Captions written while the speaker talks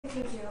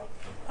Thank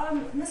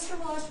you. Mr.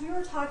 Meloche, we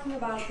were talking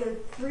about the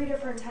 3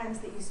 different times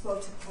that you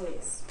spoke to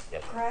police,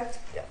 Yes. correct?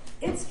 Yeah.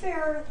 It's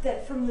fair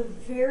that from the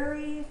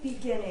very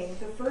beginning,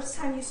 the first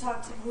time you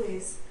talked to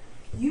police,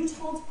 you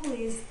told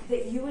police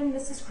that you and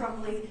Mrs.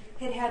 Crumbley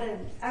had had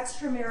an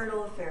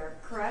extramarital affair,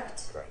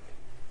 correct? Correct.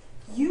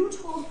 You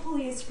told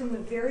police from the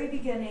very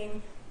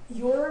beginning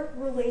your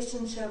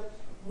relationship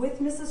with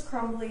Mrs.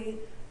 Crumbley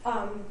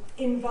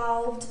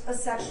involved a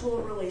sexual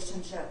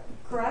relationship,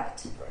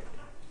 correct? Correct.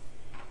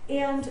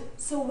 And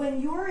so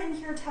when you're in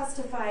here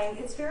testifying,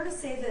 it's fair to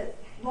say that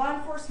law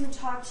enforcement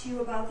talked to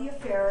you about the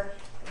affair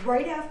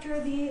right after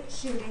the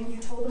shooting. You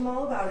told them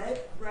all about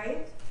it,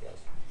 right?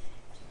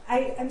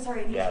 Yes. I'm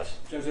sorry. Yes.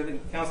 Judge, I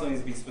think counsel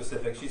needs to be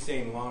specific. She's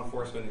saying law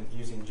enforcement and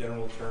using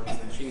general terms,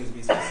 and she needs to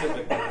be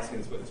specific when asking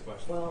this witness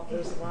question. Well,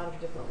 there's a lot of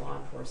different law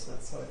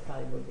enforcement, so it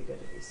probably would be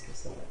good to be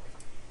specific.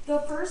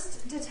 The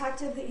first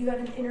detective that you had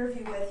an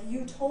interview with,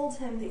 you told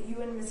him that you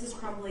and Mrs.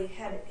 Crumbley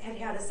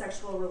had a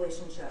sexual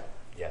relationship.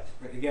 Yes.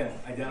 Right, again,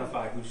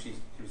 identify who she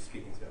was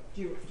speaking to.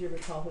 Do you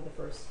recall who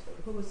was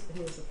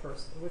the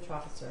first, which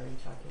officer are you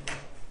talking about?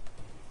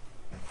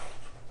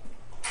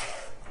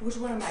 Which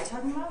one am I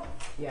talking about?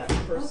 Yeah, the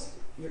first,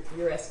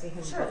 you're asking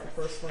him Sure. about the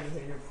first one who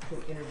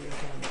interviewed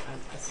him. I'm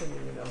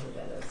assuming you know who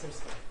that is.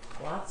 There's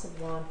lots of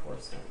law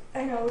enforcement.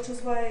 I know, which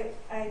is why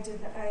I have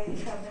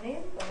the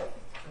name, but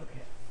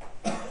Okay.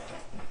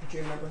 Do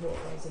you remember who it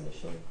was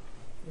initially,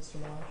 Mr.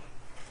 Meloche?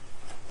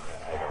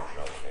 I don't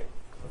know the name.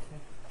 Okay.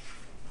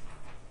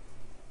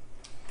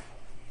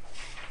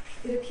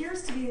 it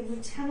appears to be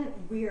Lieutenant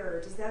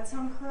Weir. Does that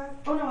sound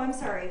correct? Oh no, I'm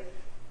sorry.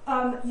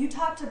 You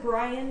talked to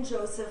Brian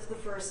Joseph the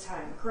first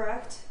time,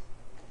 correct?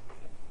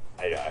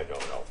 I don't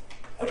know.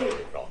 I Okay. don't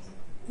recall.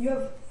 You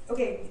have,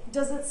 okay,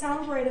 does it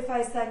sound right if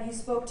I said you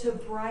spoke to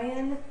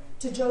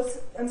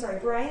Joseph, I'm sorry,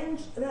 Brian,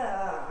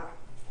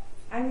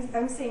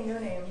 I'm saying your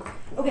name.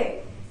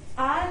 Okay,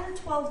 on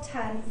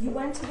 12/10, you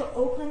went to the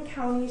Oakland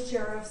County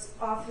Sheriff's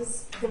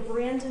Office, the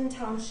Brandon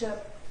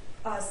Township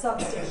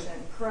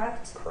substation,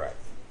 correct? Correct.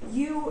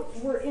 You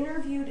were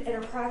interviewed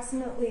at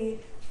approximately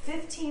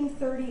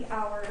 15:30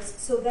 hours,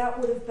 so that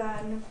would have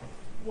been,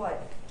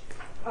 what,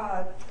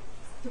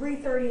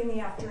 3:30 in the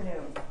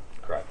afternoon.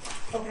 Correct.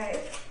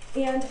 Okay,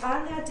 and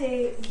on that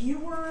day,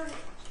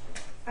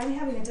 I'm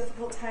having a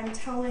difficult time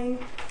telling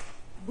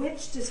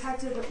which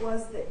detective it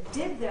was that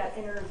did that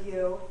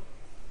interview.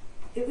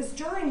 It was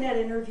during that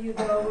interview,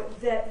 though,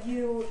 that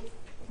you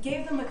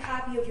gave them a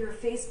copy of your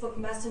Facebook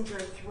Messenger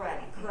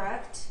thread,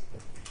 correct?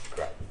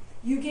 Correct.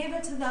 You gave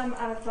it to them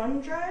on a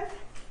thumb drive,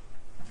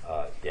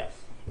 Yes.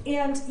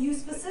 and you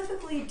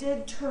specifically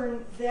did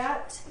turn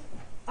that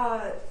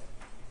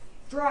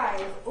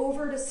drive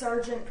over to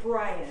Sergeant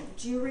Brian.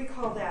 Do you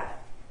recall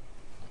that?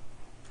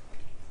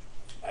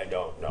 I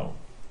don't know.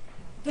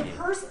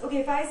 Okay,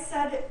 if I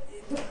said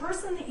the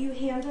person that you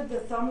handed the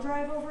thumb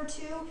drive over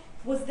to,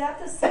 was that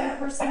the same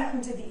person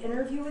who did the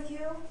interview with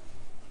you?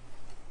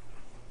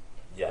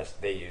 Yes,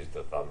 they used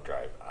the thumb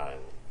drive on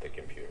the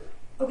computer.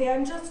 Okay,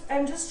 I'm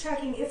just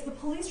checking. If the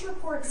police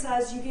report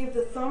says you gave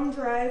the thumb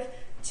drive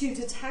to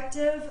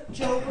Detective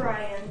Joe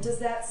Bryan, does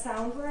that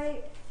sound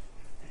right?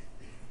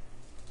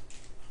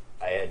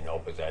 I had no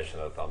possession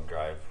of the thumb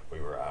drive.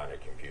 We were on a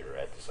computer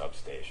at the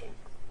substation.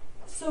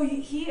 So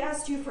he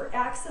asked you for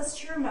access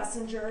to your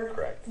messenger.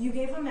 Correct. You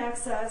gave him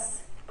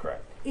access.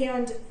 Correct.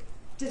 And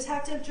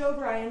Detective Joe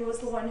Bryan was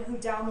the one who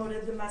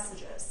downloaded the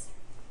messages.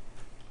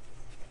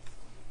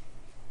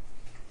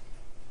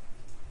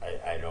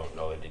 I don't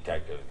know the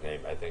detective's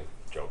name. I think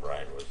Joe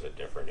Bryan was a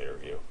different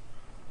interview.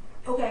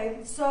 Okay,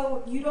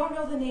 so you don't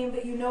know the name,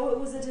 but you know it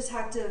was a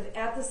detective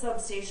at the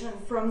substation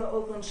from the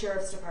Oakland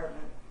Sheriff's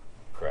Department.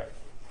 Correct.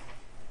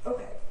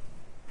 Okay.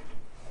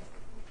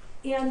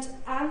 And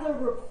on the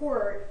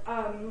report,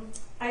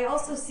 I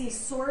also see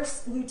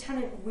source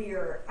Lieutenant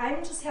Weir.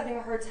 I'm just having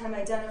a hard time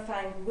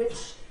identifying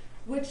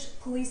which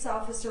police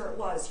officer it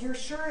was. You're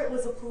sure it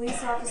was a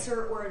police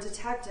officer or a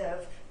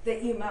detective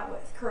that you met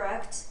with,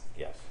 correct?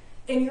 Yes.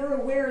 And you're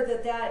aware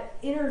that that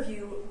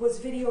interview was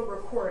video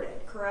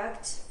recorded,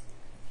 correct?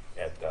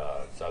 At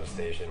the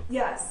substation?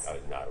 Yes. I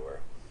was not aware.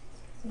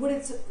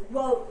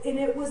 And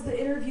it was the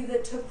interview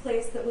that took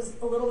place that was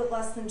a little bit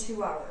less than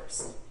 2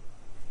 hours.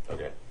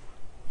 Okay.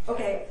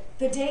 Okay,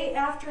 the day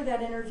after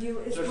that interview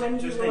is when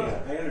you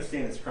were... I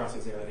understand it's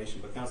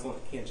cross-examination, but counsel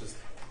can't just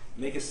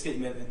make a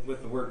statement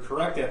with the word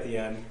correct at the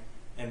end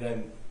and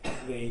then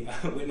the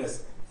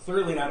witness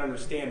clearly not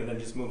understand and then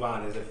just move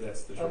on as if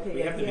that's the truth. Okay,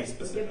 We have to be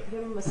specific.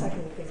 Give him a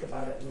second to think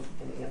about it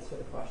and answer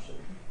the question.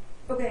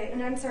 Okay,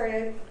 and I'm sorry,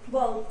 I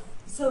don't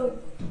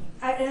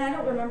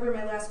remember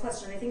my last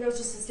question. I think I was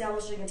just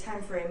establishing a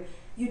time frame.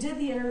 You did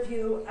the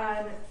interview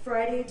on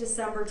Friday,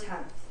 December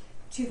 10th,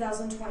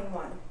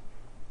 2021.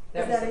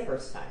 That was the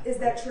first time. Is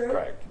that true?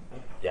 Correct.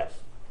 Yes.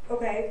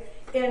 Okay,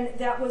 and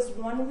that was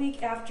 1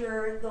 week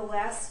after the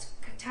last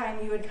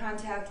time you had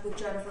contact with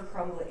Jennifer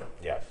Crumbley.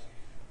 Yes.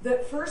 The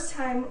first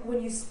time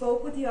when you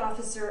spoke with the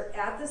officer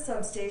at the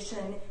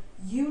substation,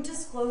 you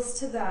disclosed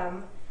to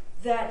them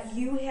that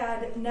you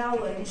had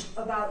knowledge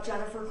about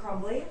Jennifer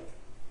Crumbley.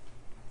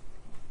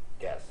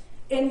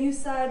 And you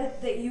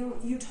said that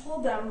you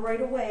told them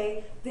right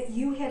away that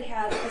you had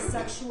had a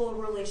sexual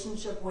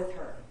relationship with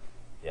her.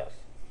 Yes.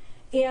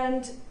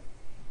 And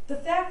the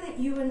fact that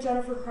you and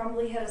Jennifer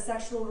Crumbley had a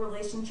sexual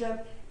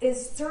relationship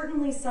is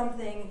certainly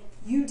something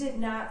you did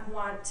not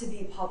want to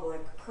be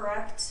public,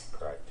 correct?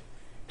 Correct.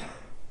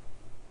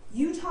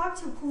 You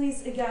talked to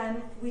police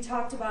again, we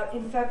talked about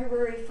in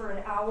February for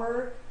an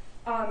hour.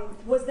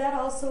 Was that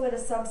also at a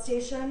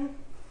substation?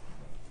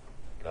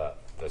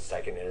 The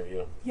second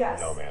interview? Yes.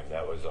 No, ma'am.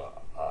 That was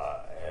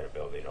at a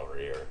building over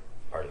here,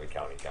 part of the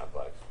county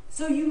complex.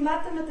 So you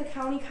met them at the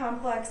county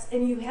complex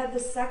and you had the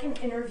second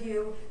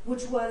interview,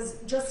 which was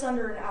just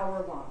under an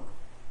hour long.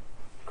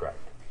 Correct.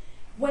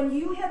 When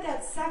you had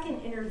that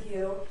second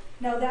interview,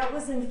 now that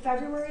was in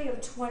February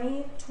of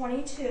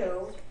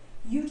 2022,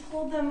 you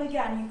told them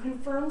again, you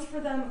confirmed for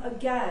them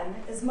again,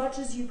 as much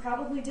as you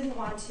probably didn't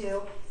want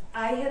to,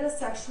 I had a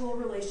sexual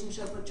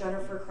relationship with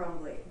Jennifer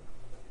Crumbley.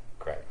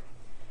 Correct.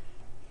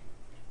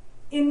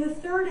 In the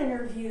third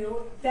interview,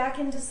 back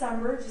in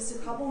December, just a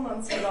couple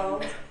months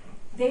ago,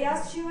 they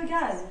asked you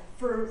again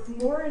for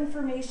more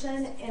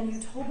information and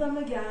you told them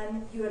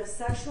again you had a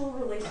sexual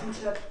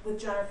relationship with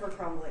Jennifer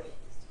Crumbley.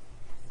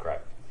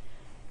 Correct.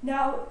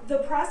 Now, the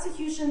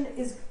prosecution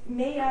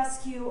may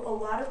ask you a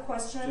lot of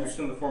questions.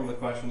 Objection in the form of the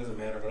question doesn't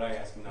matter, but I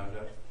ask him now,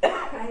 Judge.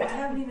 I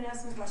haven't even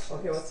asked my question.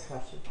 Okay, what's the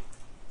question?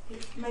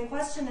 My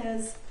question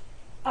is,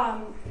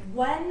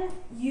 when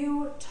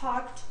you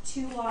talked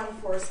to law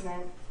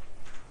enforcement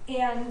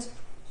and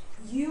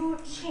you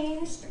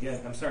changed...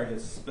 Again, I'm sorry,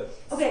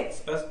 Okay.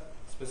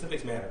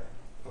 Specifics matter.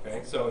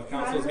 Okay, so if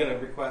counsel is going to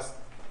request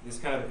this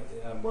kind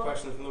of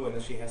question from the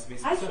witness, she has to be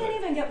I specific. can't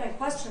even get my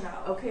question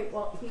out. Okay,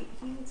 well,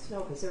 he needs to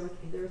know because there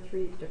were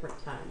 3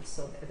 different times,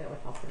 so that would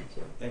help him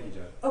too. Thank you,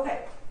 Judge.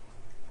 Okay.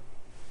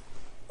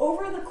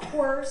 Over the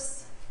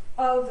course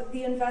of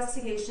the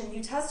investigation,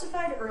 you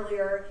testified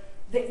earlier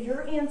that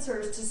your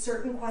answers to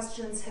certain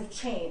questions have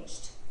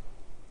changed.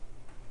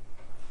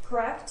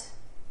 Correct?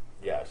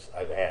 Yes,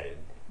 I've added.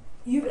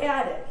 You've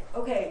added,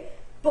 okay.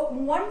 But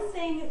one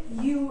thing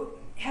you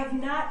have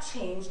not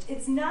changed,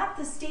 it's not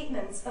the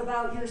statements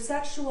about your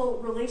sexual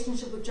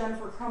relationship with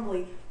Jennifer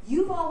Crumbley.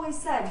 You've always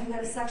said you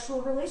had a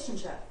sexual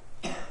relationship.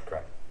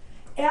 Correct.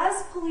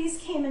 As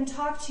police came and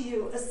talked to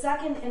you a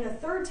second and a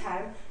third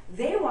time,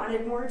 they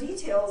wanted more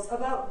details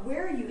about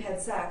where you had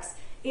sex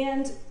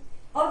and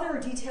other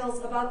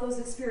details about those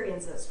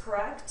experiences,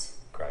 correct?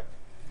 Correct.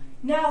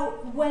 Now,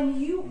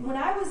 when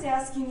I was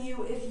asking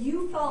you if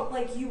you felt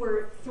like you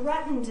were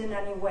threatened in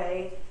any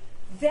way,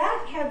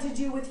 that had to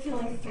do with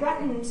feeling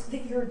threatened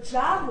that your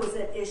job was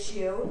at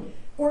issue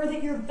or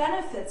that your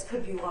benefits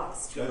could be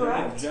lost, Judge, correct?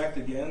 I'm going to object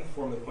again.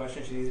 Form of the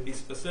question, she needs to be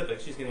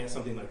specific. She's going to have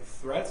something like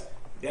threats.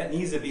 That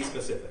needs to be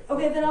specific.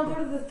 Okay, then I'll go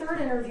to the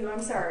third interview.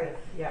 I'm sorry.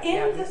 Yeah,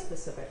 be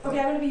specific. Okay,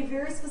 I'm going to be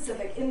very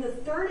specific. In the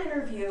third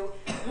interview,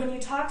 when you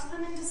talked to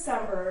them in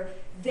December,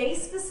 they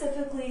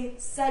specifically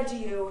said to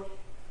you,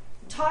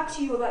 talked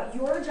to you about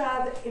your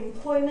job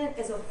employment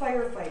as a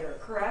firefighter,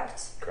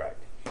 correct? Correct.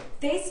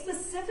 They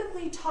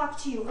specifically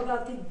talked to you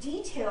about the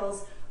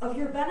details of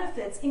your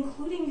benefits,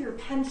 including your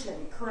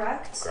pension,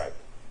 correct? Correct.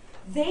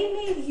 They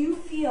made you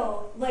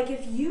feel like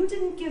if you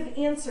didn't give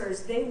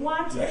answers they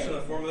wanted... Objection in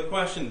the form of the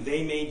question,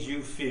 they made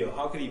you feel.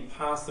 How could he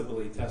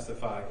possibly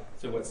testify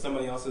to what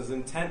somebody else's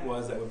intent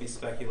was? That would be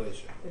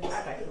speculation. It is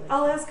speculation.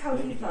 I'll ask how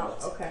he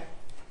felt. Okay.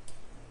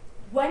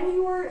 When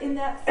you were in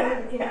that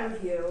third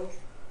interview,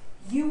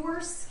 you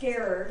were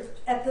scared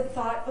at the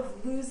thought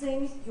of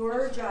losing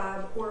your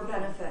job or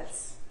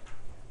benefits.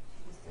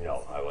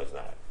 No, I was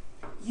not.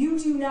 You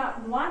do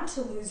not want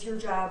to lose your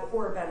job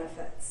or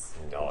benefits.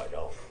 No, I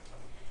don't.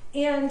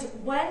 And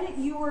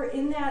when you were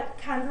in that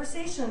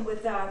conversation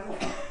with them,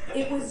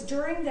 it was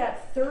during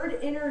that third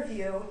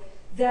interview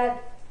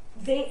that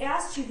they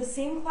asked you the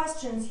same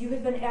questions you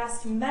had been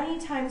asked many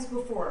times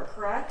before,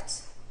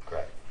 correct?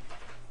 Correct.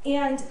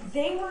 And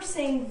they were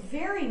saying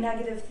very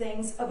negative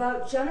things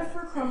about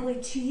Jennifer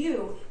Crumbley to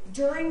you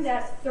during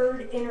that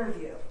third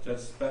interview.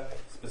 Judge,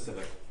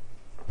 specific.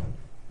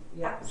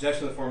 Yeah.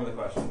 Objection in the form of the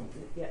question.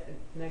 Yeah.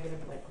 Negative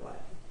like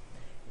what?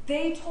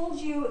 They told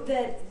you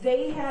that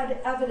they had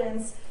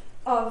evidence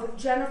of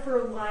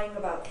Jennifer lying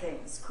about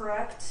things,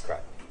 correct?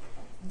 Correct.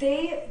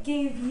 They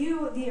gave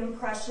you the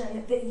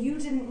impression that you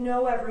didn't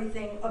know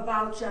everything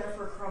about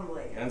Jennifer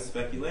Crumbley. And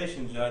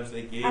speculation, Judge,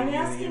 they gave I'm you the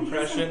asking his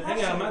impression. Hang on, I'm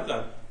impression. not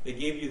done. They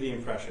gave you the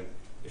impression.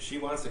 If she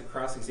wants to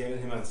cross-examine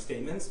him on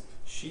statements,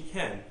 she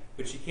can,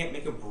 but she can't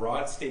make a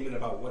broad statement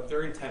about what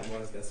their intent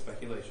was. That's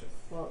speculation.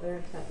 Well, their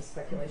intent is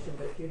speculation,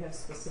 but if you have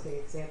specific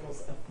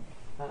examples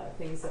of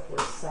things that were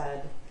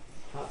said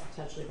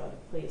potentially by the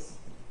police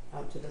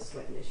to this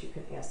witness, you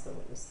can ask the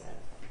witness that.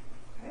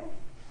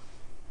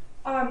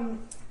 Okay.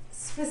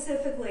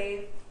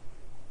 Specifically,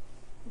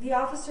 the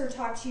officer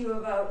talked to you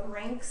about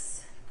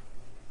ranks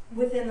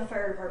within the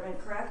fire department,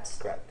 correct?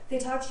 Correct. They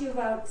talked to you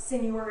about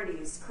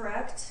seniorities,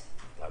 correct?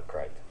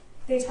 Correct.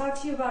 They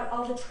talked to you about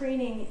all the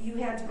training you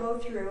had to go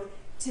through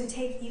to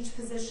take each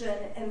position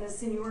and the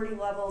seniority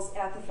levels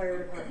at the fire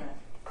department.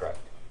 Correct.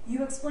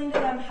 You explained to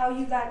them how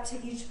you got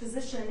to each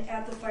position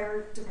at the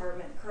fire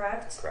department,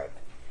 correct? Correct.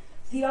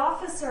 The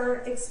officer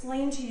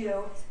explained to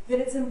you that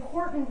it's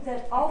important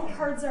that all the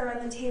cards are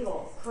on the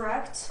table,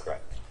 correct?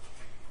 Correct.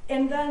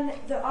 And then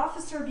the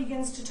officer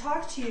begins to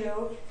talk to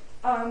you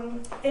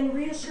and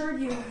reassure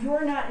you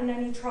you're not in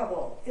any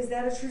trouble. Is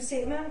that a true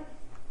statement?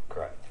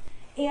 Correct.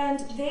 And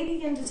they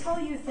begin to tell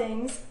you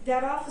things.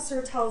 That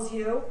officer tells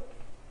you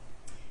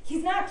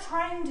he's not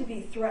trying to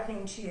be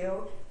threatening to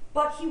you,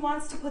 but he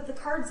wants to put the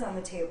cards on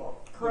the table,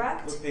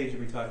 correct? What page are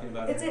we talking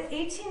about? It's at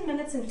 18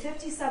 minutes and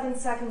 57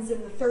 seconds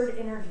in the third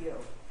interview.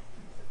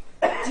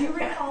 Do you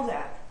recall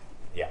that?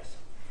 Yes.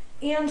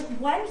 And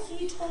when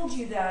he told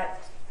you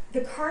that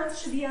the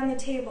cards should be on the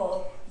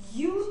table,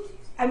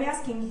 I'm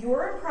asking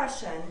your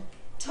impression,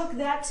 took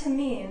that to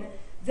mean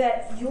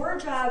that your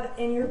job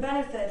and your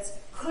benefits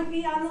could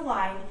be on the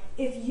line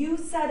if you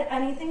said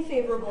anything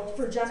favorable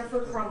for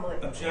Jennifer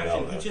Crumbley.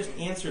 Objection. He just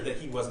answered that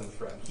he wasn't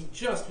threatened. He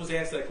just was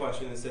asked that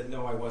question and said,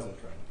 no, I wasn't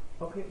threatened.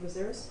 Okay, was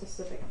there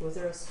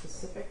a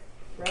specific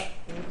threat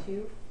into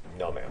you?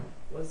 No, ma'am.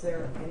 Was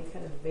there any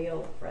kind of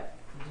veiled threat?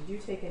 Did you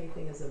take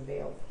anything as a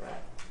veiled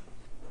threat?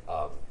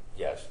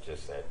 Yes,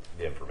 just that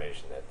the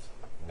information that's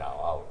now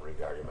out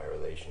regarding my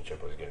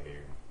relationship was going to be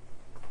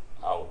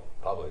out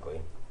publicly.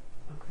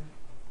 Okay.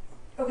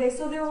 Okay,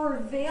 so there were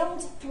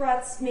veiled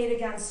threats made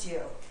against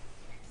you.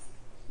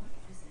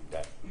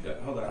 That, Yeah,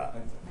 hold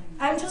on.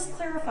 I'm just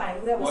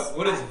clarifying. That was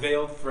What does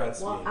veiled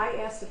threats Well, mean? I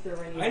asked if there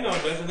were any. I know,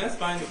 Judge, and that's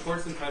fine. The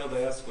court's entitled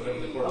to ask whatever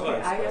the court Okay,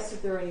 likes. I but- asked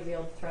if there were any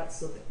veiled threats,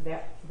 so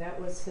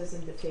that was his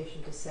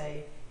invitation to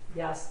say,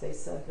 yes, they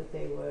said that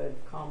they would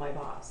call my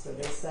boss, or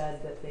they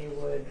said that they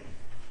would,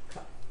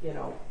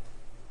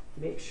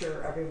 make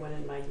sure everyone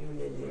in my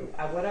union knew,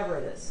 whatever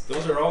it is.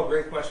 Those are all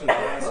great questions to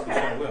ask, which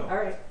I will. All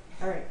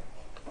right.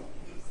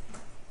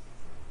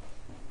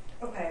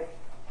 okay.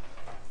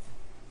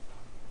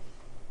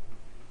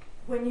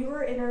 When you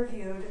were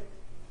interviewed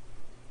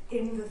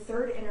in the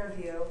third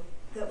interview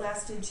that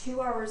lasted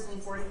 2 hours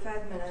and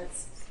 45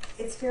 minutes,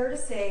 it's fair to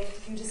say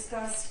you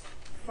discussed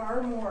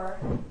far more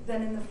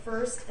than in the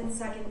first and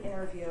second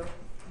interview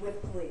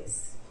with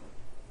police.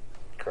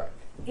 correct.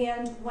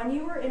 And when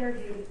you were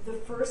interviewed the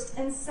first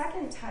and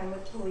second time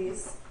with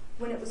police,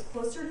 when it was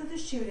closer to the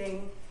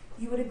shooting,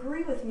 you would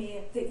agree with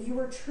me that you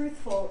were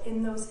truthful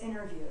in those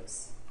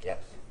interviews. Yes.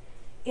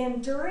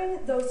 And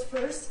during those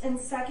first and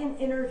second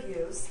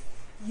interviews,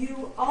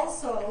 you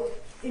also,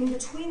 in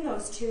between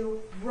those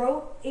two,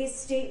 wrote a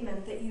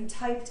statement that you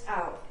typed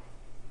out.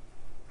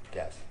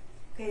 Yes.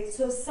 Okay,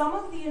 so some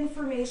of the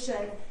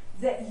information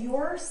that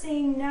you're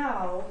saying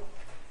now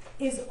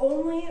is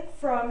only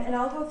from, and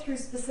I'll go through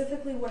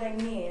specifically what I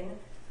mean.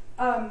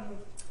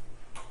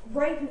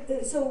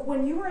 So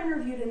when you were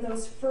interviewed in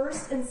those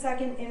first and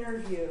second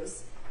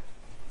interviews,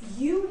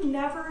 you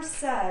never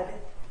said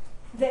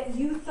that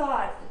you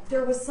thought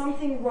there was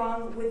something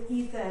wrong with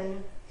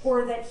Ethan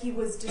or that he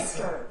was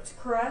disturbed,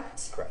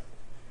 correct? Correct.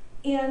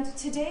 And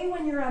today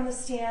when you're on the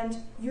stand,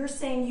 you're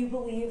saying you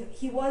believe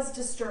he was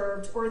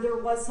disturbed or there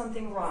was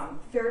something wrong.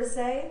 Fair to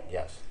say?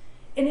 Yes.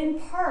 And in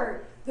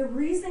part, the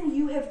reason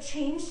you have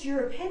changed your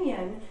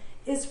opinion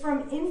is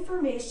from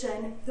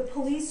information the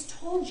police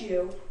told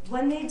you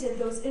when they did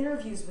those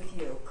interviews with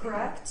you,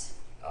 correct?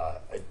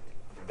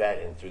 That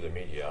and through the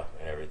media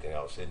and everything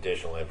else,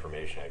 additional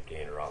information I've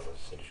gained around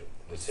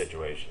the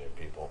situation and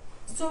people.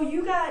 So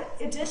you got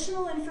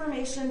additional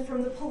information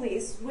from the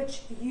police,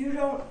 which you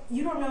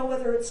don't know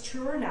whether it's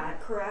true or not,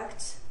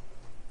 correct?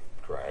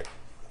 Correct.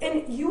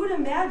 And you would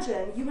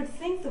imagine, you would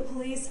think the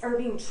police are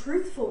being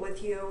truthful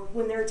with you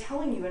when they're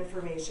telling you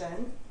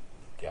information,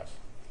 Yes.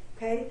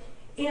 okay?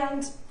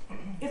 And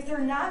if they're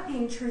not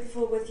being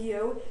truthful with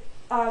you,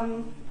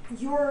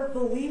 you're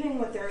believing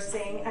what they're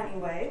saying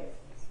anyway.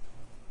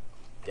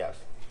 Yes.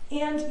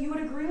 And you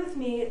would agree with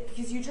me,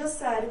 because you just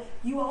said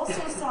you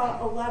also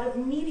saw a lot of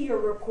media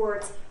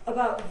reports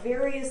about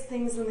various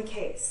things in the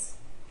case.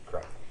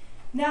 Correct.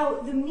 Now,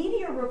 the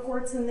media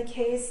reports in the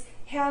case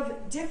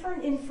have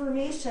different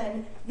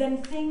information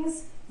than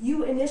things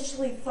you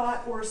initially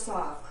thought or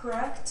saw,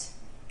 correct?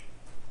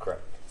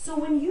 Correct. So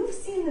when you've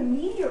seen the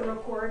media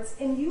reports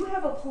and you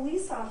have a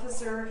police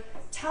officer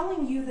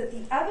telling you that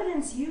the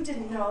evidence you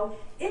didn't know,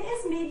 it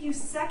has made you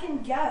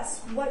second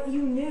guess what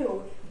you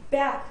knew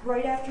back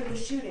right after the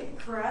shooting,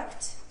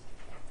 correct?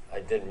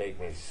 It didn't make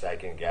me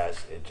second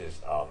guess. It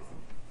just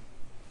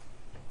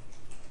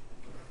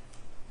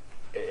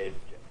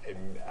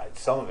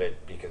some of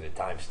it, because of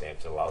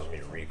timestamps, allows me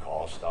to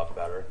recall stuff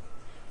better.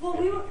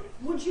 Well,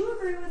 would you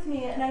agree with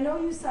me, and I know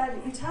you said,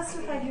 you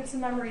testified you have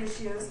some memory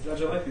issues.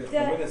 Judge, I'd like the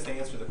That- witness to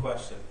answer the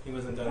question. He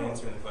wasn't done Oh.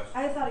 answering the question.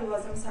 I thought he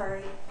was, I'm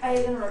sorry. I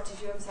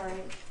interrupted you, I'm sorry.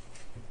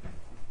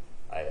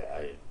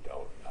 I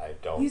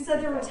don't. You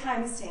said there were recall.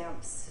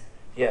 timestamps.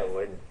 Yeah,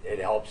 when it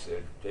helps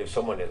if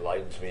someone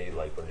enlightens me,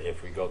 like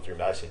if we go through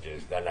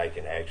messages, then I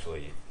can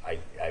actually I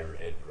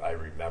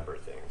remember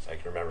things. I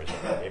can remember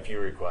something. If you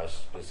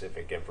request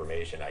specific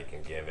information, I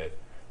can give it.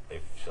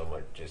 If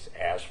someone just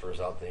asks for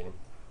something,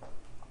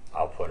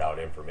 I'll put out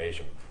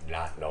information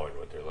not knowing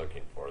what they're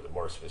looking for. The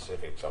more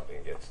specific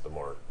something gets, the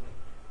more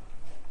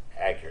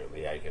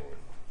accurately I can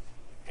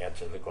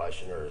answer the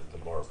question, or the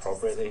more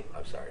appropriately.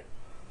 I'm sorry.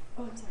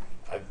 Oh, I'm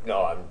sorry.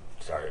 No, I'm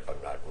sorry if I'm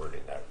not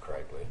wording that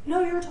correctly.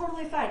 No, you're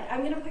totally fine.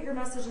 I'm going to put your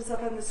messages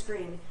up on the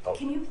screen. Oh.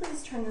 Can you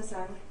please turn this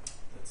on?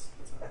 That's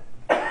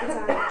It's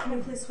on. Can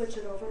you please switch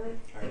it over? all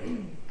right.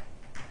 You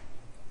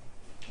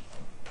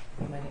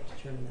might have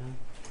to turn it on.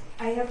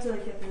 I have to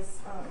like get this.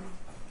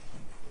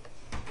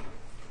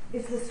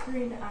 Is the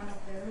screen on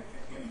up there?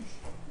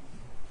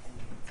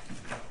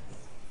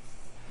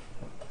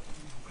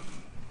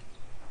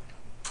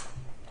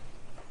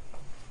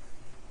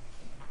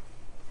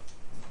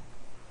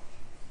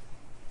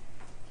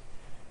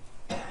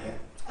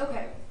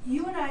 Okay,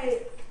 you and I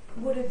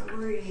would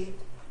agree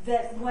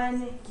that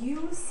when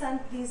you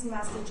sent these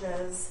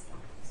messages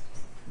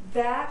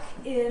back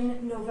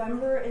in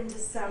November and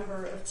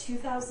December of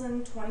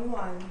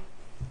 2021,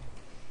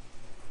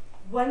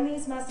 when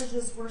these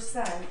messages were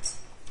sent,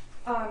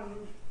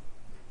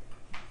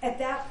 at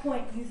that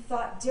point you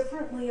thought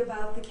differently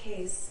about the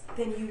case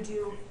than you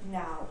do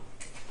now.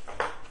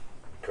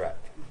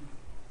 Correct.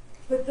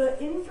 But the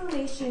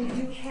information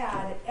you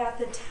had at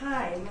the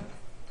time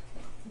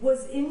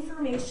was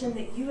information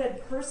that you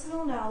had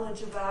personal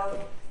knowledge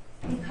about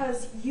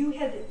because you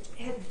had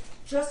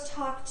just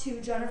talked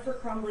to Jennifer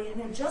Crumbley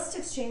and had just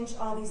exchanged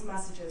all these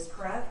messages,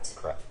 correct?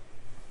 Correct.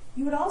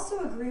 You would also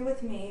agree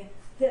with me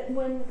that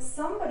when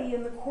somebody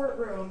in the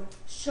courtroom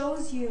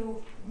shows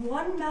you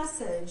one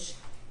message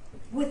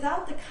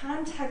without the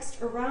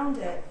context around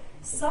it,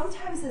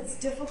 sometimes it's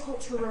difficult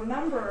to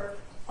remember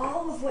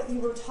all of what you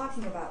were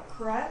talking about,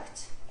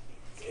 correct?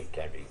 It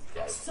can be,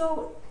 yes.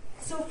 So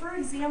for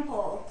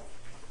example,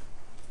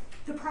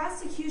 the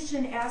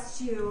prosecution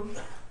asked you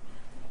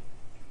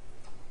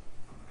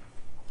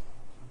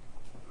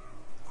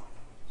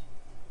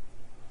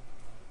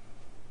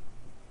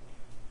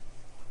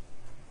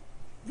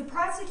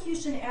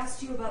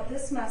about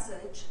this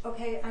message,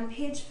 okay, on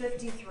page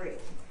 53.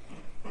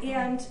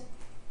 And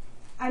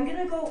I'm going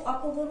to go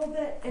up a little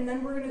bit, and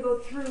then we're going to go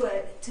through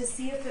it to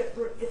see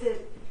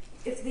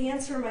if the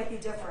answer might be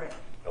different.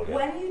 Okay.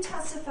 When you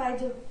testified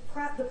to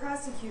the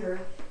prosecutor,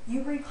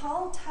 you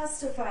recall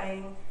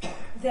testifying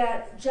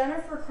that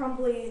Jennifer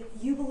Crumbley,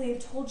 you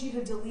believe, told you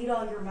to delete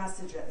all your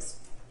messages,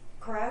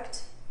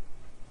 correct?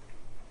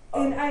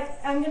 And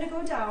I'm going to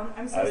go down.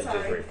 I'm so I was sorry.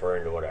 just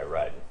referring to what I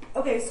read.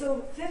 Okay,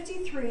 so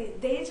 53,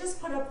 they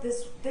just put up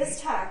this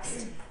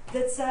text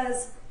that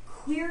says,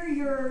 clear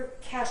your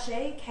cache,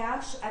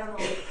 I don't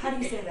know, how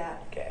do you say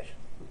that? Cash.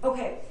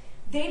 Okay,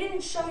 they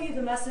didn't show you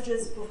the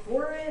messages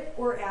before it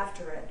or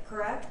after it,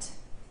 correct?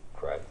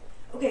 Correct.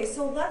 Okay,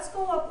 so let's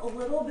go up a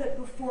little bit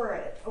before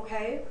it,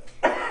 okay?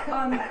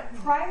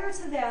 Prior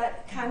to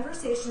that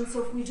conversation,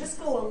 so if we just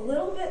go a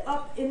little bit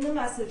up in the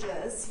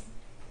messages,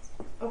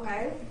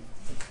 okay?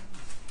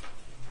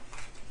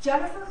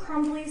 Jennifer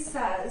Crumbley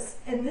says,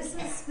 and this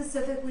is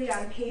specifically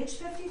on page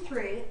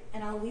 53,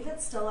 and I'll leave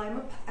it still,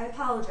 I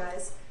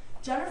apologize.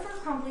 Jennifer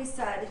Crumbley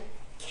said,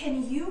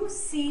 can you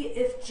see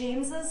if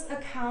James's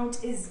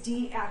account is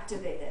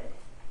deactivated?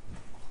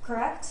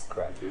 Correct?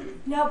 Correct.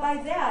 Now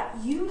by that,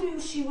 you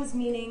knew she was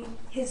meaning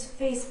his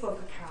Facebook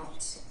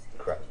account.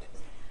 Correct.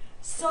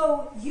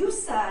 So you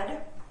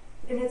said,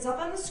 and it's up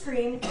on the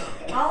screen,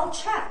 I'll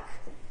check.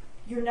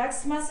 Your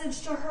next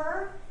message to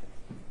her,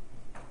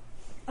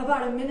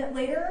 about a minute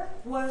later,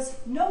 was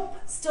nope,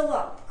 still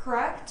up,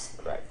 correct?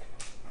 Correct.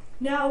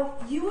 Now,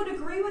 you would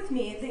agree with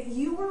me that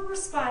you were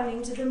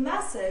responding to the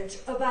message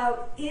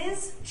about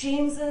is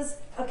James's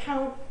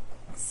account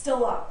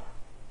still up?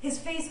 His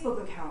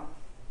Facebook account.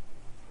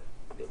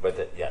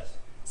 Yes.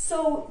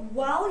 So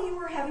while you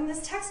were having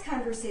this text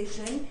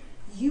conversation,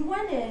 you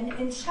went in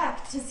and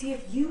checked to see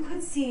if you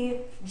could see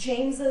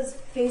James's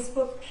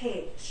Facebook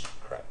page.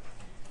 Correct.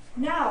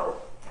 Now,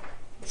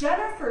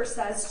 Jennifer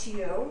says to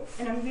you,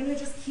 and I'm going to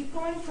just keep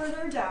going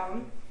further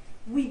down,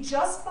 we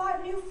just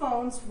bought new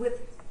phones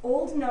with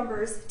old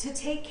numbers to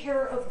take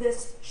care of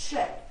this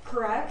shit,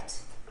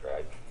 correct?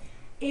 Correct.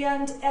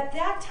 And at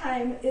that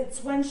time,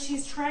 it's when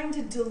she's trying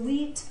to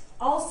delete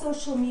all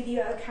social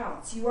media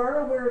accounts. You are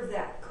aware of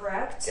that,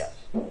 correct? Yes.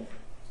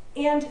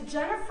 And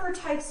Jennifer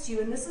types to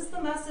you, and this is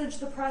the message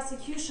the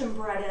prosecution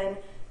brought in,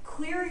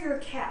 clear your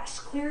cache,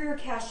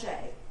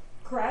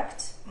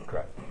 correct?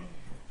 Correct.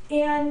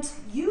 And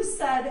you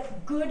said,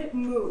 good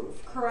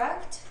move,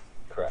 correct?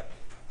 Correct.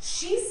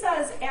 She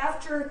says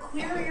after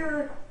clear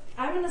your,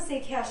 I'm going to say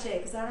cache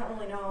because I don't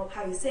really know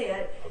how you say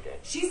it. Okay.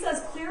 She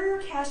says clear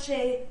your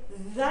cache,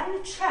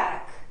 then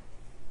check,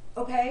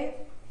 okay?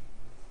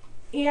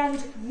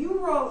 And you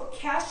wrote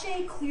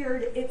cache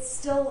cleared, it's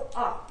still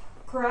up,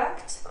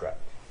 correct? Correct.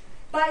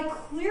 By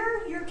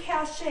clear your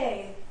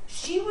cache,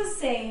 she was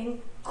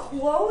saying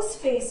close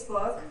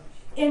Facebook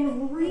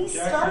and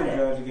restart Objection, it.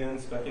 Judge, again,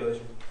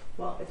 speculation.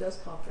 Well, it does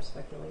call for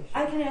speculation.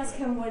 I can ask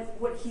him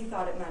what he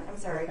thought it meant. I'm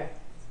sorry. Okay.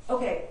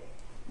 Okay.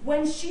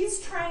 When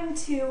she's trying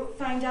to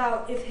find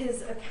out if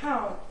his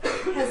account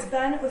has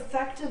been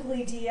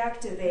effectively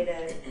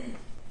deactivated,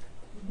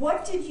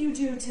 what did you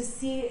do to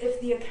see if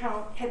the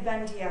account had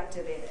been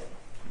deactivated?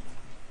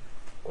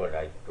 When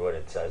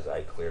it says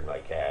I cleared my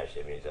cache,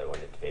 it means I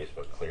went into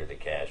Facebook, cleared the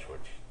cache,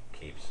 which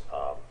keeps,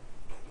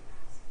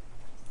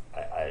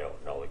 I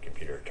don't know the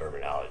computer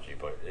terminology,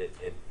 but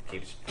it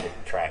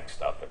tracks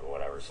stuff and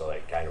whatever, so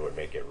that kind of would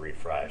make it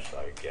refresh, so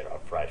I could get a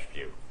fresh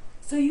view.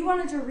 So you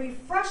wanted to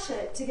refresh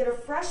it to get a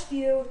fresh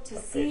view to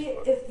see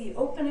Facebook. if the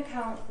open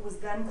account was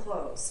then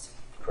closed.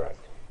 Correct.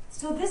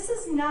 So this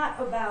is not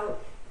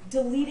about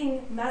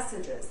deleting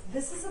messages.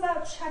 This is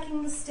about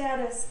checking the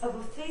status of a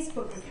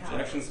Facebook account.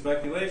 Objection,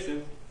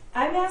 speculation.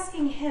 I'm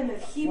asking him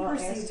if he Well,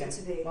 perceived ask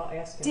it to be. him. Well,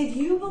 ask him. Did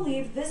you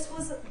believe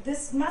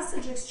this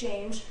message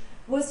exchange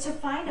was to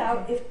find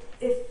out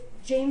if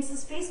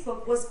James's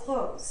Facebook was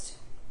closed?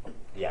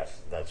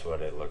 Yes, that's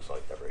what it looks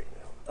like right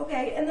now.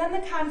 Okay, and then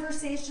the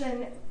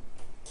conversation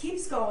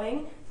keeps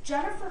going.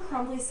 Jennifer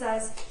Crumbley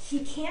says he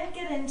can't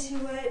get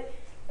into it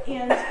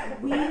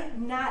and we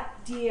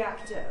not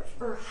deactive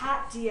or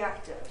hot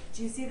deactive.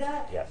 Do you see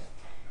that? Yes.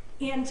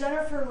 And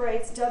Jennifer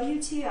writes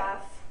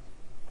WTF.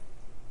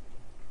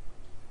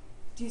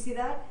 Do you see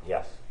that?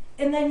 Yes.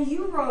 And then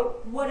you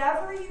wrote,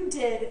 whatever you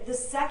did, the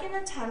second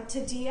attempt to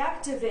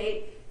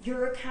deactivate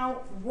your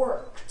account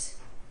worked.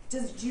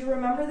 Do you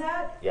remember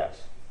that?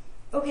 Yes.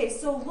 Okay,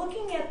 so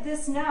looking at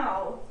this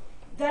now,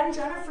 then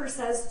Jennifer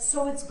says,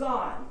 so it's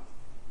gone.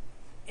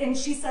 And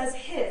she says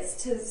his,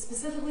 to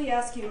specifically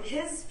ask you,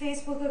 his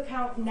Facebook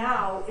account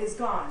now is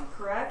gone,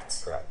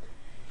 correct? Correct.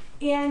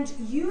 And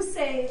you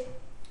say,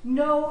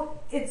 no,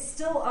 it's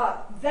still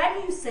up.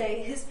 Then you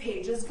say his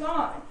page is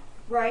gone,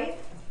 right?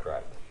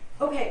 Correct.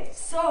 Okay,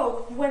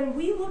 so when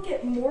we look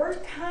at more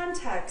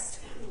context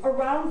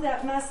around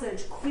that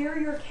message, clear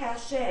your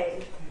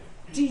cache,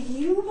 do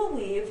you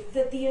believe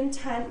that the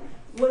intent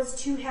was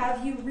to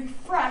have you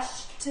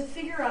refresh to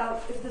figure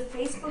out if the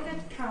Facebook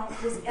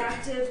account was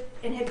active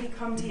and had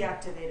become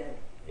deactivated?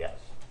 Yes.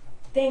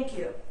 Thank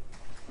you.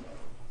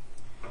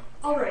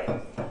 All right.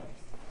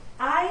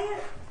 I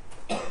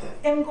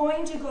am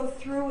going to go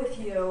through with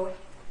you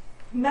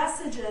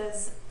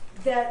messages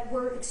that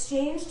were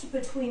exchanged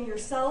between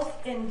yourself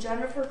and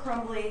Jennifer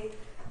Crumbley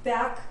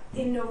back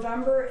in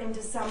November and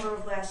December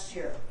of last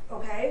year,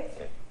 okay?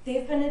 Okay.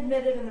 They've been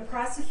admitted and the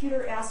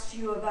prosecutor asked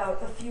you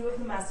about a few of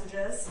the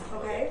messages,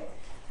 okay?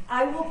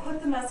 I will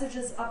put the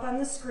messages up on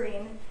the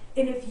screen,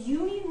 and if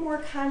you need more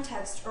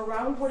context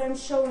around what I'm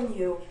showing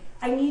you,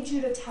 I need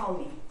you to tell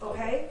me,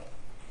 okay?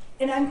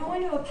 And I'm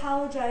going to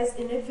apologize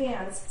in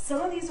advance. Some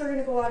of these are going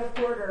to go out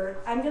of order.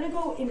 I'm going to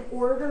go in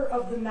order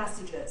of the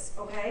messages,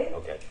 okay?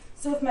 Okay.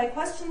 So if my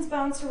questions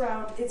bounce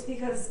around, it's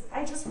because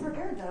I just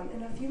prepared them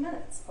in a few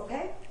minutes,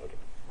 okay? Okay.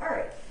 All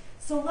right,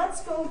 so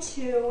let's go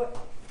to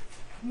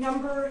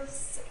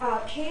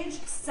page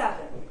 7,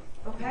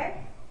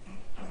 okay?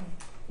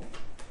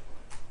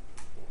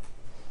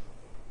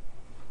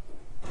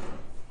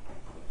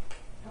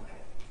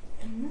 Okay,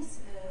 and this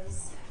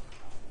is...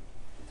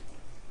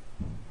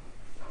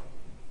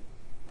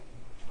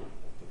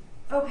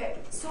 Okay,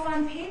 so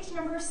on page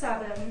number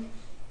 7,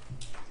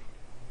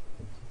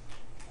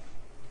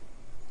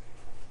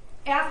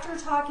 after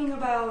talking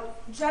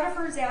about,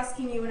 Jennifer's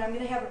asking you, and I'm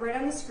going to have it right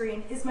on the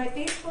screen, is my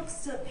Facebook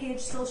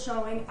page still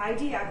showing? I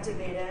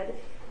deactivated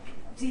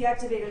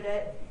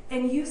it,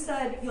 and you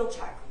said you'll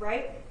check,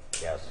 right?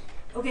 Yes.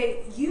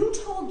 Okay, you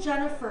told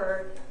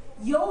Jennifer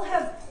you'll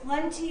have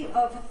plenty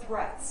of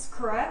threats,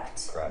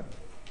 correct? Correct.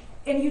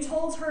 And you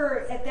told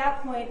her at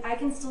that point, I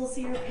can still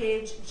see your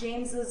page,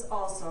 James's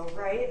also,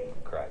 right?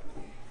 Correct.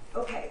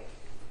 Okay,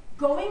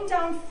 going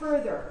down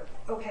further,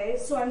 okay,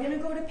 so I'm going to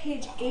go to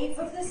page 8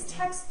 of this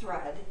text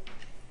thread,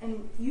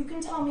 and you can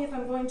tell me if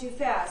I'm going too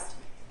fast.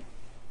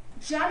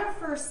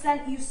 Jennifer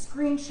sent you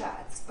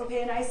screenshots,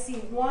 okay, and I see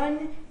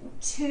 1,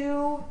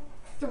 2,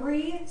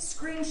 3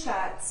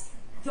 screenshots.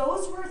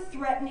 Those were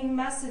threatening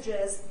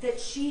messages that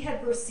she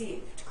had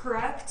received,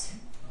 correct?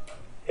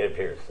 It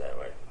appears that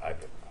way.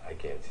 I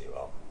can't see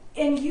well.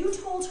 And you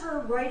told her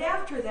right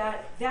after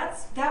that,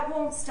 that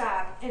won't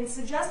stop, and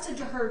suggested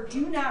to her,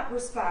 do not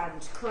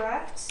respond,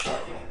 correct?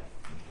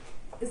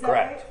 Is that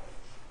Correct.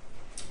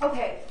 right?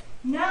 Okay,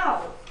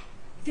 now,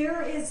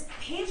 there is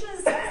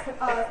pages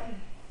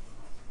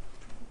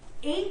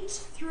 8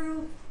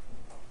 through,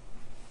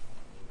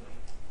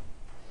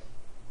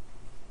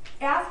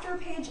 after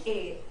page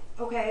 8,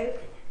 okay,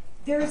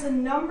 there's a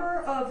number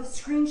of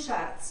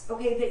screenshots,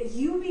 okay, that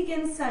you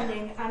begin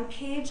sending on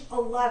page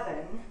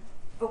 11,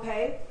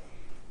 okay?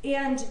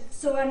 And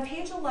so on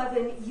page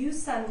 11, you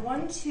send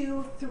 1,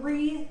 2,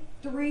 3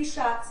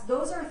 shots.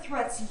 Those are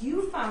threats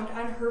you found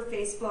on her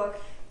Facebook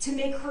to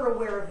make her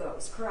aware of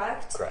those,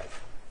 correct? Correct.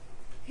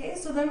 Okay,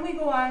 so then we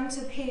go on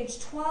to page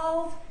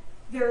 12.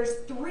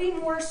 There's 3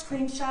 more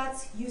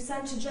screenshots you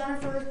sent to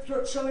Jennifer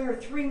showing her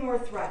 3 more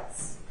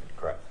threats.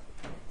 Correct.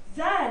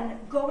 Then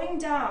going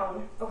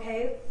down,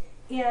 okay,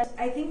 and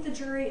I think the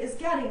jury is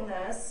getting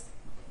this,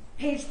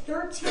 page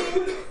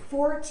 13,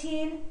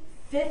 14,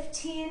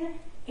 15,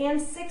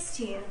 and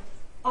 16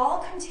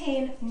 all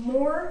contain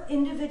more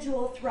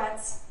individual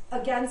threats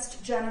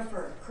against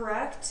Jennifer,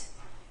 correct?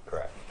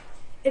 Correct.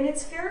 And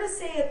it's fair to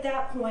say at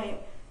that point,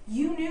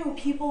 you knew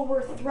people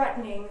were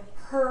threatening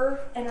her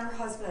and her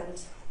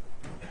husband.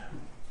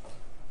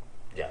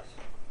 Yes.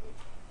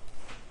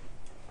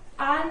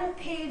 On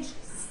page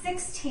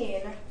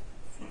 16,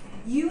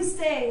 you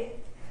say,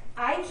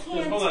 I Just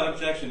can't... hold on,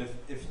 objection.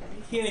 If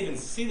you can't even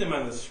see them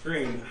on the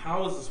screen,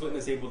 how is this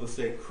witness able to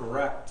say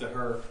correct to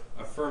her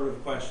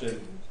affirmative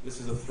question, this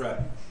is a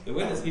threat? The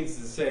witness needs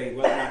to say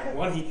whether or not,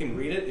 one, he can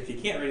read it. If he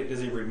can't read it, does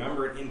he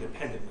remember it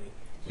independently?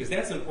 Because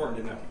that's important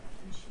to know.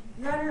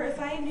 Your Honor, if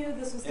I knew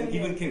this was going And to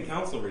even can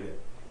counsel read it?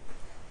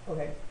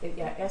 Okay,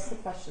 yeah, ask the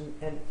question,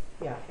 and,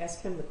 yeah,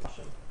 ask him the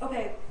question.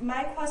 Okay,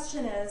 my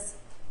question is,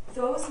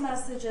 those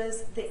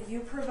messages that you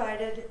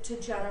provided to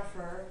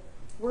Jennifer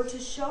were to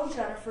show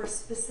Jennifer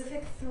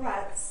specific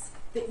threats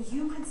that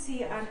you could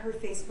see on her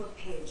Facebook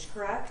page,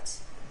 correct?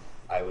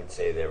 I would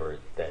say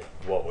that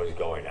what was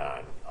going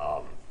on,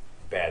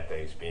 bad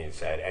things being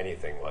said,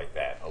 anything like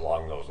that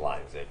along those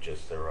lines. That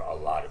just there were a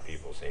lot of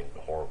people saying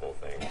horrible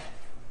things.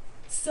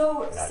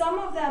 So some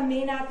of them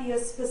may not be a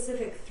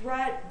specific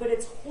threat, but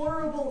it's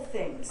horrible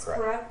things,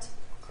 correct?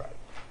 Correct.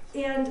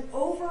 And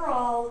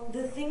overall,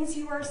 the things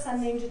you are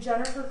sending to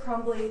Jennifer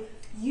Crumbley,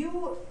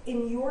 you,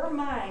 in your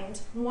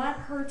mind, want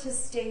her to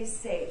stay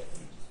safe,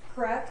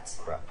 correct?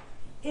 Correct.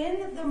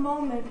 In the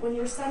moment when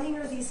you're sending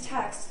her these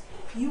texts,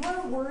 you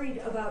are worried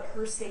about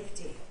her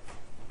safety.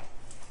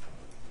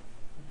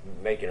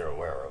 Making her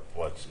aware of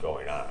what's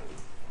going on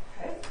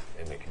Okay.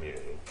 in the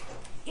community.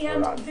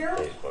 And or on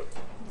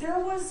there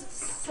was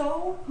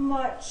so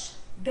much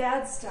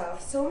bad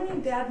stuff, so many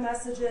bad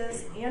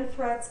messages and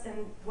threats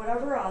and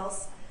whatever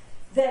else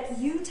that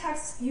you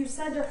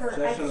said to her,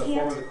 Objection I in the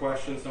form of can't. the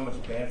question, so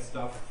much bad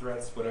stuff,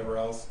 threats, whatever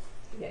else.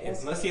 Yeah,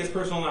 ask, Unless he has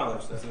personal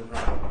knowledge, that's no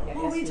problem. yeah,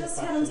 Well, ask we him the just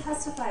had him question.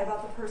 testify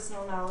about the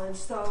personal knowledge,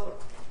 so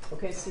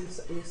Okay, so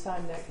you saw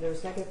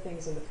there's negative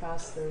things in the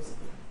press, there's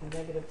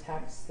negative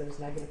texts, there's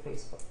negative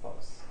Facebook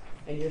posts,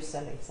 and you're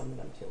sending some of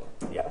them to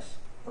her. Yes.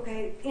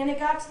 okay. And it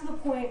got to the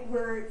point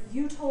where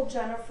you told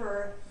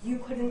Jennifer you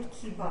couldn't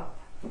keep up.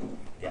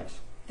 Yes.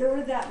 There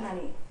were that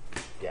many.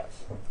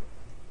 Yes.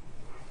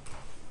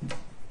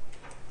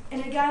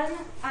 And again,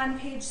 on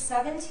page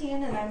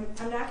 17, and I'm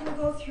not going to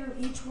go through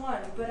each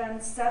one, but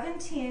on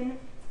 17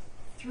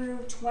 through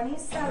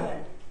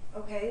 27,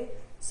 okay?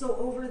 So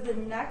over the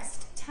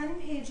next 10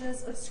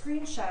 pages of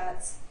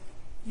screenshots,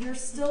 you're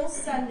still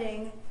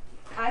sending,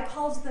 I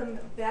called them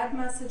bad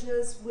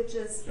messages, which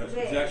is Judge,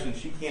 vague. objection,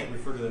 she can't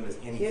refer to them as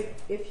anything.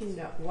 If you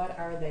know, what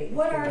are they? if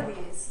What you are know?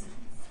 these?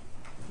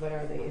 What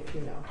are they, if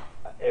you know?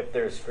 If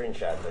there's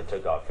screenshots I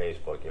took off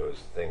Facebook, it was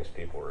things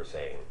people were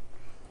saying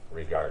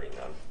regarding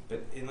them.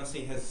 But unless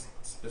he has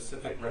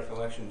specific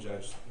recollection,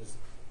 Judge,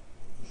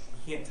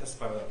 he can't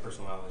testify without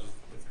personal knowledge.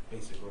 It's a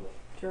basic rule.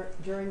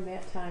 During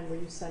that time, were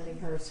you sending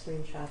her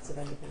screenshots of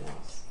anything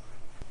else?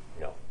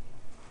 No.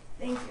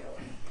 Thank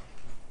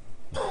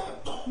you.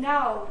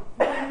 Now,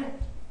 when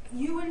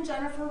you and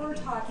Jennifer were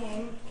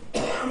talking,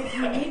 and if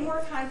you need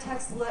more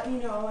context, let me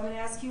know. I'm going to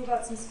ask you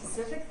about some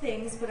specific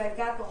things, but I've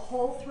got the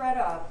whole thread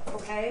up,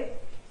 okay?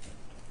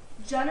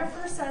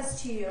 Jennifer says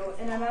to you,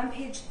 and I'm on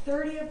page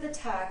 30 of the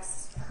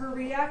text, her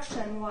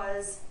reaction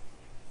was,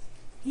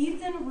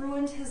 Ethan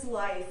ruined his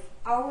life,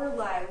 our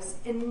lives,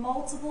 and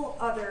multiple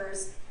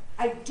others.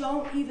 I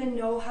don't even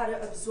know how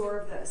to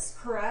absorb this,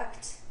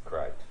 correct?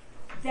 Correct.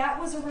 That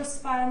was a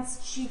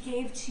response she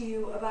gave to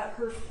you about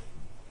her.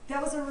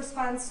 That was a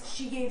response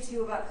she gave to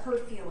you about her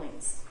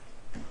feelings,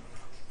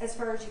 as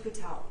far as you could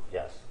tell.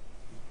 Yes.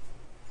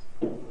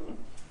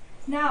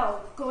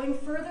 Now, going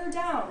further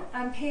down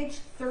on page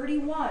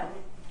 31,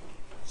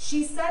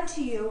 she said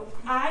to you,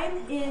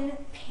 "I'm in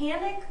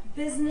panic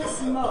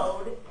business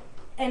mode,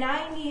 and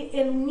I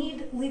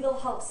need legal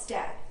help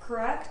stat."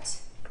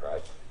 Correct?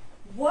 Correct.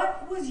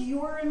 What was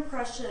your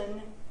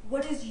impression?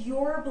 What is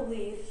your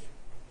belief?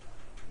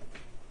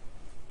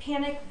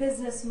 Panic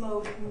business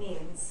mode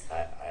means.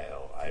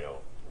 I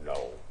don't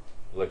know.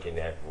 Looking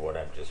at what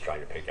I'm just trying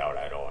to pick out,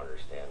 I don't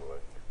understand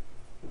what.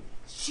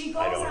 She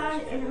I goes don't on in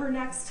understand her it.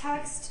 next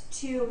text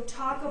to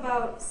talk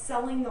about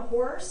selling the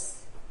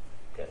horse.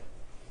 Okay.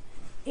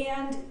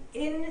 And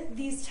in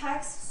these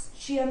texts,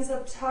 she ends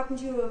up talking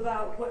to you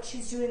about what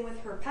she's doing with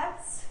her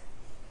pets.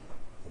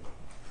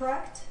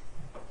 Correct?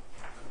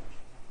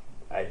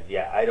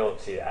 I don't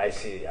see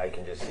it. I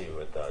can just see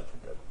what the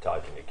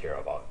talking to Kira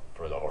about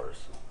for the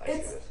horse. I see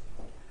It's- this.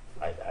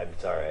 I'm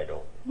sorry, I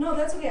don't. No,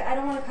 that's okay. I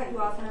don't want to cut you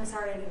off, and I'm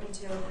sorry I didn't mean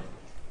to.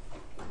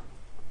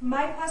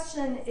 My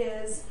question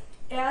is,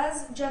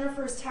 as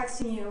Jennifer's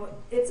texting you,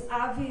 it's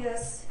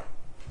obvious,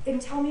 and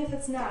tell me if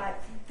it's not,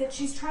 that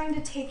she's trying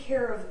to take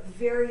care of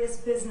various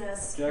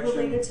business Objection.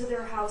 related to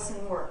their house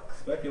and work.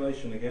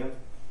 Speculation again.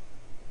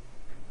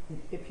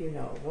 If you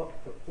know, what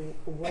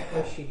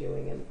was she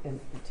doing and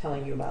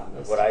telling you about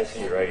this? What I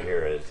see right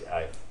here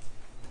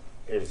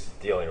is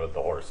dealing with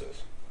the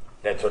horses.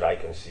 That's what I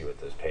can see with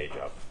this page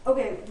up.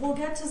 Okay, we'll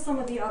get to some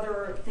of the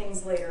other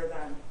things later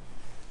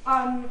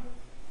then.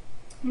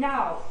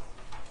 Now,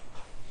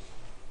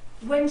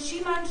 when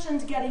she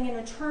mentioned getting an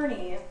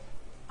attorney,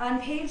 on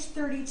page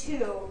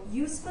 32,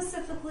 you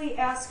specifically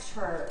asked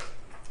her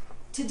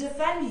to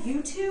defend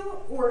you two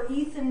or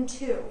Ethan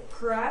too,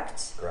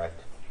 correct?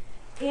 Correct.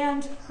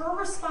 And her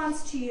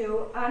response to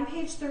you on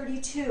page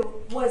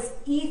 32 was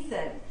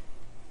Ethan.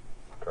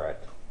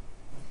 Correct.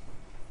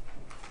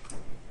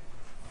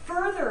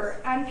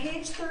 Further, on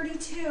page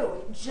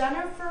 32,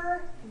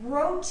 Jennifer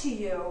wrote to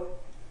you,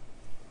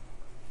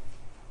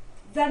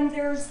 then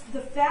there's the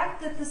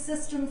fact that the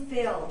system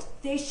failed.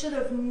 They should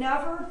have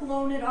never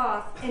blown it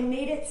off and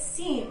made it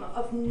seem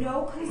of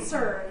no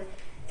concern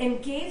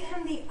and gave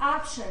him the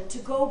option to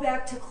go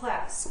back to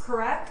class,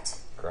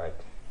 correct?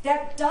 Correct.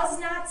 That does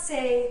not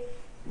say,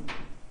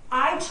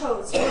 I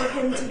chose for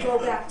him to go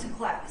back to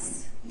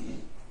class.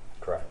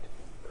 Correct.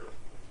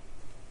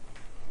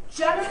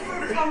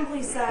 Jennifer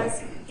Crumbley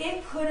says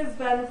it could have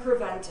been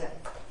prevented.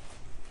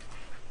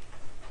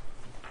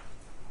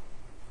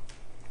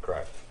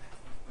 Correct.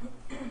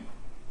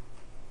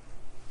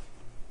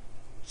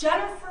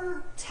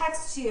 Jennifer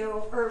texts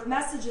you or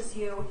messages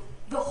you,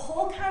 the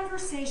whole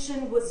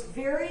conversation was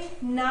very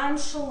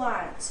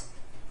nonchalant.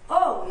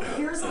 Oh,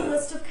 here's a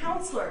list of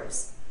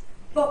counselors,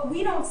 but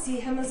we don't see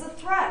him as a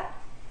threat.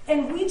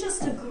 And we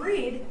just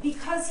agreed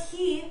because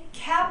he,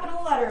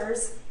 capital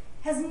letters,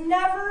 has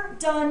never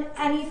done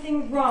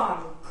anything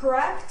wrong,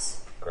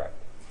 correct? Correct.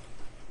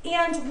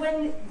 And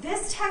when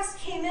this text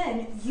came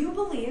in, you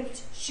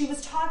believed she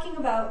was talking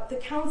about the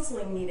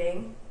counseling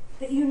meeting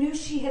that you knew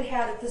she had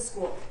had at the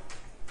school.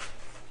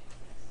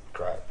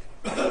 Correct.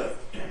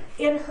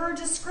 And her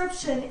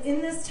description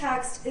in this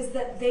text is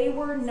that they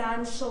were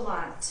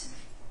nonchalant.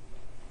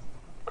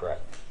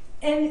 Correct.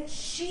 And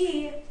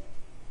she,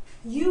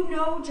 you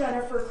know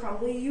Jennifer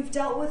Crumbley, you've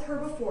dealt with her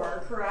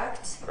before,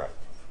 correct? Correct.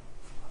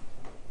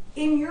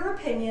 In your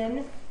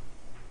opinion,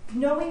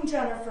 knowing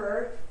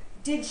Jennifer,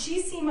 did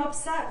she seem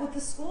upset with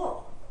the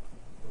school?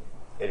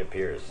 It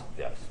appears,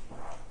 yes.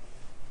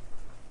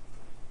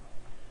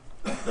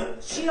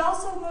 She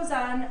also goes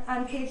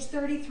on page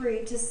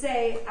 33 to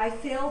say, I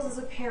failed as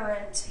a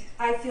parent,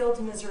 I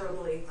failed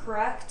miserably,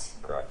 correct?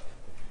 Correct.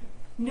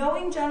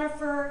 Knowing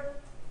Jennifer,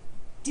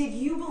 did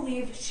you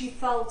believe she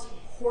felt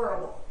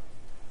horrible?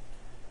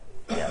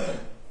 Yes.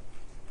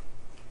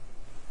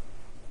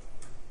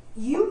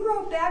 You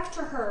wrote back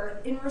to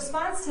her in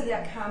response to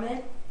that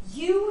comment,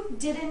 you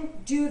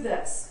didn't do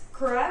this,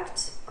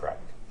 correct?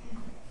 Correct.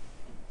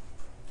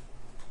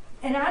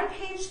 And on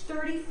page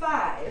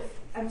 35,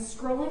 I'm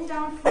scrolling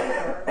down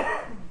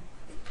further,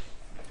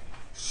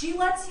 she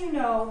lets you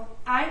know,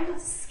 I'm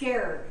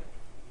scared,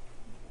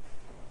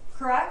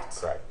 correct?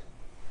 Correct.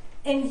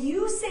 And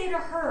you say to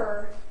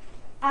her,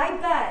 I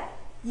bet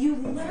you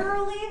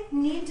literally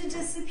need to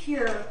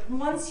disappear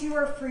once you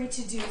are free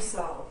to do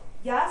so,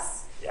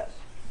 yes? Yes.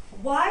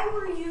 Why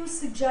were you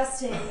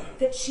suggesting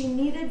that she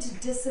needed to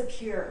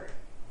disappear?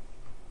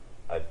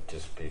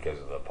 Just because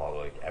of the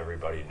public,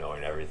 everybody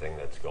knowing everything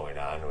that's going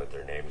on with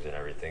their names and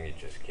everything, you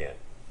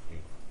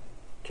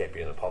can't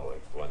be in the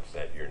public once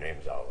that your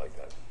name's out like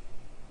that.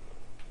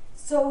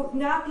 So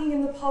not being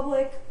in the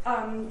public,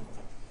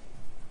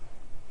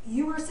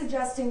 you were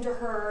suggesting to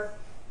her,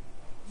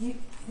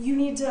 you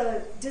need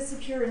to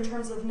disappear in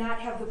terms of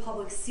not have the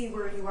public see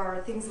where you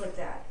are, things like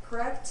that,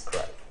 correct?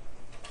 Correct.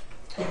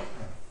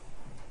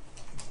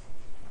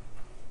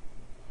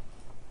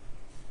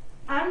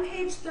 On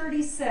page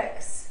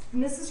 36,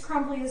 Mrs.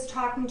 Crumbley is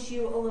talking to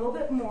you a little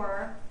bit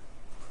more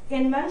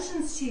and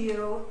mentions to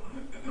you,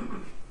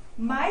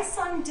 my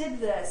son did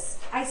this.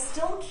 I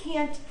still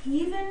can't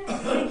even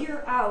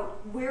figure out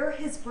where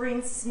his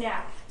brain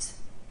snapped.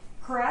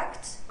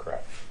 Correct?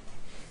 Correct.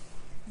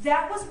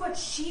 That was what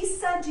she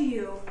said to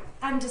you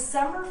on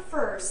December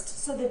 1st,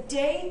 so the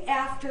day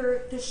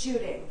after the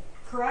shooting.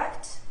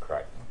 Correct?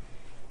 Correct.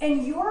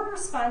 And your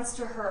response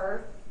to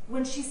her,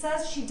 when she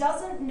says she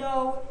doesn't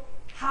know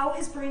how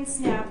his brain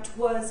snapped,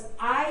 was,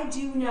 I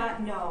do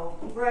not know,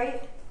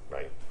 right?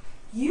 Right.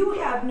 You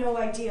have no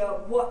idea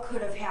what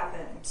could have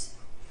happened.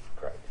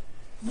 Correct.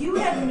 You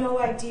had no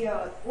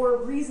idea or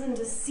reason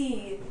to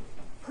see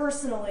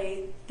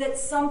personally that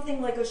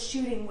something like a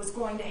shooting was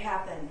going to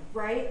happen,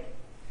 right?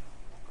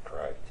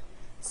 Correct.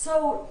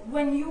 So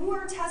when you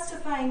were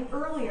testifying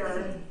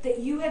earlier that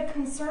you had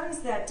concerns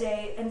that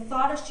day and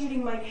thought a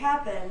shooting might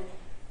happen,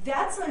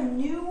 that's a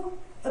new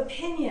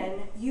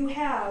opinion you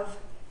have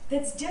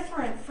that's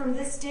different from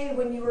this day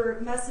when you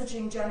were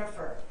messaging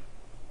Jennifer.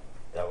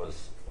 That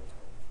was,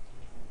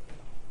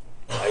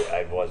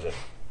 I wasn't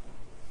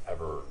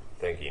ever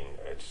thinking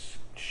a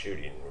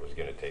shooting was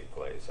going to take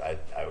place.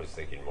 I was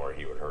thinking more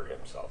he would hurt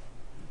himself.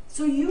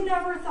 So you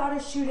never thought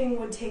a shooting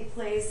would take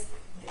place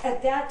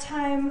at that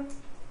time,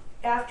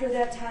 after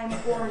that time,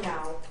 or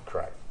now?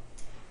 Correct.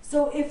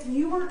 So if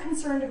you were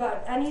concerned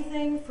about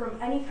anything from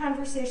any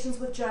conversations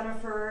with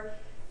Jennifer,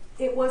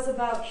 it was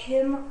about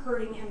him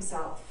hurting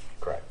himself.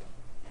 Correct.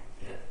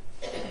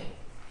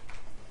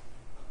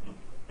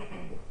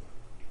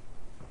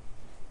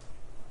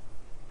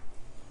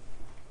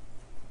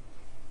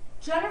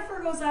 Jennifer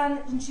goes on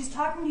and she's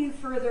talking to you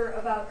further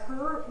about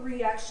her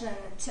reaction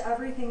to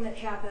everything that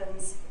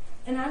happens.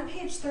 And on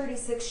page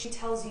 36, she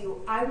tells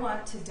you, I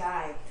want to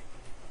die.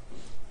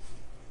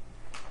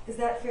 Is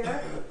that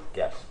fair?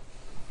 Yes.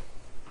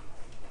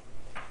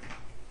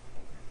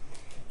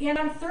 And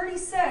on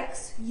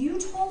 36, you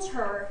told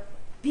her,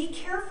 be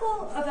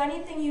careful of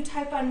anything you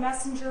type on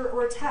Messenger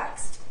or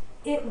text.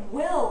 It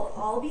will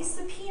all be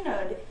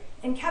subpoenaed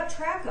and kept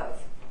track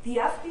of. The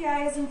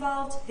FBI is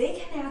involved. They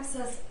can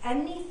access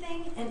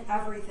anything and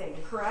everything,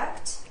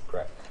 correct?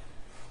 Correct.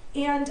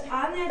 And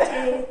on that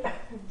day,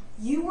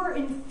 you were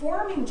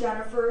informing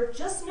Jennifer,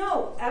 just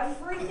know,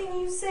 everything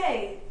you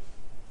say,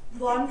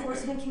 law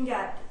enforcement can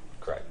get.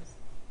 Correct.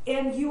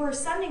 And you were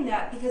sending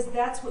that because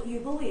that's what you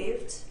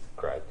believed.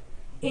 Correct.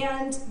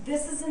 And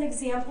this is an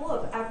example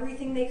of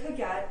everything they could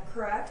get,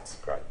 correct?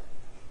 Correct.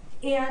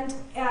 And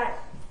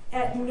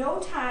at no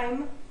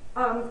time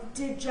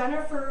did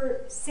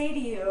Jennifer say to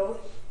you,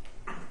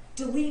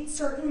 delete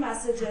certain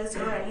messages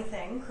or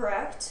anything,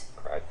 correct?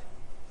 Correct.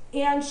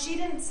 And she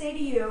didn't say to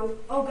you,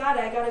 oh God,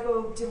 I gotta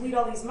go delete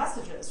all these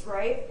messages,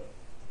 right?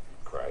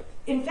 Correct.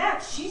 In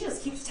fact, she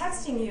just keeps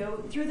texting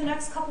you through the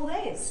next couple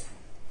days,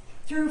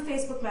 through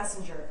Facebook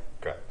Messenger.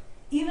 Correct.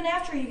 Even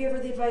after you give her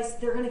the advice,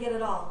 they're gonna get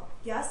it all,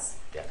 yes?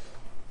 Yes.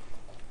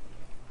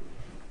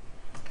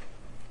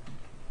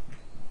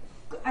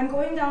 I'm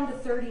going down to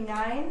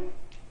 39.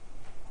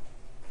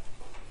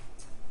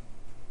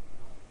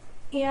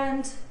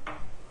 And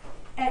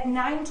at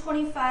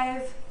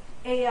 9:25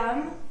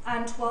 a.m.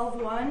 on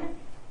 12/1,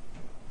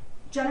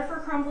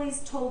 Jennifer Crumbley's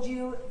told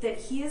you that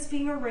he is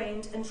being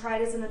arraigned and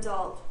tried as an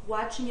adult,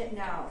 watching it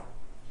now.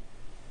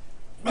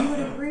 You would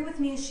agree with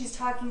me she's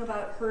talking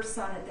about her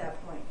son at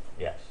that point,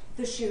 Yes.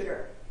 the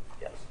shooter.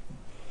 Yes.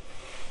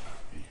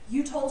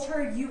 You told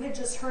her you had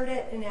just heard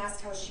it and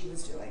asked how she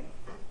was doing.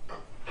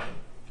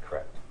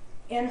 Correct.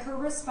 And her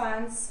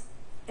response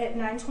at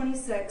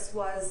 9:26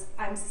 was,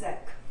 I'm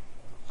sick.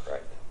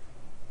 Correct.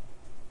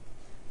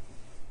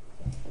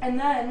 And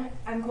then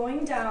I'm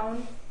going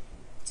down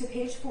to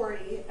page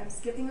 40. I'm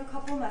skipping a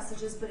couple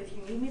messages, but if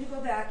you need me to go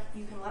back,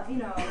 you can let me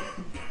know.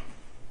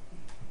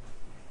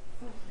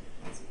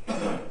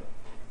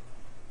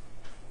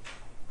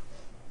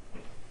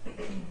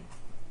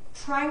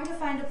 Trying to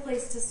find a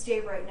place to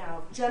stay right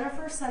now.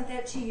 Jennifer sent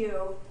that to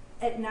you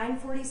at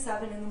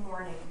 9:47 in the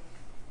morning.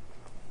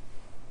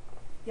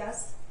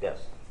 Yes? Yes.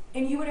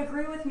 And you would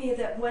agree with me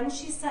that when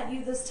she sent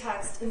you this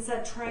text and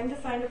said trying to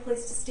find a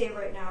place to stay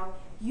right now,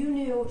 you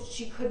knew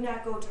she could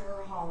not go to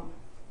her home.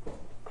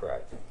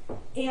 Correct.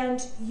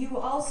 And you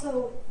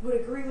also would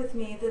agree with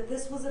me that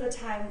this was at a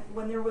time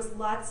when there was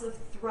lots of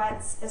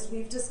threats, as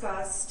we've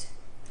discussed.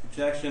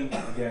 Objection,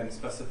 again,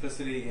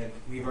 specificity, and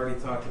we've already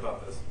talked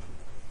about this.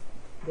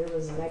 There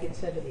was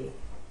negativity.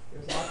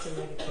 There's lots of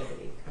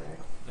negativity,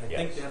 correct? I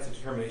Yes. think that's a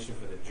determination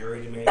for the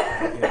jury to make. I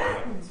think we have the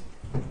evidence.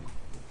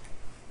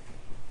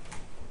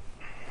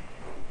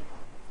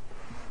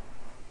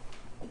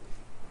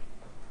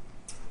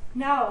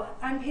 Now,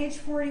 on page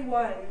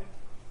 41,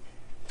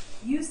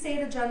 you say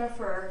to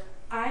Jennifer,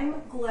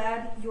 I'm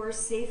glad you're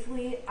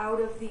safely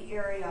out of the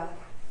area.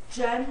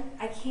 Jen,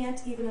 I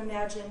can't even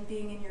imagine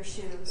being in your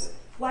shoes.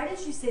 Why did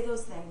you say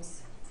those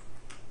things?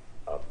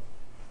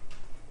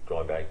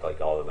 Going back to like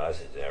all the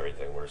messages and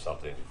everything where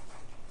something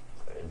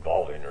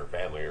involving her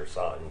family or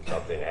son,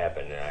 something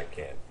happened and I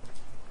can't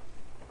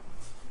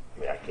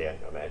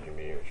imagine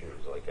being in your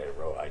shoes like I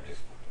wrote. I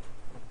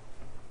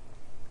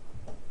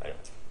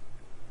don't.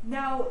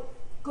 Now,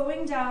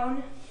 going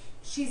down,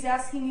 she's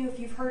asking you if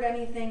you've heard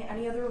anything,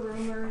 any other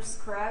rumors,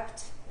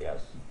 correct? Yes.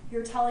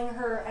 You're telling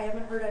her, I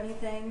haven't heard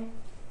anything.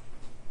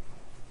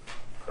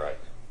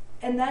 Correct.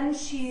 And then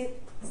she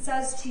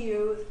says to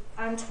you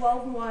on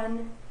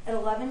 12/1 at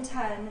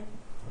 11:10,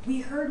 we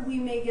heard we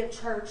may get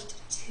charged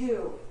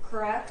too,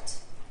 correct?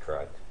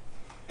 Correct.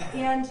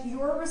 And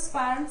your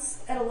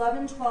response at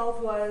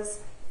 11:12 was,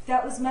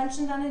 that was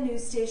mentioned on a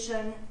news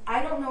station.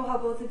 I don't know how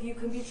both of you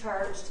can be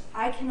charged.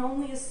 I can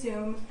only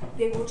assume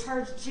they will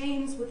charge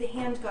James with a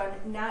handgun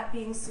not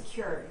being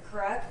secured,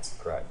 correct?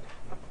 Correct.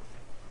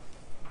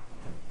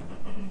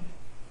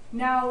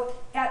 Now,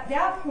 at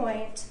that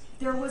point,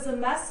 there was a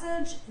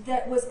message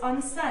that was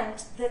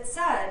unsent that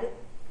said,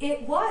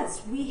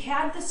 we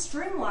had the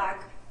string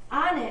lock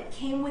on it,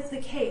 came with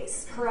the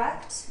case,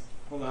 correct?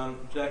 Hold on,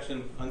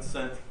 objection,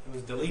 unsent, it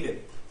was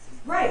deleted.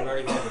 Right. We've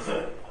already had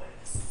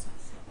this.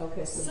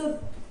 Okay, So,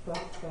 go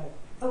ahead.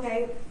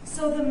 okay,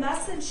 so the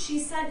message she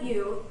sent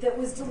you that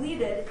was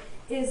deleted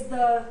is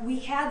we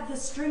had the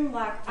string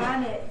lock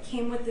on it,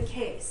 came with the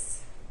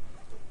case.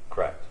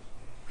 Correct.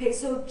 Okay,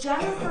 so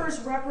Jennifer's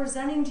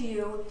representing to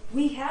you,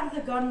 we had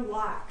the gun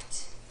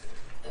locked.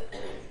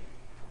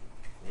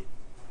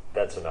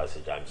 That's the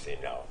message I'm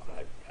seeing now.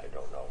 I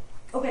don't know.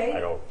 Okay. I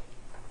don't.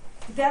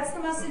 That's the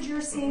message you're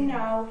seeing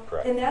now,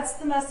 Correct. and that's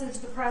the message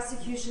the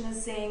prosecution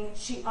is saying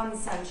she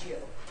unsent you.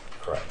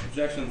 Correct.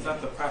 Objection, it's not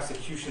the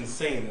prosecution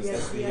saying this, Yes,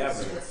 it's the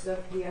evidence.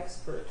 the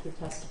expert who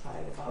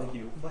testified about Thank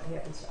you. what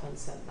happens to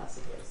unsent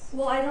messages.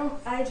 Well, I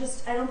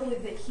don't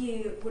believe that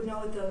he would know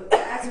what the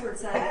expert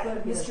said,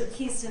 but Mr.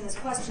 Keaston, his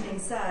questioning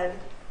said,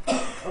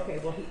 Okay,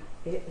 well,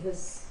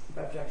 his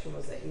objection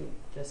was that you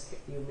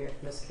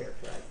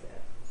mischaracterized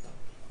that. So.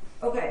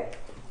 Okay.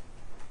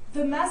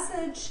 The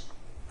message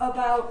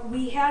about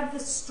we had the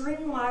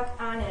string lock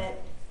on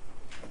it.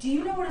 Do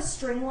you know what a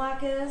string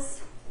lock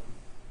is?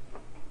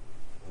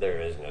 There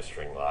isn't a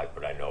string lock,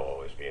 but I know what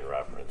was being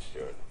referenced to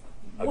it.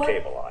 A What-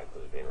 cable lock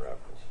was being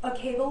referenced. A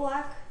cable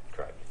lock?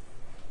 Correct.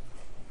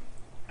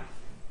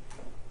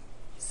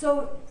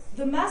 So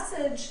the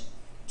message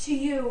to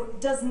you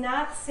does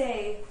not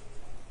say,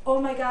 oh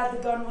my God,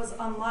 the gun was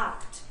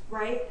unlocked,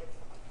 right?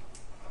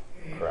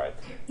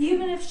 Correct.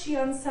 Even if she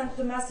unsent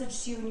the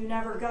message to you and you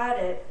never got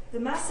it, the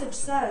message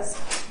says,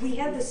 we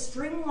had the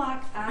string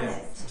lock on Yeah.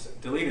 it.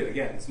 Delete it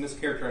again. It's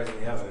mischaracterizing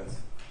the evidence.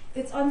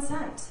 It's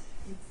unsent.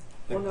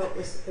 Well, no, it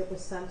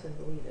was sent and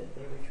deleted.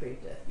 They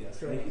retrieved it Yes,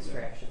 through an thank you.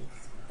 extraction.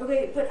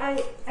 Okay, but I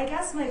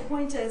guess my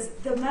point is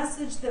the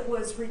message that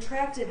was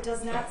retracted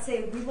does not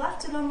say we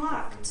left it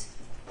unlocked.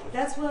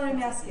 That's what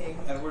I'm asking.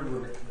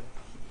 Edward,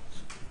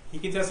 he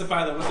can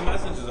testify that what the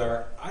messages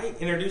are. I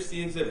introduced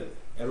the exhibit.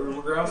 Edward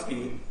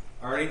Wogrowski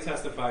already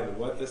testified to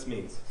what this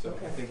means. So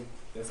Okay. I think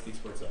that speaks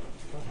for itself.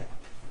 Okay.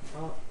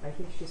 Well, I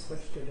think she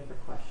switched to a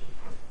different question.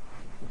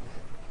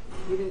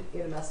 You didn't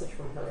get a message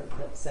from her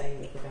that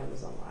saying that the gun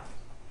was unlocked.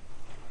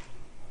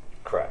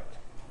 Correct.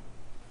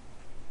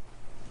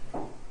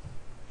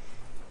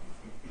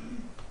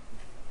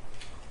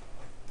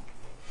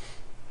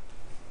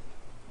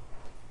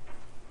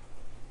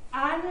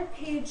 On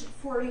page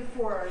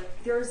 44,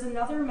 there's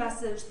another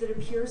message that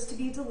appears to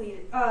be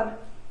deleted.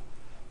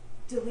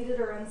 Deleted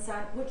or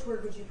unsent. Which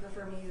word would you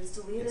prefer me use?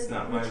 Deleted? It's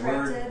not my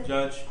retracted? word,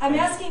 Judge. I'm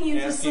asking you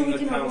just so asking we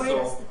the can avoid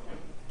counsel.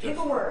 it. Pick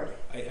a word.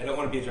 I don't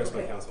want to be addressed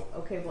by counsel.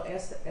 Okay, well,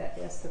 ask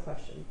the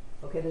question.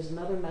 Okay, there's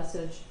another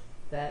message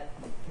that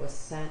was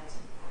sent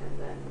and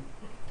then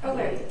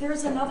Okay, deleted.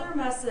 there's another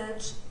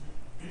message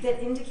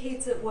that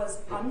indicates it was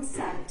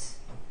unsent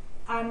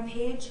on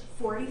page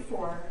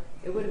 44.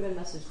 It would have been a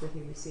message that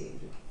he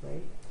received,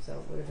 right? So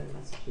it would have been a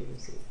message he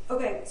received.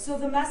 Okay, so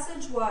the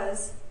message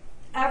was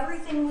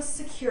everything was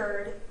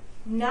secured,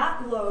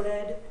 not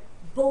loaded,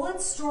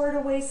 bullets stored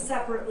away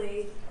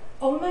separately.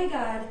 Oh my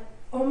God,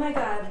 oh my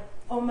God,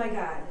 oh my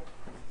God.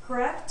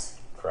 Correct?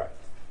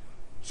 Correct.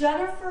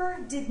 Jennifer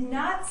did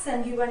not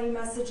send you any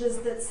messages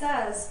that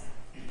says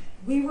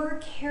we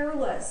were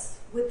careless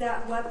with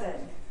that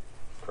weapon.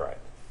 Correct.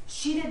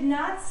 She did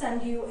not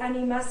send you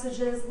any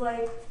messages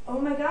like, oh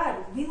my God,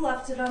 we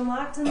left it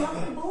unlocked and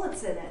left the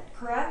bullets in it,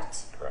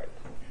 correct? Correct.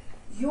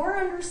 Your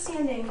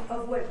understanding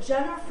of what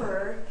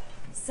Jennifer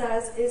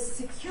says is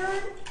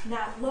secured,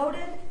 not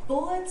loaded,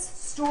 bullets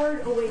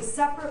stored away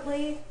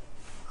separately,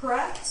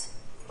 correct?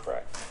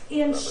 Correct.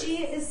 And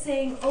she is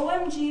saying,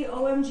 OMG,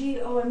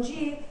 OMG,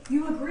 OMG.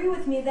 You agree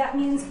with me, that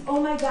means,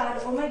 oh my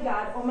God, oh my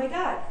God, oh my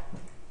God.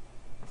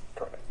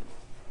 Correct.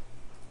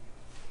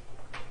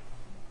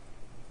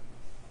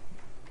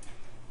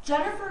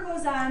 Jennifer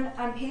goes on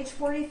page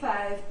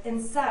 45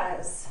 and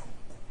says,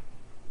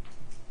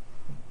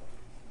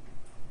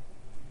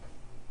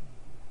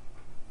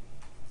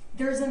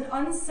 there's an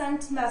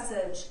unsent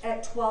message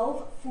at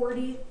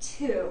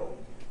 12:42,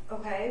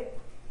 okay?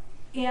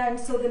 And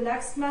so the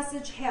next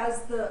message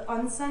has the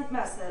unsent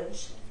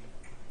message,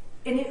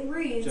 and it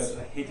reads, Judge,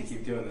 I hate to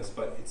keep doing this,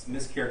 but it's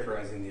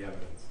mischaracterizing the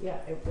evidence. Yeah,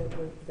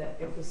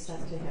 it was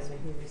sent to him and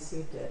he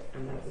received it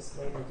and then it was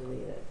later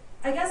deleted.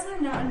 I guess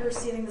I'm not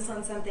understanding this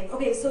unsent thing.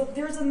 Okay, so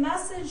there's a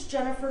message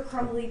Jennifer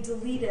Crumbley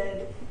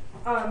deleted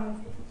But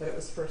it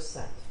was first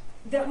sent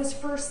that was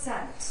first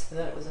sent. and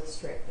then it was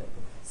extracted.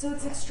 So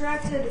it's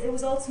extracted, it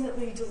was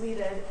ultimately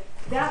deleted.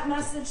 That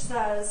message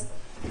says,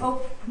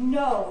 oh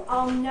no,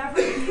 I'll never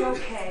be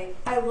okay.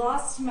 I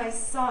lost my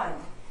son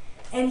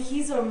and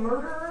he's a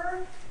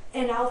murderer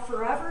and I'll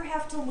forever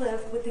have to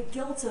live with the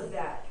guilt of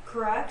that,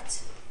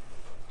 correct?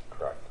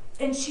 Correct.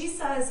 And she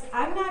says,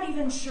 I'm not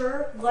even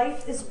sure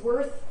life is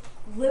worth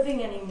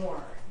living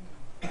anymore.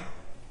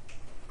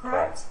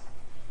 Correct?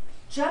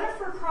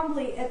 Jennifer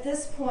Crumbley, at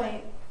this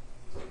point,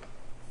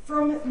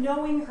 from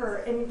knowing her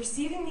and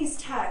receiving these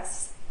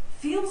texts,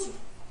 feels,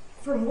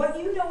 from what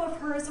you know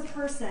of her as a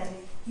person,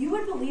 you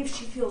would believe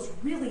she feels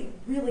really,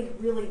 really,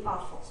 really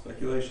awful.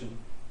 Speculation.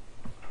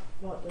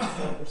 Well, it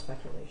was for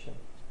speculation.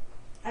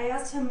 I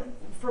asked him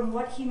from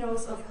what he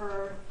knows of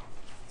her.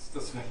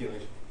 Still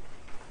speculation.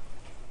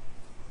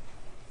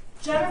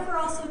 Jennifer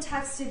also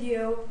texted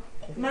you,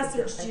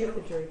 messaged I you.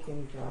 think the jury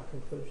can draw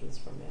conclusions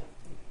from that.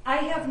 I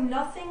have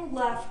nothing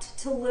left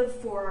to live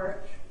for.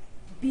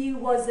 B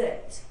was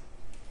it.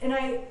 And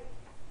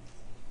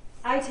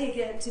I take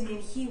it to mean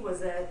he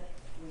was it.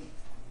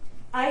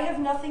 I have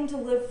nothing to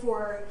live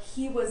for.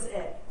 He was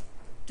it.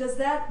 Does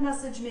that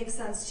message make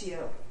sense to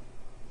you?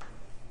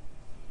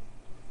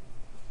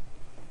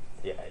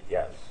 Yeah.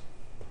 Yes.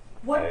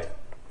 What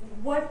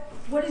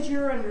is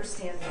your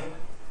understanding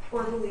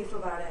or belief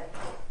about it?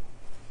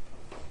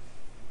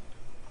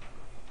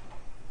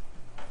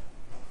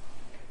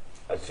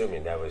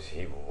 Assuming that was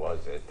he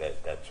was it,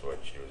 that's what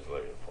she was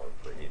living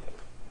for Ethan.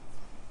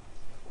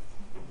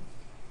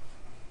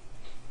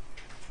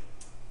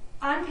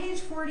 On page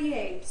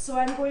 48, so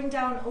I'm going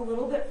down a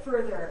little bit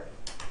further.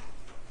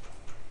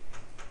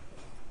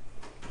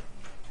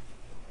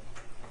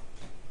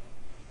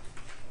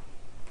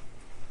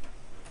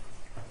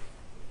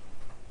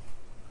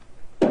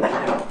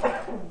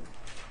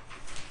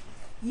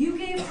 You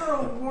gave her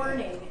a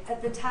warning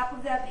at the top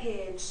of that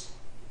page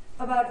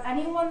about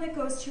anyone that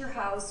goes to your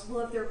house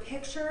will have their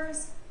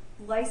pictures,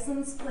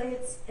 license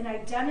plates, and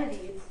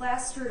identity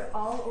plastered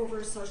all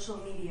over social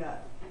media.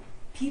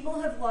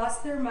 People have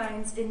lost their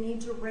minds and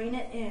need to rein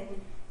it in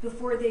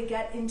before they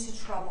get into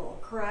trouble,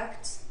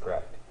 correct?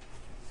 Correct.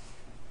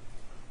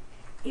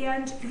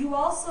 And you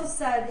also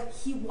said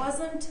he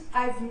wasn't,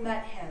 I've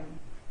met him.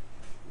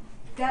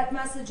 That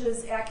message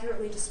is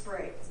accurately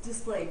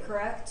displayed,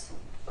 correct?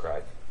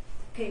 Correct.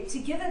 Okay, to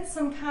give it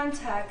some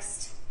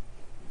context,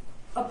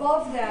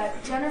 above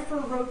that, Jennifer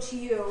wrote to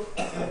you,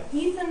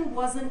 Ethan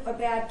wasn't a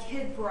bad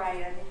kid,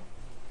 Brian,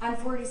 on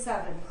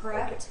 47,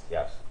 correct? Okay.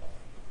 Yes.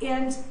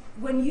 And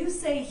when you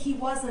say he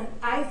wasn't,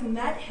 I've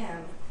met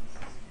him,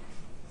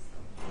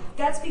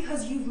 that's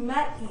because you've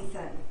met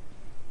Ethan,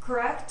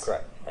 correct?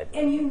 Correct.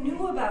 And you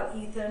knew about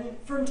Ethan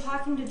from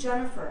talking to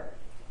Jennifer.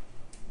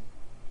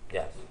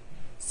 Yes.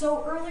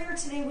 So earlier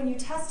today when you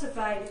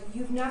testified,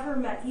 you've never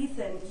met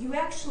Ethan. You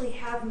actually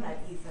have met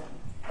Ethan.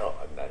 Oh,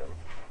 I've met him.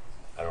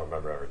 I don't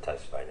remember ever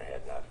testifying I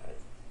had not.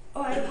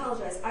 Oh, I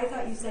apologize. I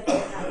thought you said you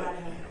had not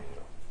met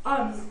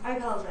him. I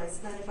apologize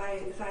then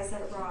if I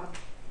said it wrong.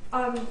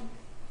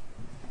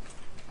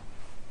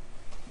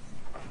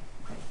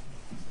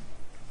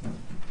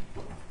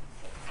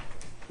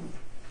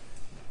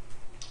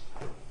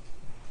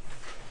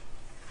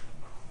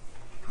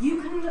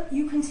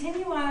 You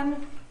continue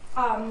on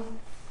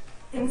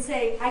and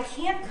say, I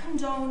can't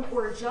condone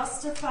or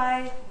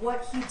justify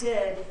what he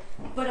did,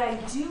 but I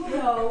do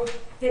know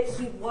that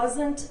he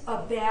wasn't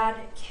a bad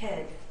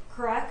kid,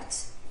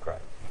 correct?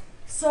 Correct.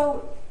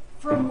 So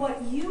from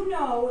what you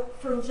know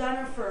from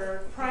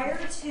Jennifer, prior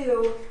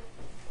to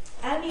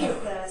any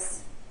of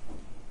this,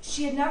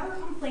 she had never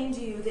complained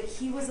to you that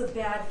he was a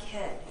bad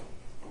kid.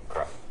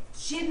 Correct.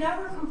 She had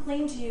never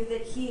complained to you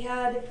that he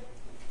had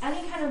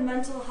any kind of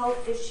mental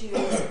health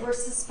issues or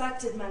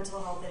suspected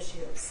mental health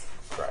issues.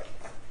 Correct.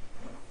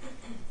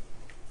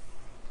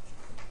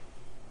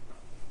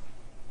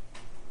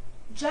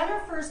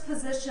 Jennifer's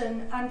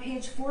position on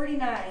page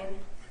 49,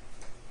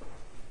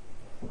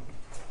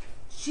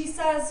 she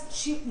says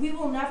we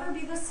will never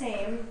be the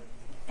same,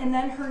 and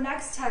then her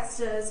next text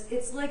is,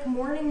 it's like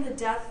mourning the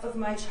death of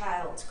my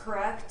child,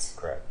 correct?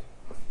 Correct.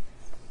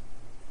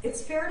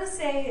 It's fair to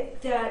say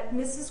that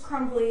Mrs.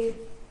 Crumbley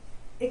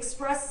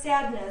expressed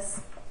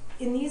sadness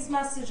in these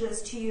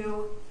messages to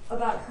you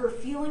about her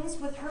feelings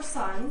with her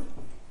son,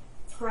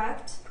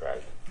 correct?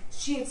 Correct.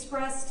 She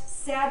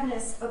expressed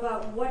sadness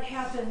about what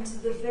happened to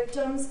the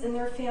victims and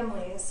their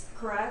families,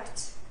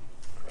 correct?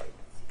 Correct.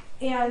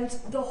 And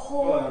the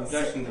whole... Well,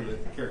 objection to the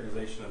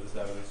characterization of this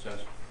evidence, Judge.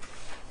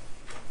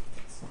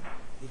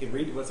 You can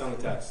read what's on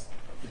the text.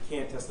 You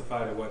can't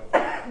testify to what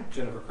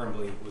Jennifer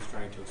Crumbley was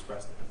trying to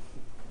express to him.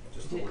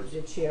 Just the words.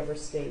 Did she ever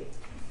state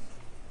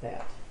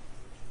that?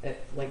 Did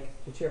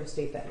she ever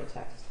state that in the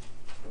text?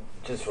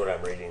 Just what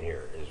I'm reading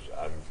here is,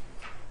 I'm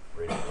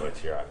reading what's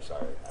here, I'm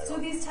sorry. So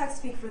these texts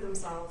speak for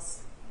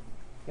themselves.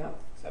 Yep.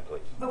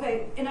 Please.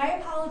 Okay, and I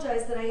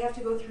apologize that I have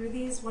to go through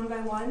these one by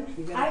one.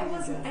 You gotta I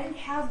do that. didn't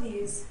have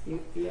these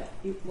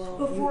Well,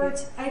 before.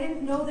 I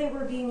didn't know they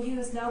were being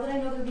used. Now that I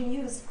know they're being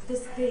used,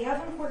 they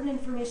have important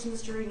information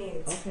this jury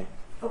needs. Okay.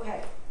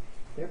 Okay.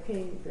 They're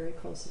paying very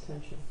close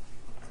attention.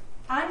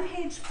 On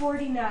page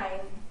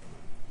 49,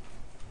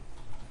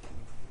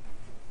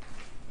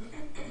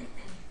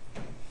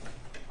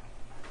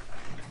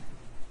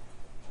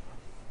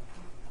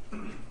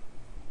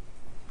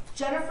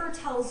 Jennifer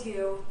tells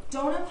you,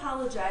 don't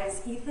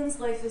apologize, Ethan's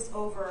life is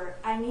over.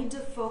 I need to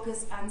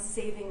focus on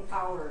saving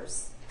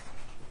ours.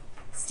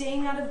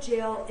 Staying out of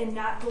jail and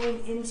not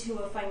going into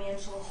a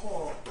financial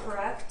hole,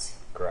 correct?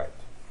 Correct.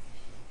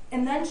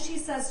 And then she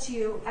says to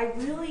you, I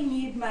really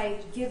need my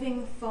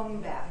giving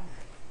phone back.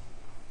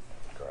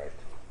 Correct.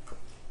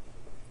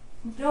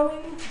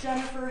 Knowing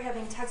Jennifer,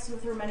 having texted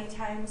with her many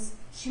times,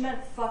 she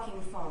meant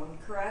fucking phone,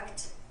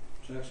 correct?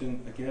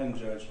 Objection, again,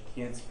 Judge, you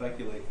can't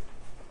speculate.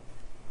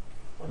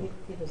 Well,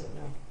 he doesn't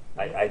know.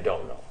 I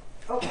don't know.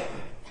 Okay.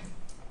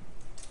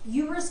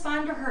 You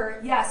respond to her,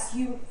 yes,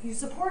 you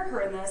support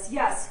her in this,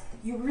 yes,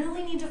 you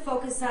really need to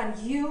focus on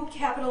you,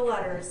 capital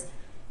letters.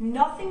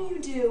 Nothing you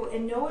do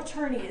and no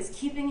attorney is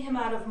keeping him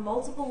out of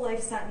multiple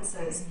life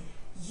sentences.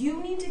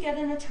 You need to get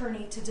an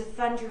attorney to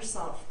defend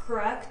yourself,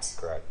 correct?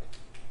 Correct.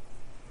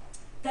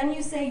 Then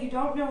you say you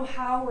don't know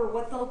how or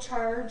what they'll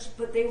charge,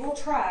 but they will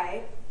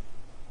try.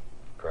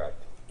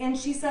 Correct. And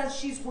she says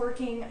she's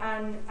working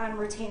on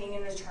retaining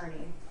an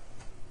attorney.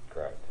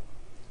 Correct.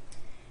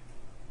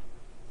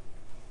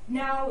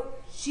 Now,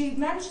 she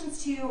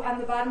mentions to you on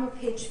the bottom of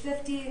page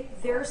 50,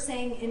 they're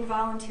saying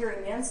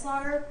involuntary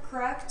manslaughter,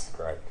 correct?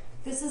 Correct.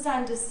 This is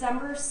on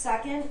December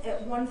 2nd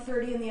at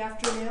 1:30 in the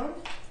afternoon.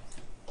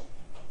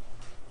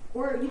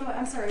 Or, you know what,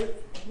 I'm sorry,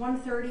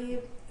 1:30.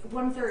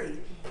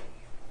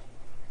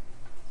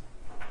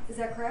 Is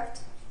that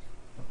correct?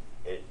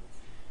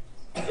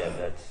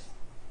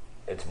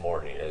 It's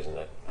morning, isn't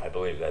it? I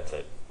believe that's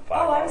at 5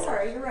 Oh, I'm hours.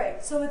 sorry, you're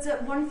right. So it's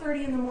at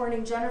 1:30 in the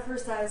morning. Jennifer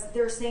says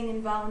they're saying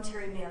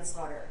involuntary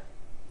manslaughter.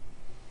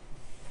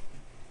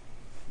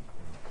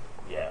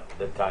 Yeah,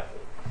 the time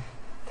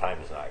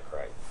is not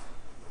correct.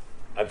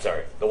 I'm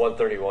sorry, the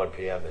 1:31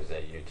 p.m. is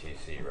at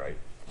UTC, right?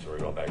 So we're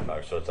going back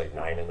 5, so it's like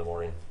 9 in the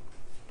morning?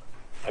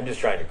 I'm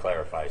just trying to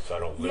clarify so I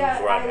don't lose Yeah,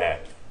 where I'm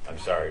at. I'm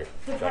sorry,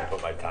 The I'm trying to pro-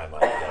 put my time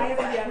on it. I have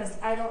to be honest,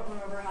 I don't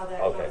remember how that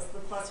Okay. goes, the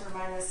plus or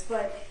minus,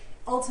 but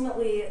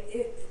ultimately,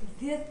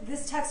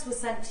 this text was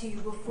sent to you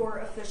before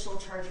official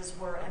charges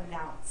were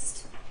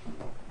announced.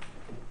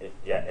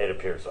 It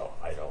appears so.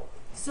 I don't.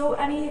 So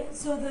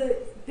the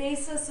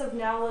basis of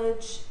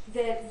knowledge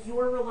that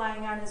you're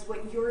relying on is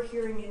what you're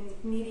hearing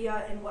in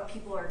media and what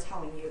people are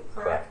telling you,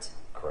 correct?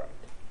 Correct.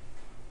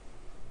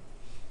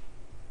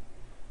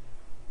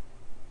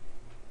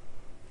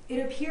 It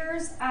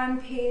appears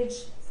on page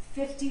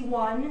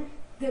 51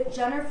 that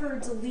Jennifer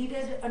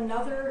deleted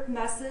another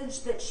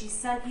message that she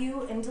sent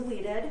you and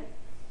deleted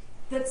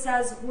that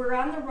says, "We're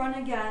on the run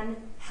again,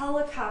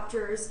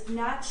 helicopters,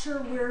 not sure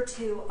where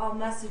to, I'll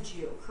message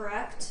you,"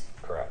 correct?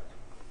 Correct.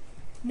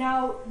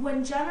 Now,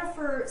 when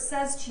Jennifer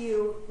says to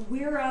you,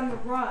 "We're on the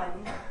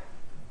run,"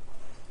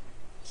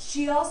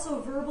 she also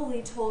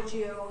verbally told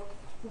you,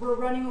 "We're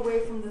running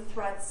away from the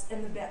threats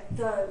and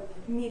the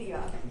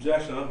media."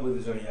 Objection, I don't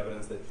believe there's any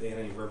evidence that they had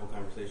any verbal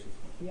conversations.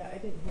 Yeah, I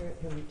didn't hear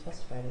him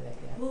testify to that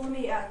yet. Well, let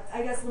me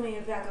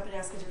back up and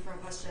ask a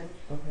different question.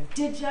 Okay.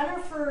 Did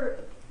Jennifer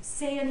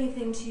say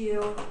anything to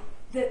you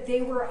that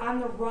they were on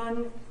the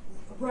run,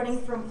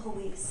 running from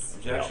police?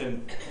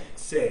 Objection,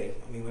 say,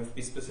 I mean, we have to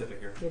be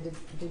specific here. Yeah,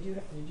 did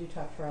you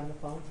talk to her on the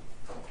phone?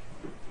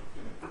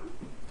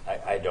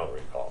 I don't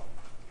recall.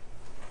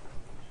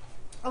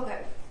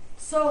 Okay,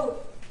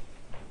 so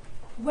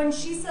when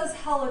she says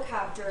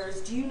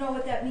helicopters, do you know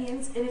what that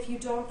means? And if you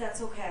don't,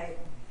 that's okay.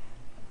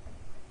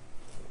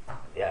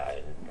 Yeah,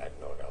 I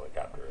know what a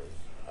helicopter is.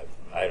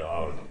 I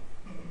don't.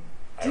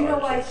 Do you know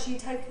why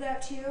understand. she typed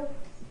that to you?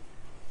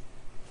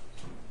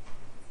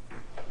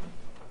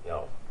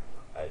 No,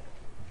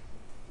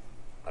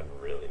 I'm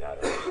really not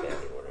understanding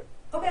what it.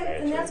 Okay,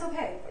 and that's answer.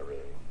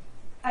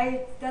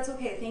 okay. That's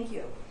okay, thank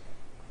you.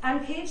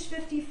 On page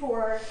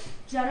 54,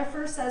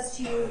 Jennifer says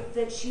to you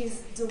that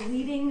she's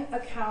deleting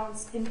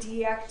accounts and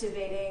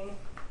deactivating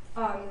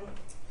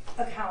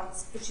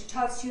accounts. But she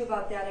talks to you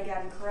about that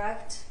again,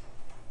 correct?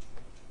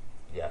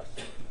 Yes.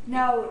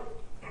 Now,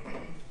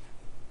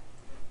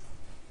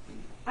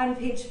 on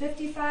page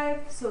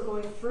 55, so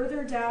going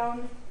further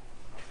down,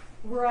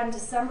 we're on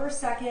December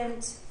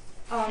 2nd.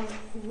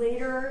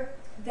 Later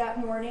that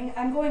morning,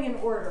 I'm going in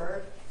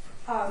order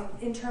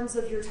in terms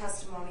of your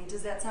testimony.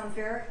 Does that sound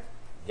fair?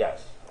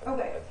 Yes.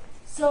 Okay.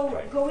 So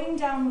Right. going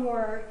down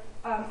more,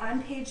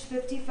 on page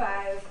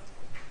 55,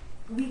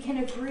 we can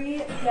agree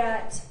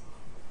that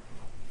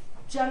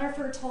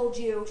Jennifer told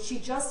you she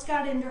just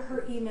got into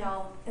her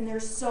email and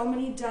there's so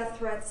many death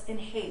threats and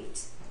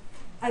hate.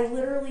 I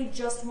literally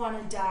just want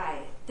to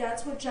die.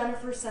 That's what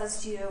Jennifer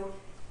says to you.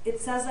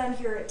 It says on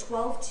here at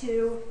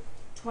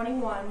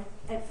 12/2/21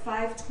 at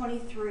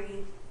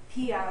 5:23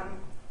 p.m.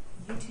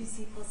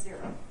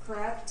 U2C+0,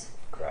 correct?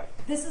 Correct.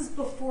 This is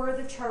before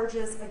the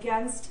charges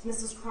against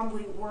Mrs.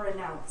 Crumbley were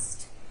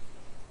announced.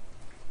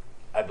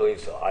 I believe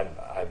so.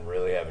 I'm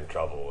really having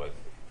trouble with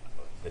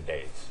the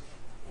dates.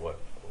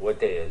 What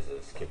day is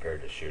this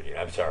compared to shooting?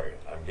 I'm sorry.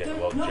 I'm getting a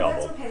little No,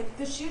 jumbled. that's okay.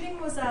 The shooting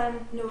was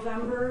on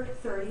November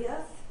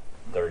 30th.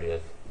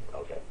 30th.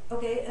 Okay.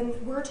 Okay, and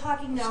we're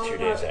talking now It's 2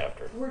 about days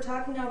after. We're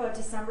talking now about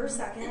December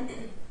 2nd.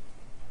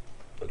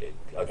 Okay.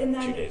 And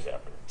then- 2 days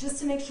after. Just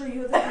to make sure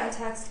you have the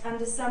context, on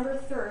December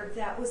 3rd,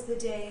 that was the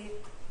day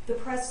the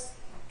press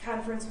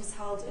conference was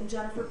held and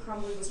Jennifer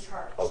Crumbley was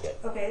charged. Okay.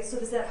 Okay, so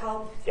does that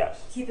help Yes.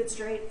 keep it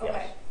straight?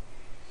 Yes.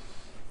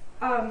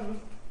 Okay.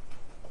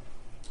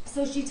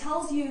 So she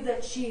tells you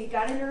that she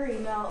got in her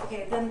email.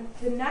 Okay, then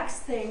the next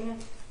thing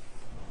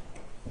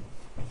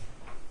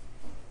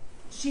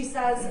she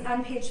says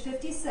on page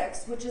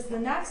 56, which is the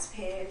next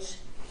page,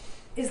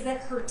 is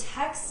that her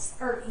texts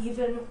are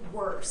even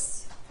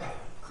worse.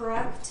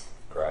 Correct?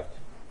 Correct.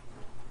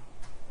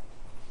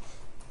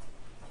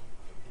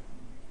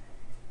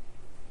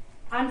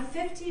 On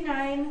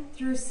 59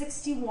 through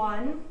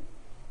 61,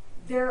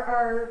 there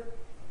are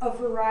a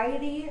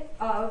variety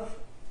of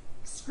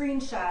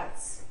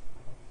screenshots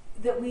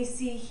that we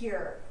see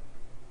here.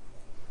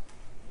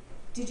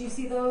 Did you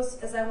see those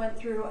as I went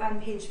through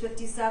on page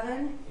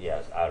 57?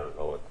 Yes. I don't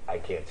know. I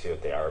can't see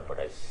what they are, but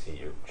I see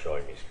you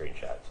showing me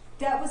screenshots.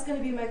 That was going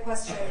to be my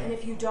question, and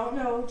if you don't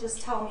know,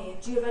 just tell me.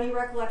 Do you have any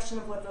recollection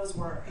of what those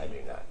were? I do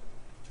not.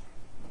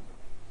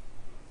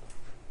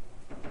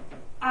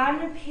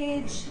 On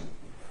page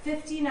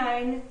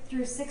 59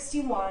 through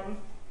 61,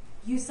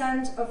 you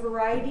sent a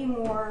variety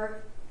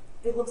more,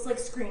 it looks like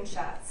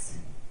screenshots.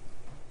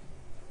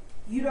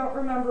 You don't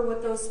remember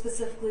what those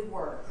specifically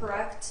were,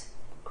 correct?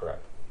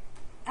 Correct.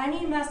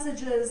 Any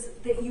messages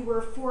that you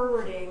were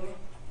forwarding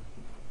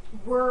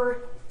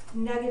were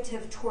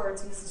negative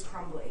towards Mrs.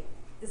 Crumbley.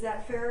 Is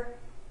that fair?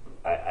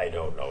 I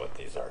don't know what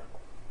these are.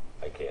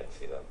 I can't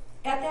see them.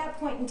 At that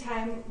point in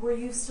time, were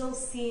you still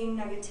seeing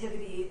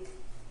negativity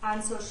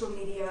on social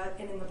media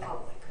and in the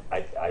public?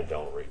 I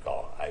don't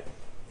recall.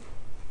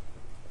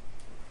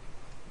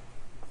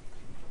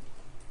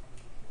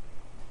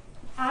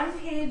 On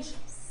page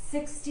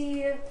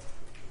 62,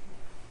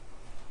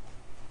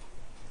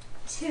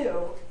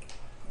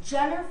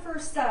 Jennifer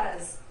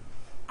says,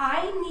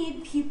 I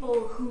need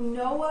people who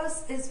know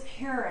us as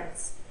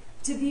parents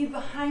to be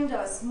behind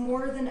us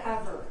more than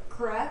ever,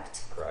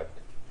 correct? Correct.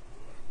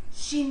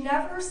 She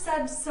never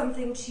said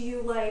something to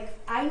you like,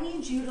 I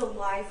need you to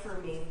lie for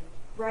me,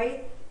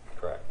 right?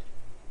 Correct.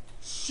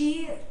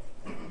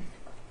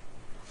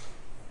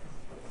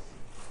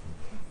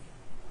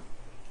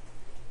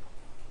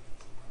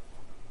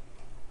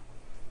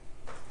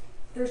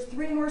 There's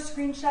 3 more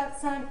screenshots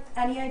sent.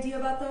 Any idea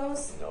about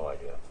those? No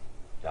idea.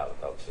 Not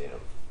without seeing them.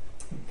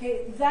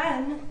 Okay,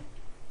 then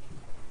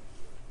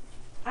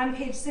on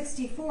page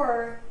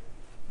 64,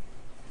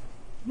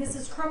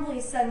 Mrs.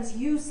 Crumbley sends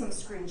you some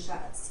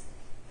screenshots.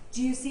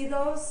 Do you see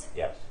those?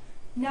 Yes.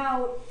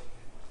 Now,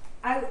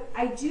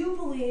 I do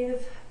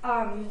believe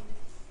the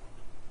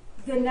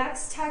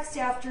next text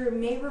after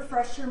may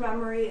refresh your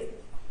memory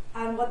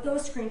on what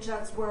those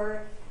screenshots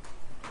were.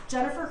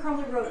 Jennifer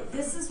Crumbley wrote,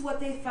 this is what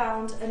they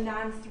found, a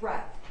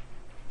non-threat.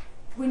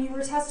 When you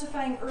were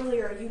testifying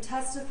earlier, you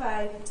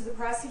testified to the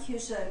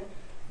prosecution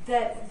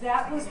that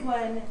that was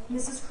when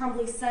Mrs.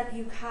 Crumbley sent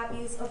you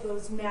copies of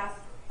those the math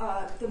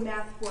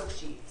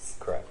worksheets.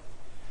 Correct.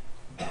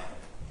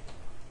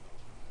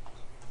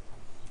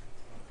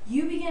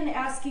 You began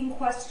asking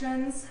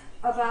questions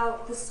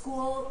about the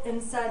school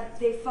and said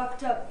they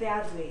fucked up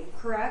badly,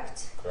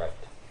 correct?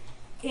 Correct.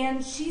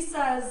 And she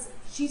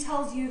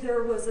tells you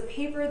there was a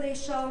paper they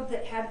showed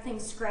that had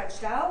things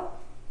scratched out.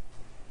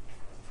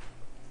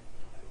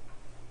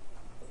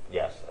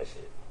 Yes, I see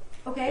it.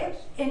 Okay?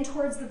 Yes. And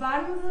towards the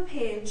bottom of the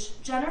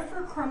page,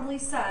 Jennifer Crumbley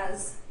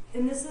says,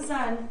 and this is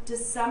on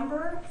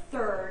December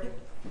 3rd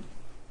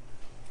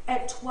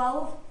at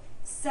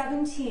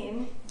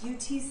 12:17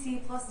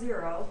 UTC plus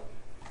 0.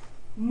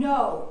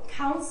 No,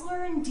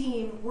 counselor and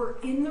dean were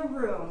in the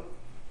room.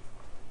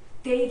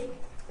 They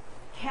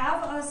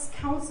have us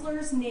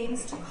counselors'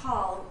 names to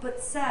call,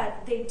 but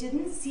said they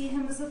didn't see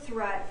him as a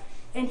threat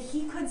and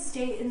he could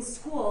stay in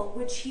school,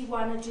 which he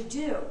wanted to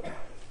do.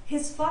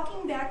 His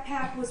fucking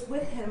backpack was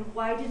with him.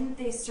 Why didn't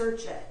they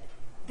search it?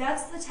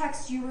 That's the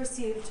text you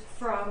received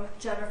from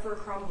Jennifer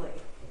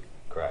Crumbley.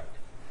 Correct.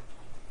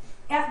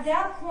 At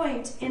that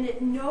point, and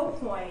at no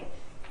point,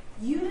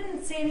 you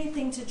didn't say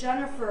anything to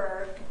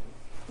Jennifer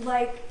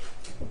like,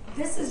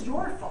 this is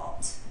your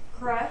fault,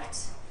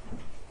 correct?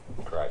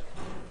 Correct.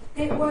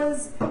 It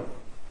was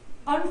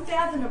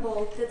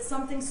unfathomable that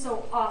something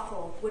so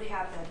awful would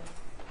happen.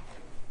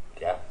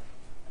 Yeah.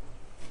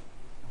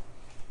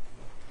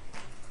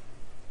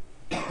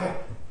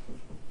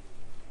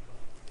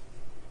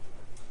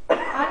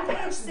 On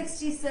page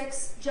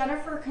 66,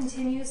 Jennifer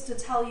continues to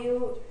tell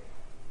you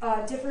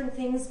different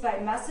things by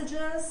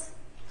messages,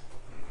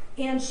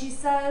 and she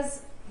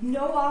says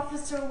no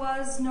officer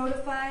was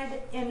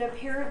notified, and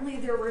apparently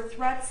there were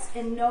threats,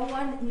 and no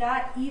one,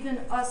 not even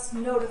us,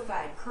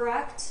 notified,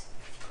 correct?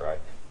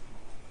 Correct.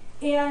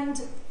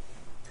 And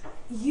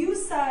you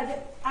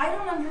said, I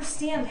don't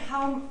understand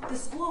how the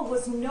school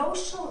was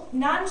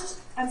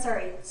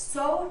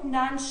so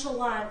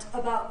nonchalant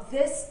about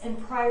this and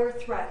prior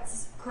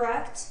threats,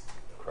 correct?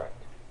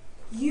 Correct.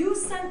 You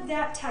sent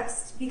that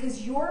text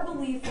because your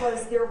belief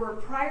was there were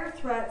prior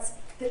threats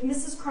that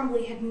Mrs.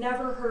 Crumbley had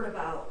never heard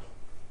about.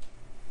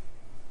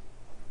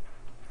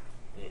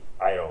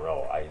 I don't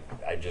know.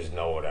 I just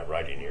know what I'm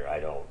writing here. I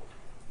don't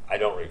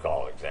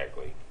recall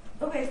exactly.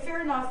 Okay,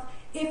 fair enough.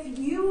 If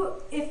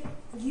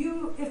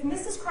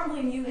Mrs. Crumbley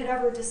and you had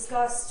ever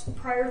discussed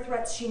prior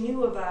threats she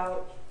knew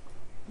about,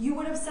 you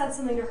would have said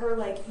something to her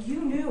like,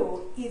 you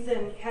knew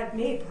Ethan had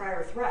made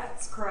prior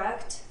threats,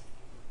 correct?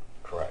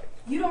 Correct.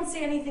 You don't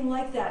say anything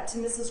like that to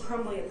Mrs.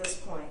 Crumbley at this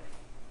point.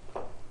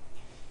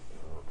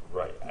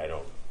 Right. I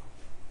don't.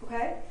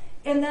 Okay?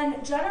 And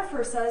then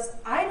Jennifer says,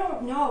 I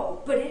don't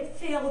know, but it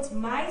failed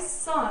my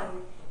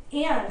son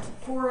and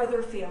 4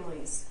 other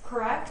families,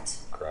 correct?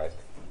 Correct.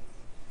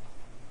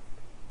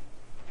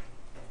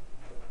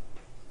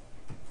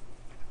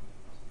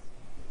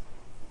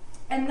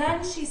 And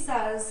then she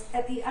says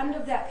at the end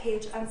of that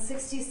page on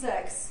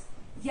 66,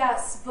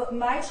 yes, but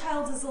my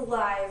child is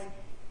alive,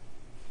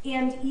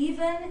 and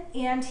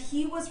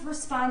he was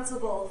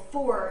responsible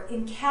for,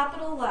 in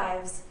capital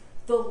lives,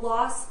 the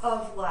loss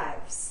of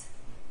lives.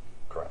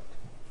 Correct.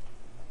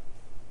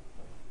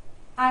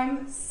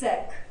 I'm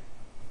sick.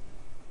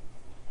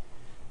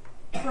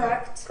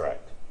 Correct?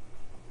 Correct.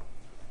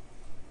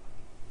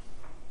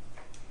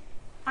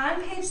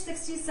 On page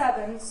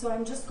 67, so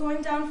I'm just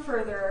going down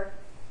further,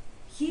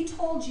 he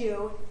told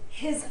you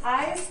his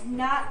eyes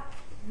not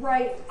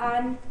right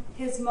on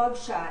his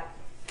mugshot.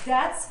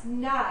 That's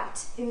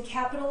not, in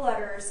capital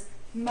letters,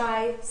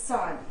 my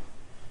son.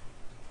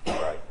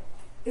 Right.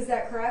 Is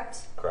that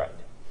correct? Correct.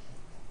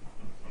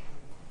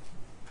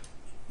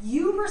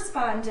 You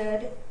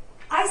responded,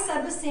 I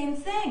said the same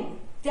thing.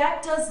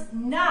 That does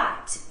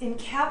not, in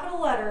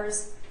capital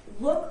letters,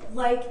 look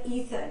like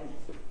Ethan.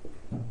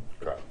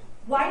 Correct.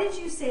 Why did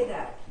you say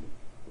that?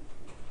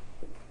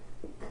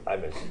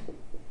 I'm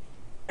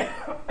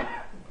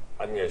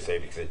going to say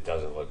because it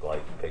doesn't look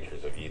like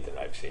pictures of Ethan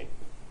I've seen.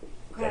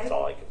 Okay. That's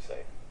all I can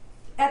say.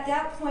 At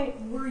that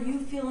point, were you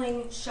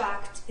feeling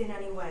shocked in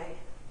any way?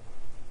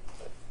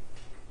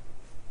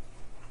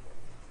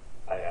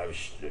 I was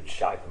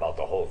shocked about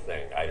the whole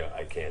thing. I don't.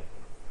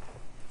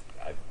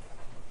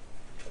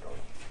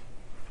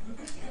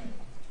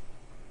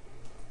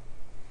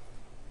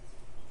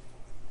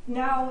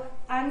 Now,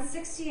 on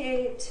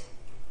 68,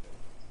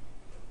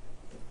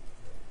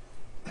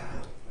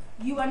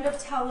 you end up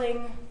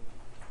telling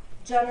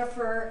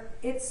Jennifer,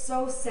 it's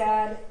so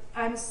sad,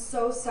 I'm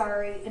so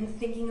sorry, and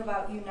thinking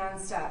about you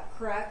nonstop,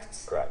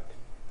 correct? Correct.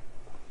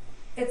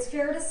 It's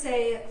fair to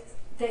say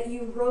that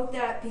you wrote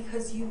that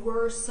because you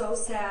were so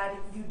sad,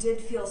 you did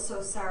feel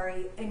so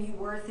sorry, and you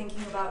were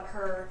thinking about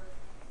her,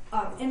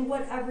 and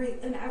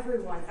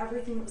everyone,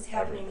 everything that was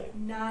happening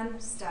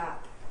nonstop.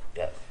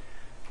 Yes.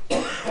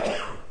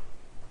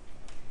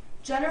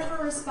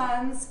 Jennifer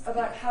responds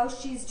about how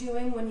she's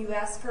doing when you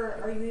ask her,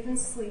 are you even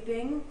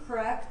sleeping,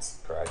 correct?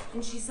 Correct.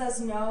 And she says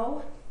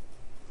no.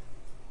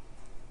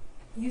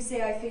 You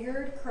say, I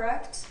figured,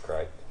 correct?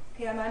 Correct.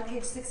 Okay, I'm on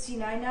page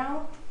 69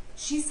 now.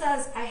 She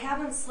says, I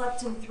haven't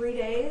slept in 3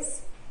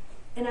 days,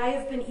 and I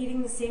have been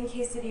eating the same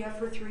quesadilla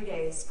for 3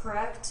 days,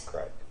 correct?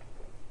 Correct.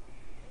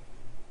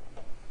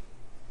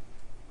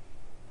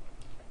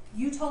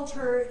 You told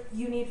her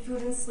you need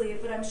food and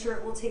sleep, but I'm sure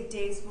it will take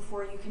days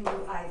before you can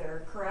do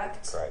either,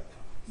 correct? Correct.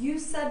 You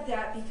said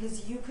that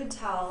because you could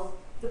tell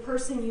the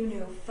person you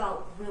knew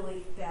felt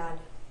really bad.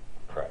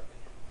 Correct.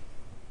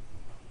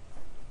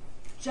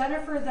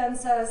 Jennifer then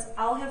says,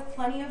 I'll have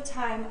plenty of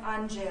time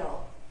on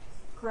jail,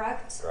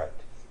 correct? Correct.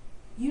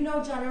 You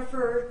know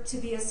Jennifer to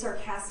be a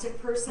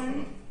sarcastic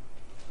person,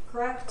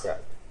 correct?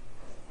 Correct.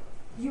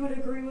 You would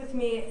agree with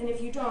me, and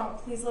if you don't,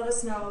 please let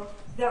us know.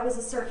 That was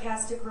a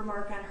sarcastic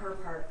remark on her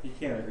part. You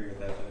can't agree with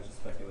that, that's just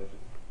speculation.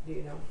 Do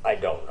you know? I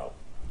don't know.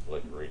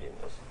 Look, reading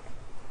this.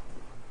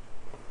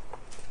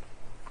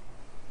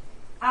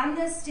 On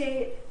this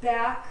date,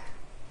 back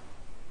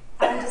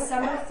on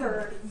December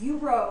 3rd, you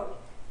wrote,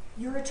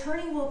 your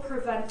attorney will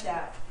prevent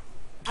that.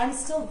 I'm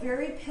still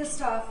very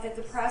pissed off at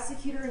the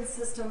prosecutor and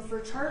system for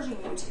charging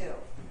you two.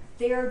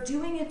 They are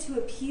doing it to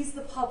appease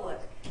the public.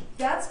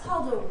 That's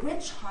called a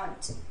witch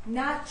hunt,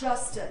 not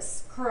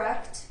justice,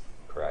 correct?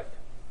 Correct.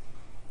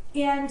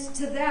 And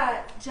to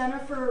that,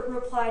 Jennifer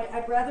replied,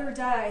 I'd rather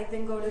die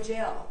than go to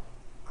jail,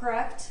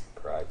 correct?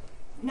 Correct.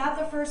 Not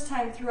the first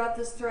time throughout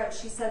this thread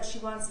she said she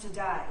wants to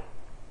die.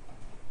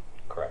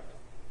 Correct.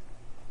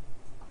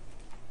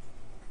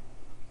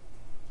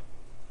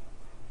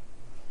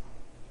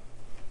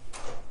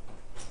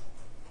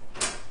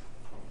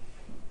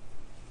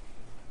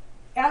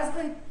 As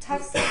the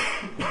text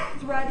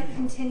thread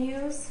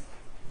continues,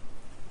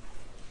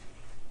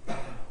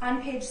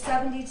 on page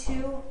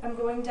 72, I'm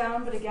going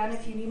down, but again,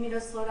 if you need me to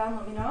slow down,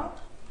 let me know.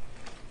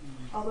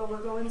 Although we're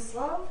going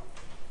slow.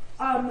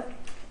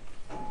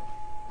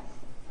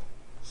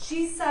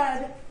 She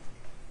said,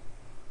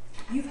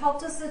 you've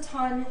helped us a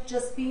ton,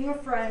 just being a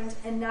friend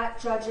and not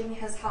judging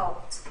has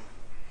helped.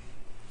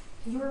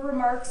 Your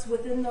remarks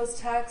within those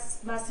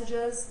text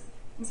messages,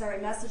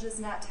 messages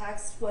not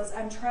text, was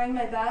I'm trying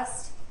my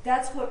best.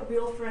 That's what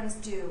real friends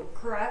do,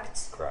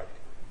 correct? Correct.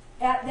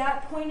 At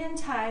that point in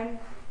time,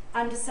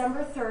 on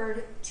December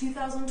 3rd,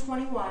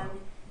 2021,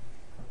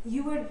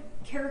 you would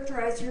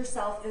characterize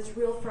yourself as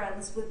real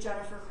friends with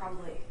Jennifer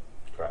Crumbley.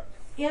 Correct.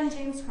 And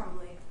James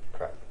Crumbley.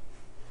 Correct.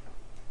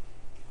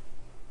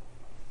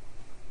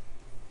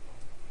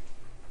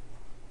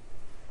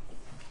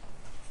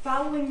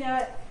 Following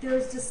that,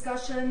 there's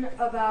discussion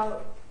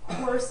about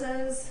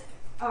horses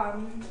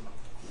on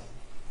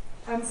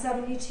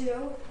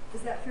 72.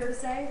 Is that fair to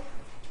say?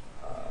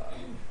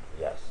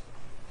 Yes.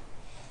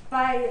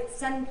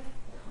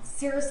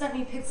 Sarah sent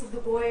me pics of the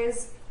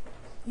boys.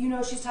 You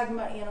know she's talking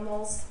about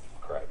animals.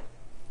 Correct.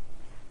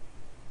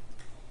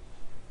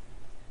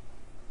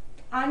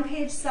 On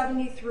page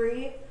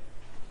 73,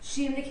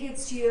 she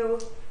indicates to you,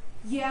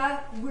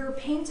 yeah, we're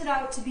painted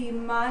out to be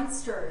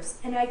monsters,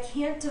 and I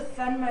can't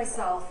defend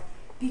myself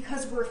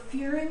because we're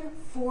fearing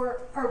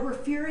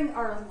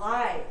our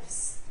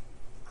lives.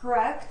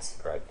 Correct?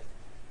 Correct.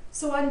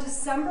 So on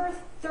December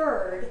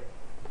 3rd,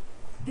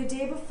 the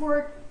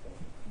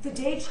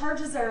day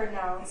charges are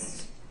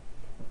announced,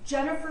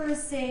 Jennifer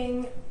is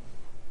saying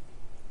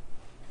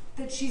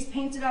that she's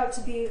painted out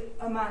to be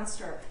a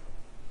monster.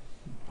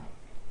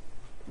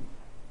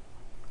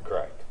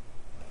 Correct.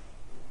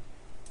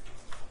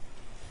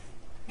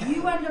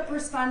 You end up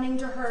responding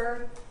to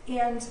her,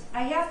 and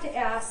I have to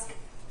ask,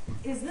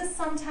 is this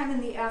sometime in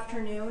the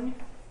afternoon?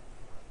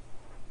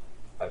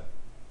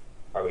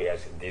 Are we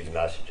asking these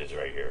messages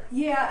right here?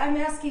 Yeah, I'm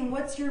asking,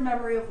 what's your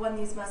memory of when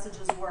these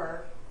messages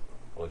were?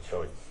 Well, it's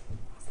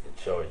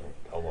showing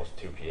almost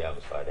 2 p.m.,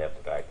 so I'd have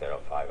to back that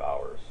up 5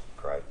 hours,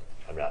 correct?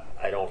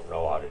 I don't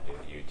know how to do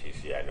the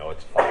UTC. I know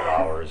it's 5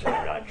 hours, and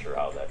I'm not sure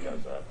how that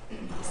does that.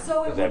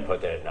 So Does that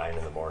put that at 9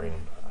 in the morning?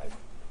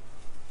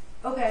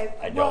 okay.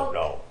 I well, don't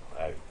know.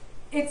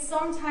 It's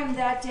sometime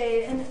that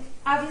day, and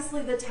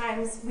obviously the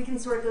times, we can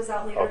sort those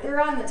out later. Okay. They're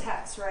on the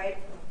text, right?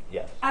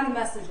 Yes. On the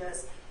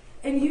messages.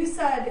 And you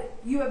said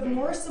you have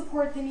more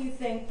support than you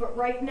think, but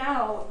right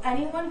now,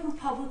 anyone who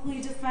publicly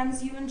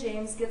defends you and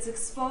James gets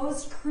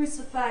exposed,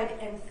 crucified,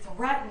 and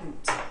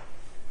threatened.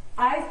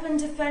 I've been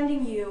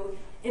defending you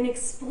and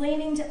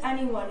explaining to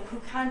anyone who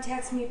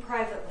contacts me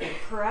privately,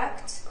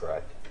 correct?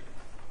 Correct.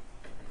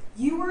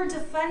 You were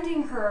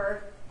defending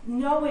her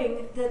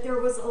knowing that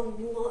there was a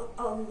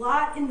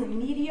lot in the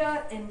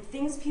media and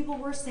things people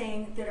were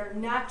saying that are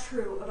not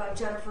true about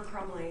Jennifer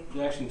Crumbley.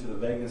 Reaction to the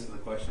vagueness of the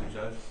question,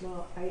 Judge.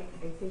 Well, I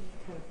think you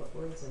kind of put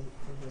words in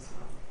his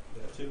mouth.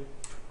 That too.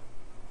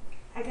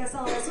 I guess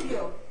I'll ask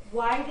you,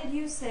 why did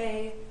you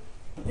say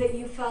that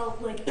you felt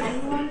like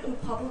anyone who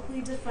publicly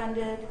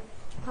defended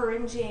her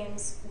and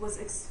James was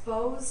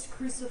exposed,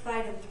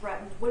 crucified, and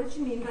threatened? What did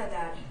you mean by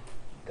that?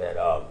 That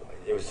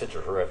it was such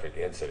a horrific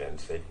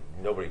incident that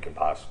nobody can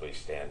possibly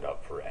stand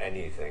up for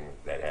anything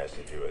that has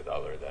to do with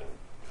other than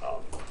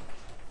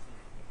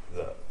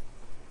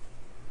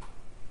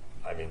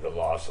the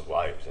loss of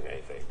lives and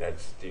anything.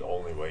 That's the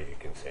only way you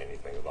can say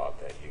anything about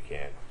that. You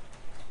can't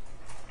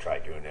try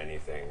doing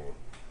anything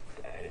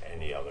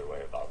any other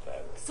way about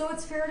that. So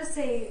it's fair to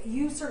say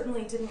you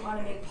certainly didn't want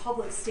to make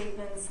public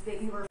statements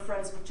that you were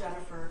friends with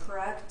Jennifer,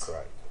 correct?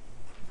 Correct.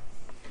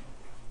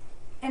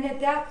 And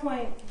at that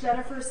point,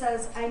 Jennifer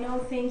says, I know,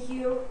 thank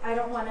you, I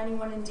don't want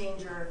anyone in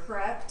danger,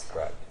 correct?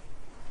 Correct.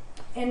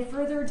 And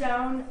further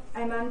down,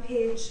 I'm on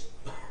page,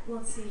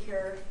 let's see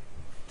here,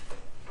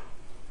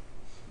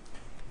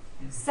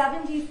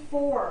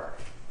 74.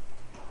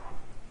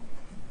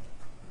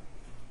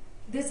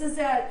 This is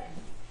at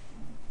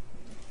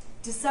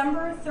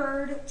December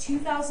 3rd,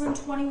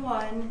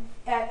 2021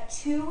 at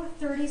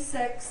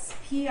 2:36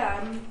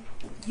 p.m.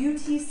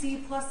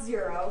 UTC plus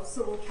 0,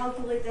 so we'll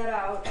calculate that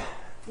out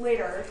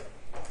later.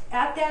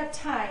 At that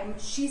time,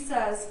 she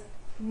says,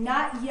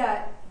 not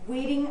yet,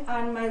 waiting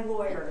on my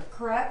lawyer,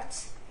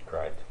 correct?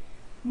 Correct.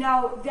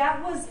 Now,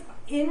 that was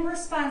in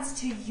response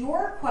to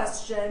your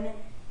question,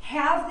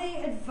 have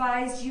they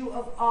advised you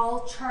of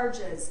all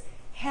charges?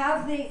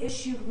 Have they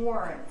issued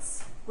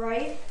warrants,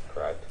 right?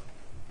 Correct.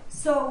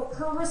 So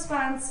her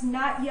response,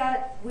 not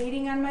yet,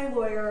 waiting on my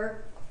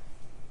lawyer,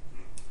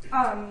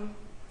 that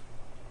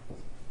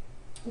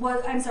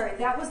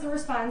was the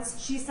response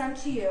she sent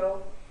to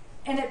you.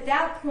 And at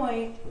that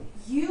point,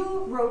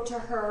 you wrote to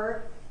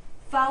her,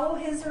 follow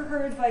his or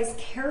her advice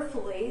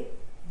carefully.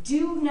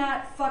 Do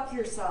not fuck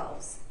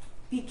yourselves.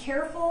 Be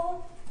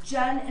careful,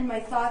 Jen, and my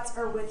thoughts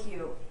are with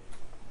you.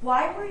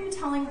 Why were you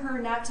telling her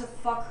not to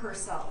fuck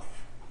herself?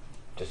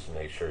 Just to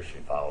make sure she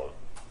followed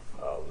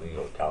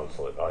legal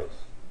counsel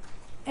advice.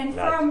 And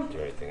not to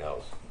do anything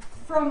else.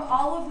 From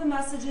all of the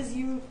messages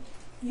you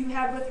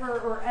had with her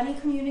or any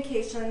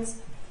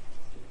communications,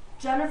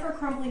 Jennifer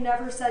Crumbley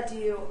never said to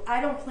you,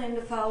 I don't plan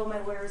to follow my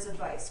lawyer's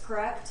advice,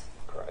 correct?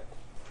 Correct.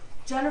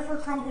 Jennifer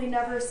Crumbley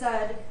never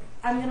said,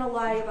 I'm going to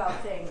lie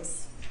about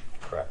things.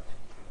 Correct.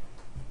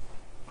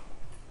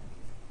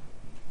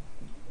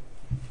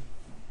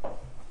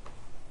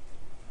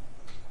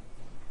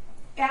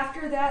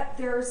 After that,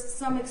 there's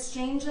some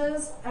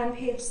exchanges on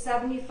page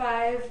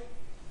 75,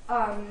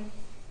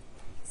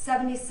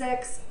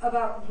 76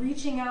 about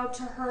reaching out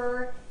to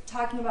her,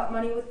 talking about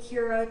money with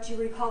Kira. Do you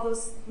recall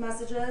those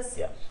messages?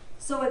 Yes.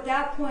 So at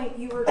that point,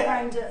 you were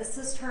trying to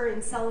assist her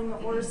in selling the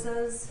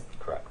horses.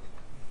 Correct.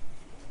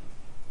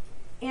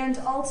 And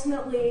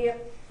ultimately,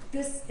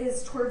 this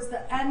is towards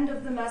the end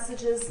of the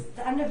messages,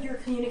 the end of your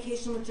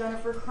communication with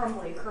Jennifer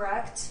Crumbley,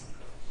 correct?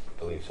 I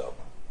believe so.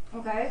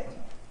 Okay.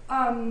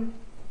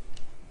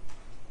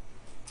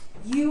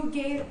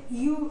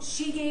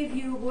 She gave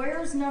you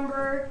lawyer's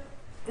number,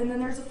 and then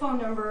there's a phone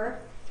number.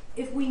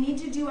 If we need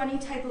to do any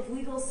type of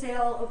legal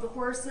sale of the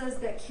horses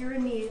that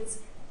Kira needs,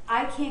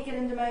 I can't get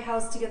into my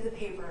house to get the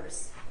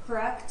papers,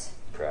 correct?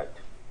 Correct.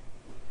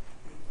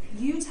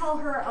 You tell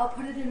her I'll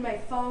put it in my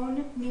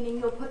phone, meaning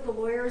you'll put the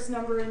lawyer's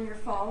number in your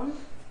phone.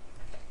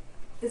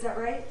 Is that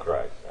right?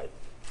 Correct.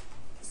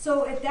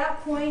 So at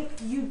that point,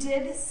 you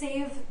did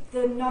save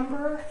the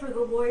number for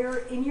the lawyer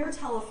in your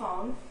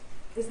telephone.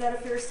 Is that a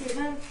fair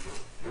statement?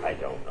 I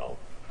don't know.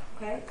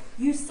 Okay.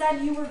 You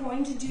said you were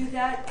going to do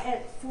that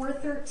at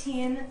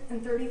 4:13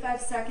 and 35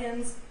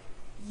 seconds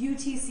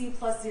UTC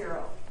plus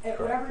 0 at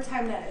Correct. whatever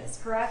time that is,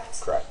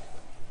 correct? Correct.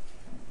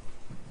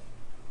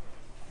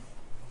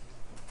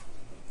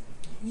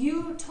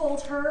 You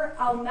told her,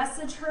 I'll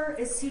message her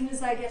as soon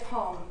as I get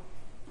home.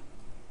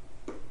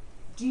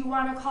 Do you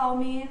want to call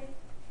me?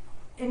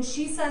 And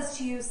she says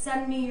to you,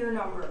 send me your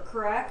number,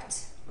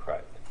 correct?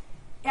 Correct.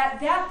 At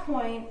that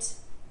point,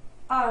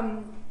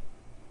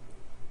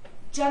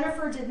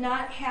 Jennifer did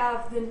not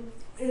have the,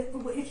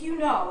 if you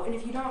know, and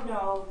if you don't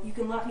know, you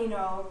can let me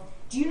know.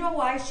 Do you know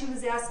why she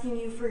was asking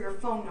you for your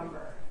phone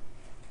number?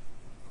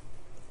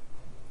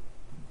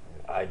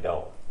 I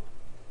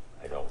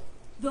don't.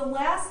 The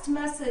last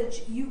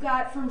message you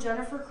got from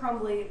Jennifer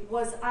Crumbley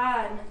was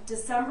on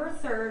December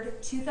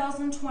 3rd,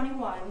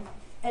 2021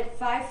 at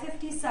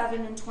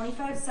 5:57 and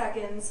 25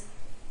 seconds,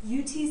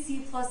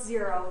 UTC plus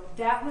 0.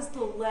 That was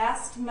the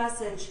last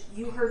message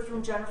you heard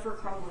from Jennifer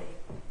Crumbley.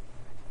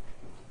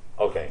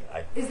 Okay,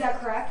 Is that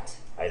correct?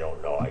 I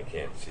don't know. I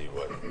can't see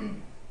what.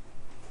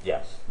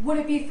 Yes. Would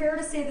it be fair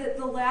to say that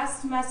the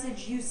last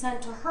message you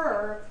sent to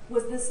her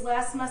was this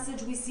last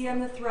message we see on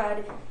the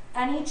thread?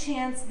 Any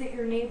chance that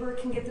your neighbor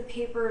can get the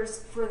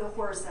papers for the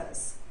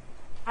horses?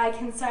 I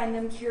can sign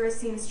them. Kira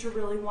seems to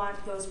really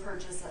want those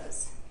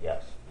purchases.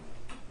 Yes.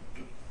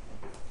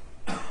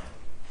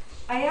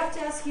 I have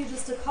to ask you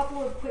just a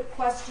couple of quick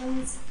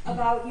questions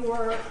about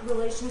your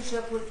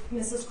relationship with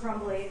Mrs.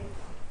 Crumbley.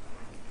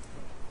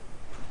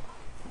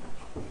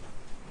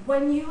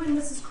 When you and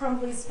Mrs.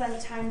 Crumbley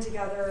spent time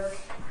together,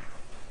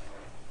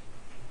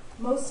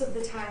 most of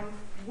the time,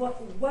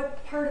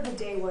 what part of the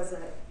day was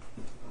it?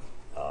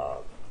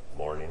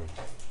 Morning.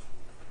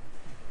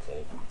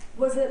 Say.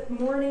 Was it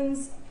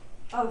mornings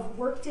of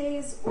work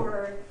days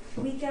or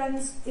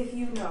weekends, if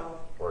you know?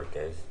 Work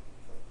days.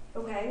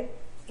 Okay.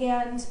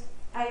 And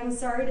I am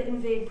sorry to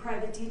invade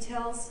private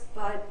details,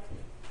 but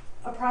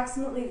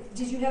approximately,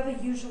 did you have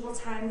a usual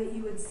time that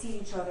you would see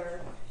each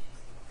other?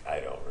 I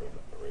don't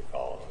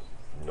recall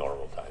a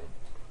normal time.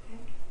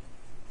 Okay.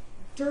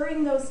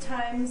 During those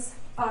times,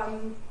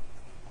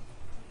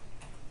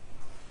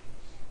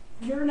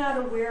 you're not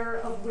aware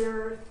of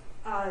where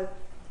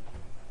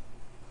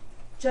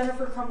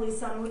Jennifer Crumbley's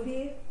son would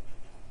be?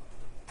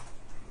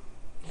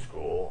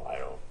 School, I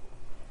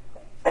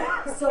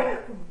don't. So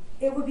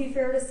it would be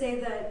fair to say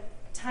that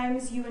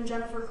times you and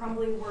Jennifer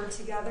Crumbley were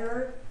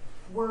together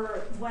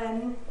were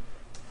when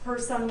her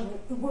son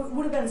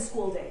would have been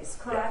school days,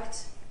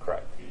 correct? Yeah,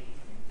 correct.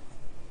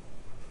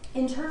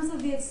 In terms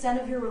of the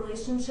extent of your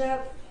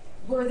relationship,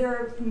 were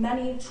there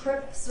many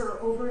trips or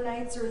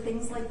overnights or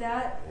things like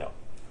that? No.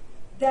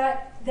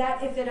 That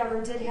if it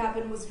ever did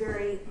happen, was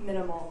very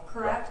minimal,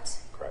 correct?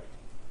 Correct.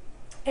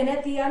 And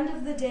at the end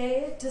of the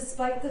day,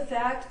 despite the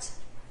fact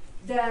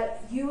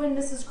that you and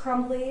Mrs.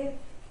 Crumbley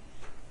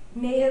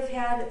may have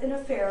had an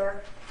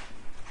affair,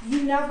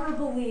 you never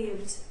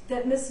believed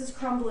that Mrs.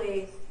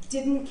 Crumbley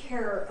didn't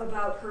care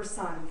about her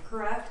son,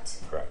 correct?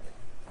 Correct.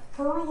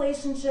 Her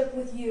relationship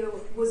with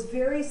you was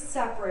very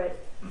separate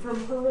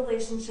from her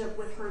relationship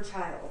with her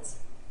child.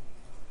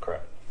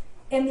 Correct.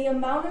 And the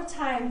amount of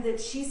time that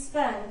she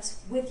spent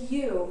with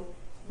you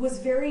was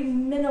very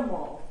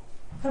minimal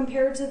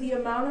compared to the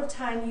amount of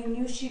time you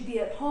knew she'd be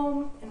at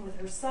home and with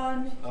her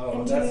son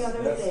and doing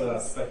other that's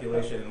things.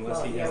 speculation,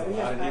 unless he has a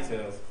lot of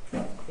details.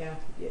 Yeah,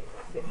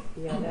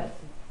 that,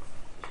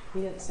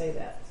 he didn't say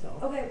that, so.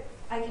 Okay,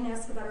 I can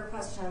ask a better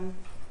question.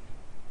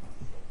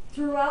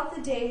 Throughout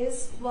the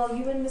days, while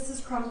you and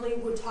Mrs. Crumbley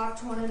would talk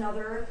to one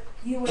another,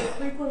 you would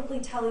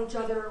frequently tell each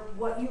other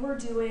what you were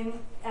doing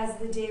as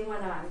the day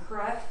went on,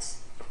 correct?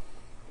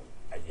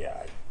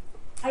 Yeah.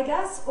 I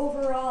guess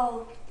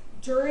overall,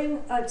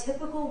 during a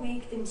typical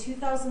week in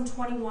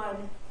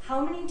 2021,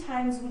 how many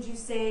times would you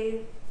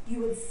say you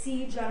would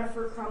see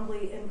Jennifer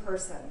Crumbley in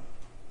person?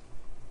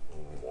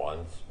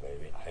 Once,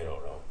 maybe. I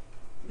don't know.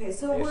 Okay,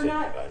 so They we're said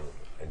not.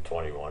 in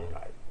 21.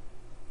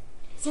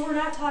 So we're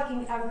not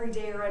talking every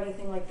day or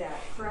anything like that,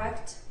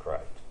 correct?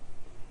 Correct.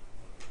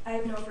 I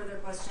have no further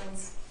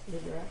questions.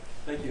 You're correct.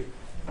 Thank you.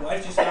 Why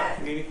did you stop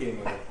communicating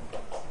with her?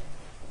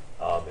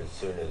 As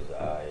soon as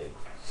I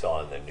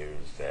saw in the news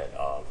that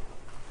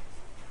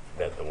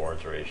that the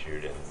warrants were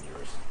issued and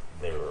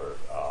they were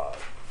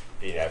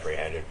being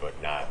apprehended,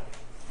 but not.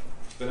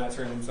 They're not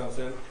turning themselves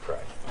in?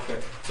 Correct.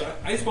 Okay. So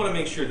I just want to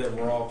make sure that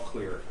we're all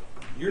clear.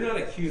 You're not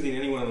accusing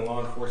anyone in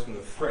law enforcement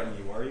of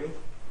threatening you, are you?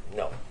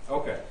 No.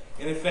 Okay.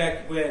 And in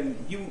fact, when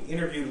you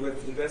interviewed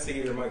with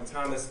investigator Mike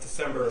Thomas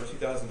December of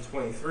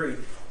 2023,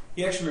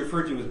 he actually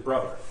referred to his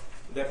brother.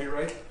 Would that be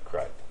right?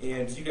 Correct.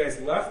 And you guys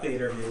left the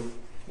interview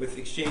with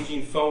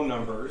exchanging phone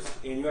numbers,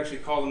 and you actually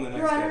called him the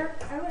next Your day. Honor,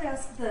 I would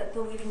ask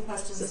the leading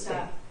question to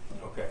Sustained.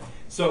 stop. Okay.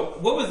 So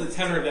what was the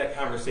tenor of that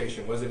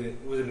conversation? Was it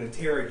an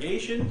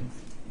interrogation?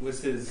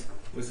 Was his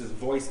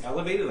voice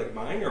elevated like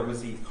mine, or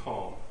was he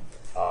calm?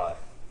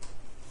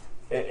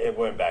 It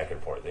went back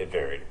and forth. It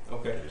varied.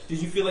 Okay.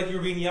 Did you feel like you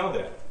were being yelled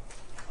at?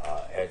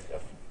 At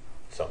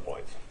some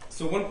points.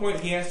 So one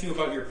point he asked you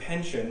about your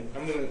pension.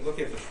 I'm going to look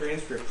at the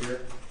transcript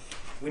here.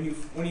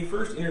 When he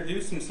first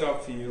introduced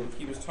himself to you,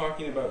 he was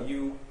talking about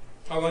you,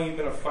 how long you've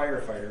been a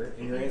firefighter,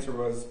 and your answer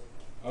was,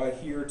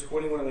 here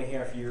 21 and a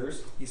half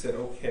years. He said,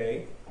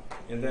 okay.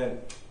 And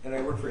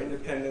I worked for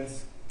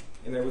Independence,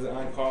 and I was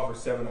on call for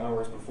 7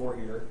 hours before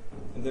here.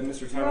 And then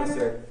Mr. Thomas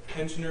said,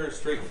 pensioner,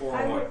 straight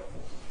 401.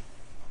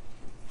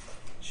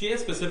 She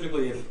asked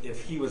specifically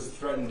if he was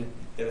threatened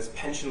that his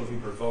pension would be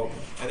revoked.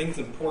 I think it's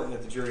important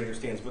that the jury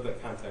understands what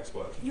that context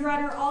was. Your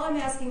Honor, all I'm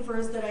asking for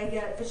is that I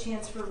get a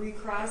chance for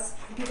recross,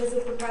 because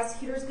if the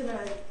prosecutor's going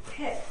to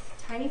pick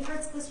tiny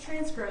parts of this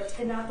transcript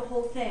and not the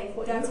whole thing,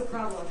 that's a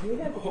problem. You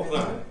have Hold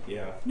on.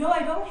 Yeah. No, I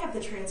don't have the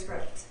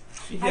transcript.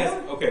 She has.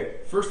 Okay.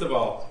 First of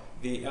all,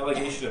 the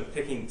allegation of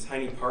picking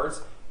tiny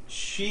parts,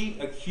 she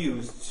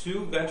accused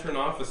 2 veteran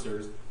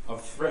officers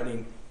of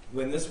threatening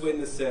when this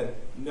witness said,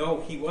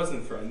 no, he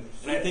wasn't threatened.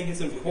 And I think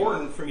it's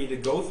important for me to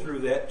go through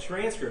that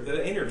transcript,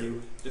 that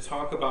interview, to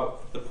talk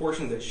about the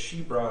portion that she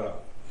brought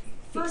up.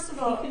 First of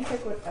all, he can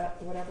pick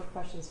whatever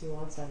questions he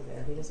wants on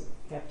there. He doesn't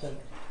have to,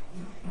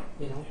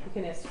 you know, he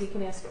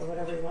can ask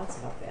whatever he wants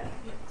about that.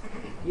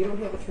 You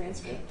don't have a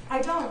transcript.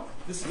 I don't.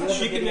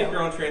 She can make her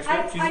own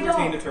transcript. She's a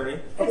retained attorney.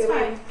 It's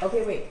okay, fine.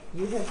 Okay, wait.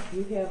 You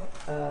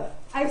have.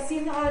 I've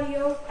seen the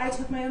audio. I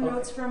took my own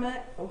notes from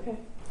it. Okay.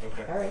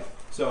 Okay. All right.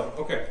 So,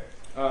 okay.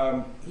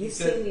 You've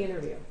seen the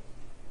interview.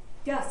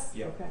 Yes.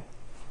 Yeah.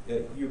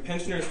 Okay. You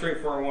pensioner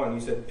straight 401.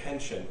 You said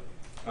pension.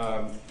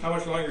 How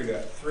much longer you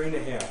got?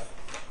 3.5.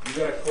 You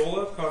got a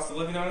COLA, cost of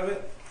living out of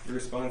it? Your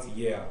response,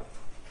 yeah.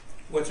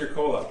 What's your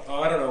COLA?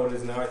 Oh, I don't know what it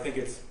is now. I think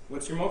it's,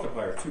 what's your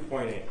multiplier?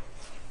 2.8.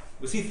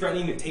 Was he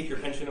threatening to take your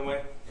pension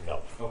away?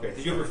 No. Okay.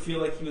 Did you ever feel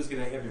like he was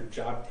going to have your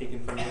job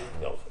taken from you?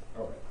 No.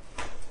 All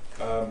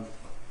right.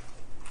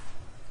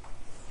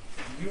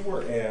 You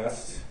were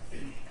asked,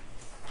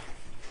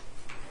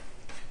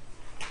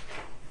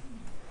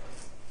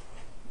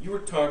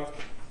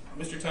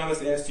 Mr.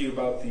 Thomas asked you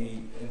about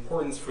the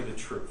importance for the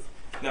truth.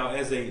 Now,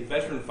 as a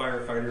veteran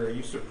firefighter, are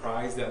you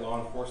surprised that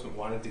law enforcement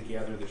wanted to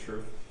gather the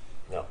truth?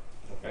 No.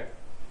 Okay.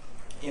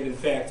 And in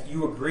fact,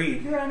 you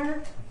agreed. Your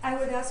Honor, I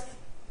would ask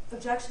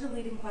objection to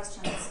leading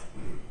questions.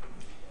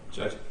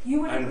 Judge,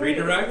 You would on agree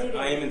to redirect, leading-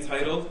 I am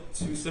entitled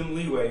to some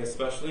leeway,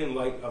 especially in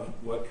light of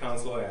what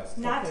counsel asked.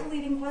 Not Okay. to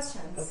leading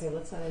questions. Okay,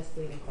 let's not ask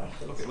leading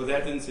questions. Okay, well,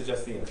 that didn't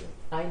suggest the answer.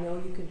 I know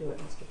you can do it,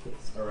 Mr.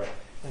 Peace. All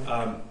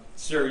right.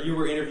 Sir, you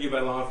were interviewed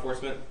by law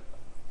enforcement?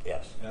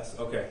 Yes. Yes?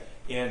 Okay.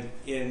 And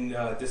in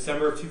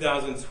December of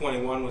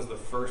 2021 was the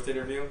first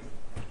interview?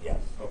 Yes.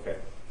 Okay.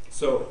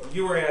 So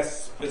you were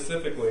asked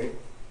specifically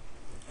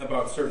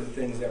about certain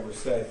things that were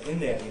said in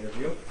that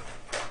interview.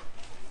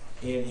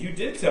 And you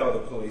did tell the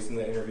police in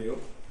that interview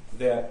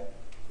that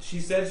she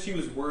said she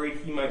was worried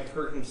he might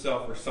hurt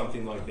himself or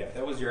something like that.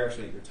 That was your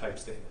type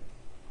statement.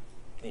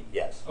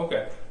 Yes.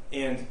 Okay.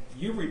 And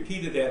you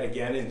repeated that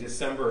again in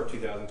December of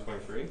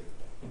 2023.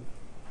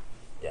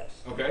 Yes.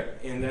 Okay.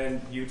 And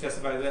then you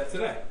testified to that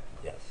today.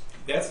 Yes.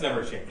 That's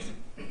never changed.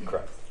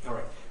 Correct. All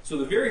right. So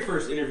the very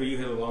first interview you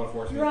had with law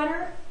enforcement. Your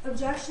Honor,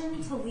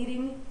 objection to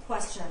leading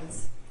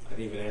questions. I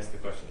didn't even ask the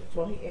question.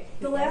 Well,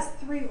 The last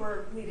 3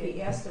 were leading.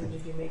 he asked him,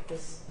 did you make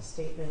this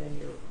statement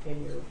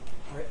in your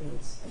written?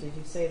 Did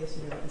you say this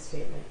in your written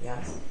statement?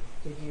 Yes.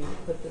 Did you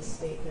put this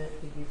statement?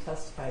 Did you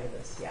testify to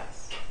this?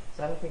 Yes.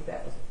 So I don't think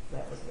that was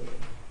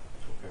leading.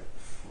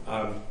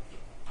 Okay.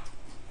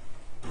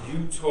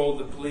 You told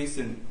the police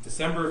in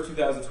December of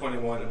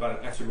 2021 about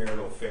an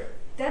extramarital affair.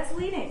 That's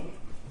leading.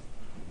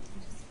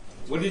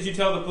 What did you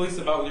tell the police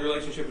about your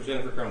relationship with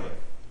Jennifer Crumbley?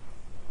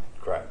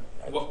 Correct.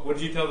 What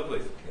did you tell the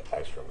police?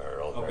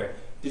 Extramarital. Okay.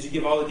 Did you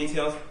give all the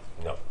details?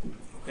 No.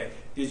 Okay.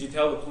 Did you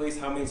tell the police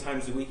how many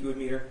times a week you would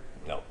meet her?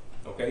 No.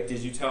 Okay. Did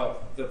you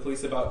tell the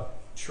police about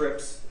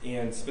trips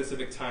and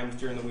specific times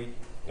during the week?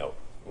 No.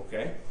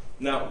 Okay.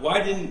 Now,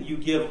 why didn't you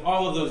give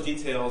all of those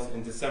details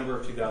in December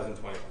of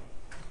 2021?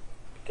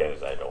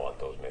 Because I don't want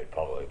those made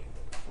public.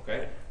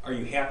 Okay. Are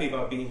you happy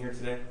about being here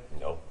today?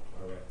 No.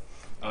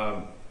 All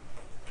right.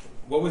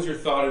 What was your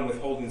thought in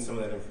withholding some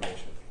of that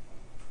information?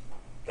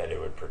 That it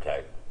would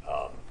protect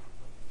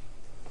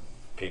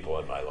people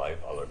in my life,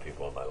 other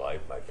people in my life,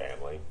 my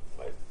family,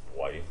 my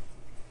wife.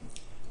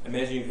 I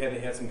imagine you've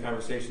had some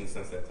conversations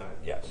since that time.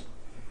 Yes.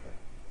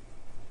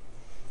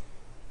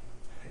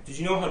 Did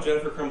you know how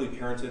Jennifer Crumbley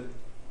parented?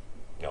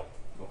 No.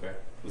 Okay.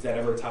 Was that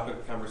ever a topic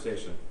of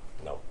conversation?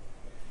 No.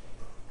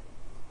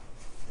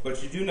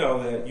 But you do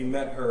know that you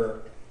met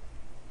her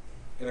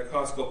in a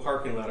Costco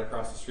parking lot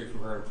across the street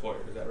from her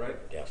employer. Is that right?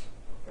 Yes.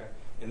 Okay.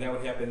 And that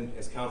would happen,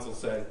 as counsel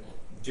said,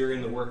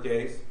 during the work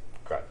days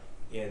Correct.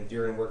 and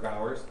during work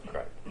hours.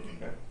 Correct.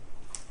 Okay.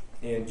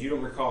 And you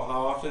don't recall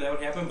how often that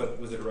would happen, but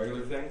was it a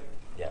regular thing?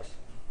 Yes.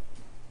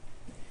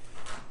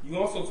 You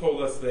also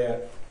told us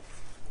that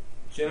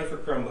Jennifer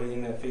Crumbley,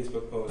 in that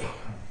Facebook post,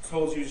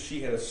 told you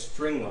she had a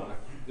string lock.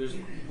 Is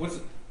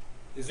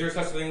there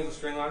such a thing as a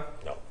string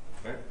lock? No.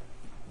 Okay.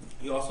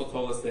 You also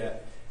told us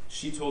that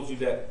she told you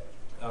that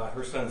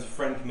her son's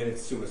friend committed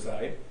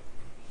suicide,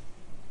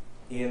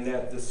 and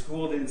that the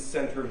school didn't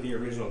send her the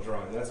original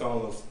drawing. That's all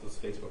those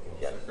Facebook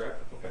posts. Yes. Is that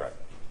correct? Okay. Correct.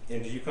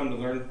 And did you come to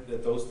learn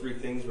that those 3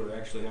 things were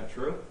actually not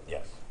true?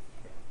 Yes.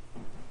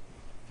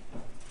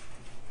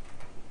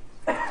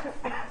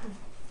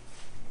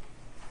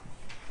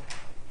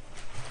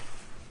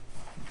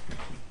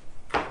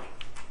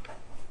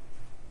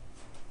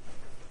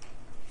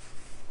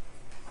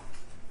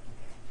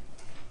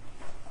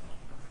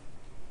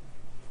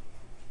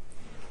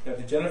 Now,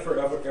 did Jennifer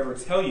ever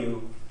tell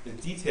you the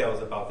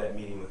details about that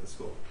meeting with the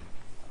school?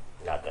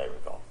 Not that I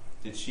recall.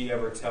 Did she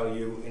ever tell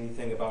you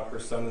anything about her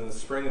son in the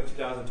spring of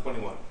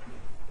 2021?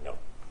 No.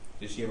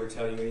 Did she ever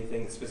tell you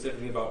anything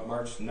specifically about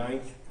March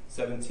 9th,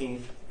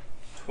 17th,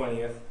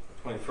 20th,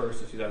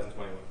 21st of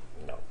 2021?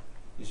 No.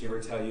 Did she ever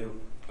tell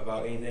you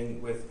about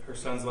anything with her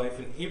son's life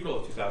in April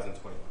of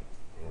 2021?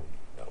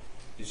 No.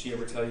 Did she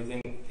ever tell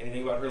you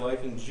anything about her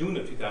life in June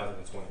of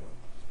 2021?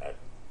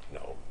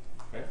 No.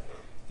 Okay.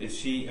 Did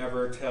she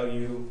ever tell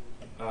you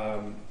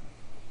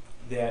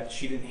that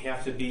she didn't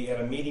have to be at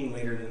a meeting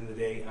later in the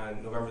day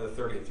on November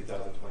the 30th,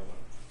 2021?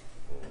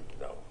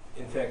 No.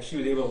 In fact, she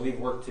was able to leave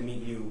work to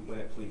meet you when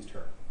it pleased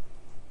her.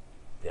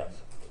 Yes.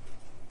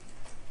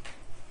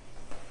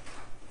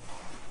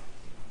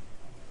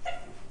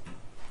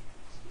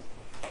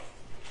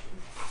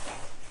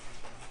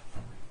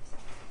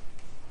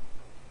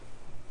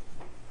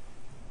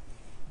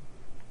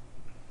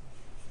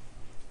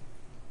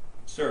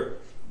 Sir,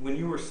 when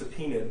you were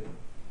subpoenaed,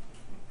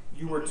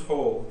 you were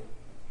told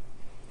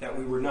that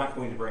we were not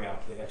going to bring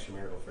out the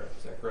extramarital affair.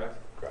 Is that correct?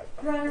 Correct.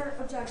 Your Honor,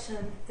 objection.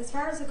 As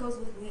far as it goes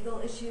with legal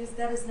issues,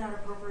 that is not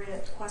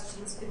appropriate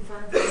questions in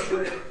front of the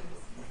jury.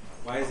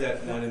 Why is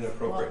that not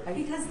inappropriate?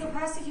 Because the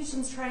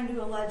prosecution's trying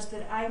to allege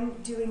that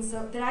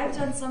that I've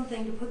done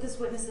something to put this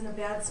witness in a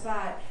bad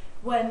spot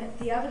when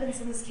the evidence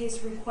in this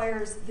case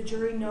requires the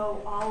jury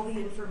know all the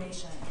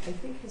information. I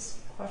think his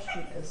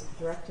question is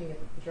directed at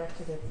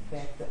the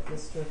fact that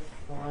Mr.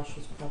 Meloche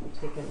was probably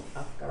taken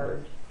off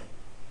guard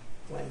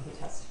when he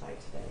testified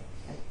today.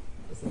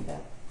 Isn't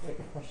that what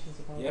your question's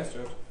about? Yes,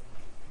 Judge.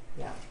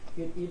 Yeah.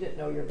 You didn't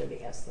know you were going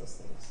to ask those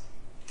things.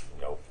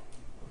 No.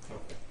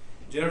 Okay.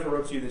 Jennifer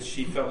wrote to you that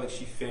she felt like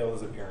she failed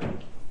as a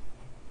parent.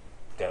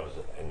 That was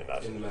in the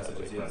message. In the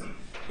messages, yes.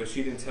 But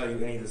she didn't tell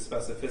you any of the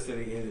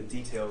specificity, any of the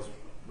details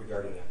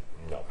regarding that.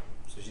 No.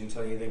 So she didn't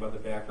tell you anything about the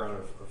background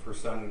of her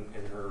son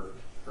and her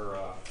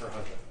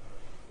husband.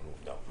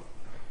 No.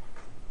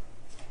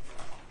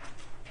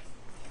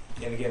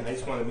 And again, I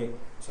just want to make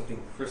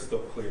something crystal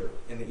clear.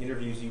 In the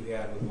interviews you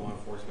had with law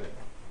enforcement,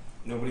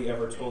 nobody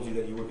ever told you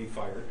that you would be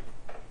fired,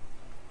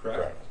 correct?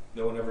 Correct.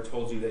 No one ever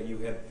told you that you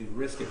had the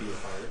risk of being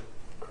fired.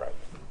 Correct.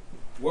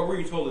 What were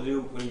you told to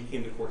do when you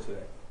came to court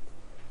today?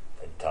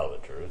 I'd tell the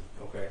truth.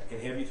 Okay.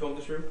 And have you told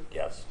the truth?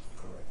 Yes.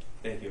 All right.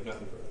 Thank you. If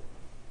nothing further.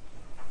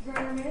 Your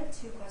Honor, may I have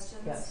two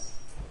questions? Yes.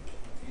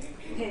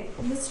 Okay,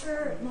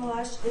 Mr.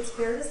 Meloche, it's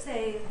fair to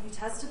say you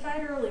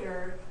testified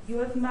earlier you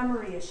have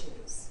memory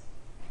issues.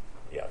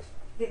 Yes.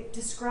 Okay,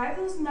 describe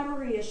those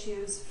memory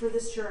issues for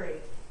this jury.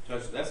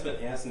 Judge, that's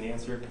been asked and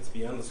answered. It's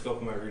beyond the scope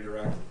of my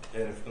redirect.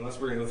 And unless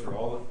we're going to go through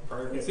all the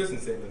prior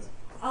consistent statements.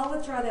 I'll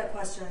withdraw that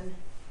question.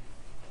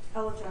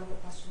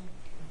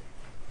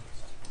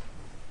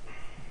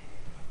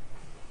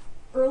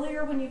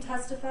 Earlier when you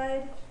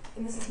testified,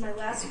 and this is my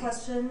last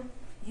question,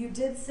 you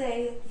did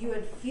say you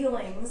had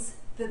feelings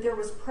that there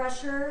was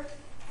pressure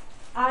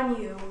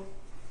on you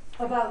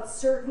about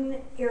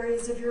certain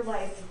areas of your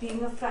life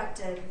being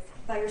affected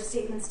by your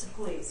statements to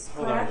police,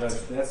 correct? Hold on,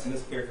 Judge. That's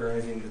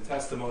mischaracterizing the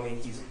testimony.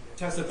 He's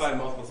testified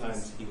multiple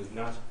times. He was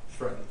not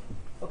threatened.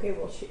 Okay,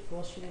 well, she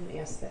didn't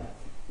ask that.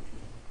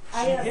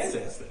 She has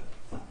asked that.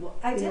 Well,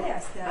 I you did know,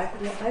 ask that.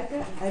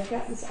 I've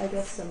gotten, I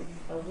guess,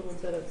 a little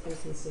bit of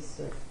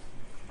inconsistent.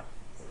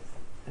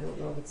 I don't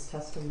know if it's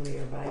testimony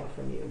or vibe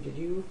from you. Did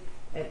you,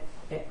 at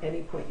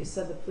any point, you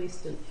said the police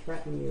didn't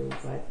threaten you,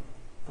 but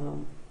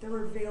There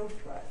were veiled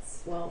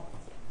threats. well,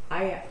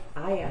 I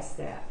asked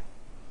that.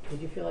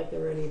 Did you feel like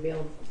there were any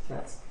veiled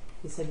threats?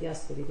 He said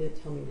yes, but he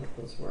didn't tell me what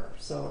those were.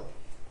 So,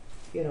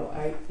 you know,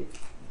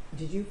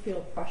 did you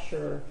feel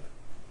pressure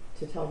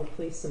to tell the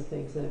police some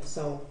things, and if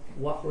so,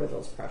 what were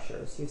those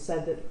pressures? You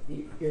said that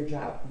your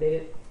job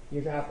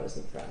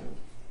wasn't threatened.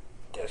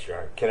 Yes, Your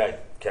Honor.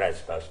 Can I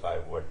specify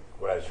what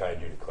I was trying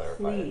to do to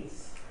clarify?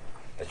 Please.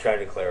 I was trying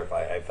to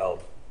clarify. I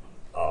felt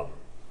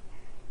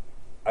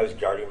I was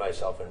guarding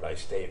myself in my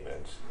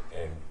statements,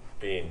 and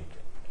the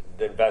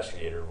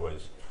investigator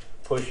was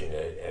pushing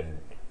it and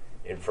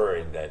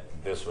inferring that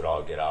this would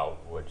all get out,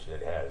 which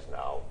it has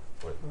now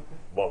with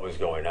what was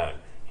going on.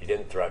 He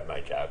didn't threaten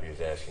my job. He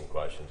was asking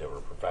questions that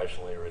were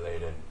professionally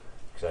related,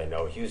 because I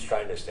know he was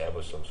trying to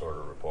establish some sort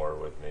of rapport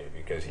with me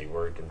because he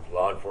worked in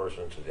law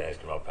enforcement, so he was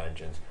asking about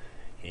pensions.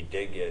 He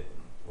did get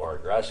more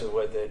aggressive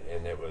with it,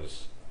 and it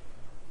was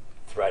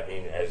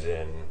threatening as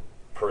in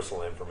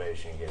personal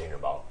information getting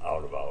out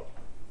about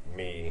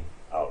me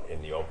out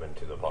in the open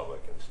to the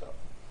public and stuff.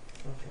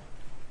 Okay.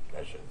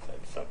 I shouldn't say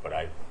stuff, but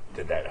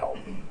did that help?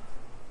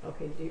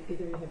 Okay, do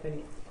either of you have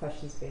any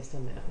questions based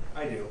on that?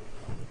 I do.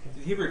 Okay.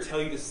 Did he ever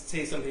tell you to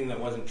say something that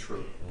wasn't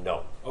true?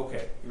 No.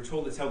 Okay. You were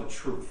told to tell the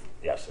truth.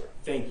 Yes, sir.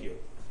 Thank you.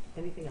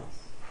 Anything else?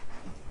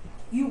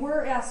 You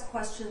were asked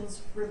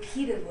questions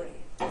repeatedly.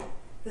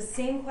 The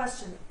same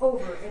question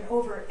over and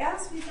over,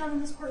 as we've done in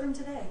this courtroom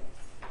today.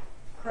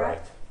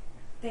 Correct?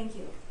 Thank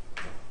you.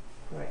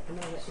 All right, I'm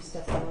going to let you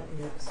step out and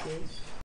you're excused.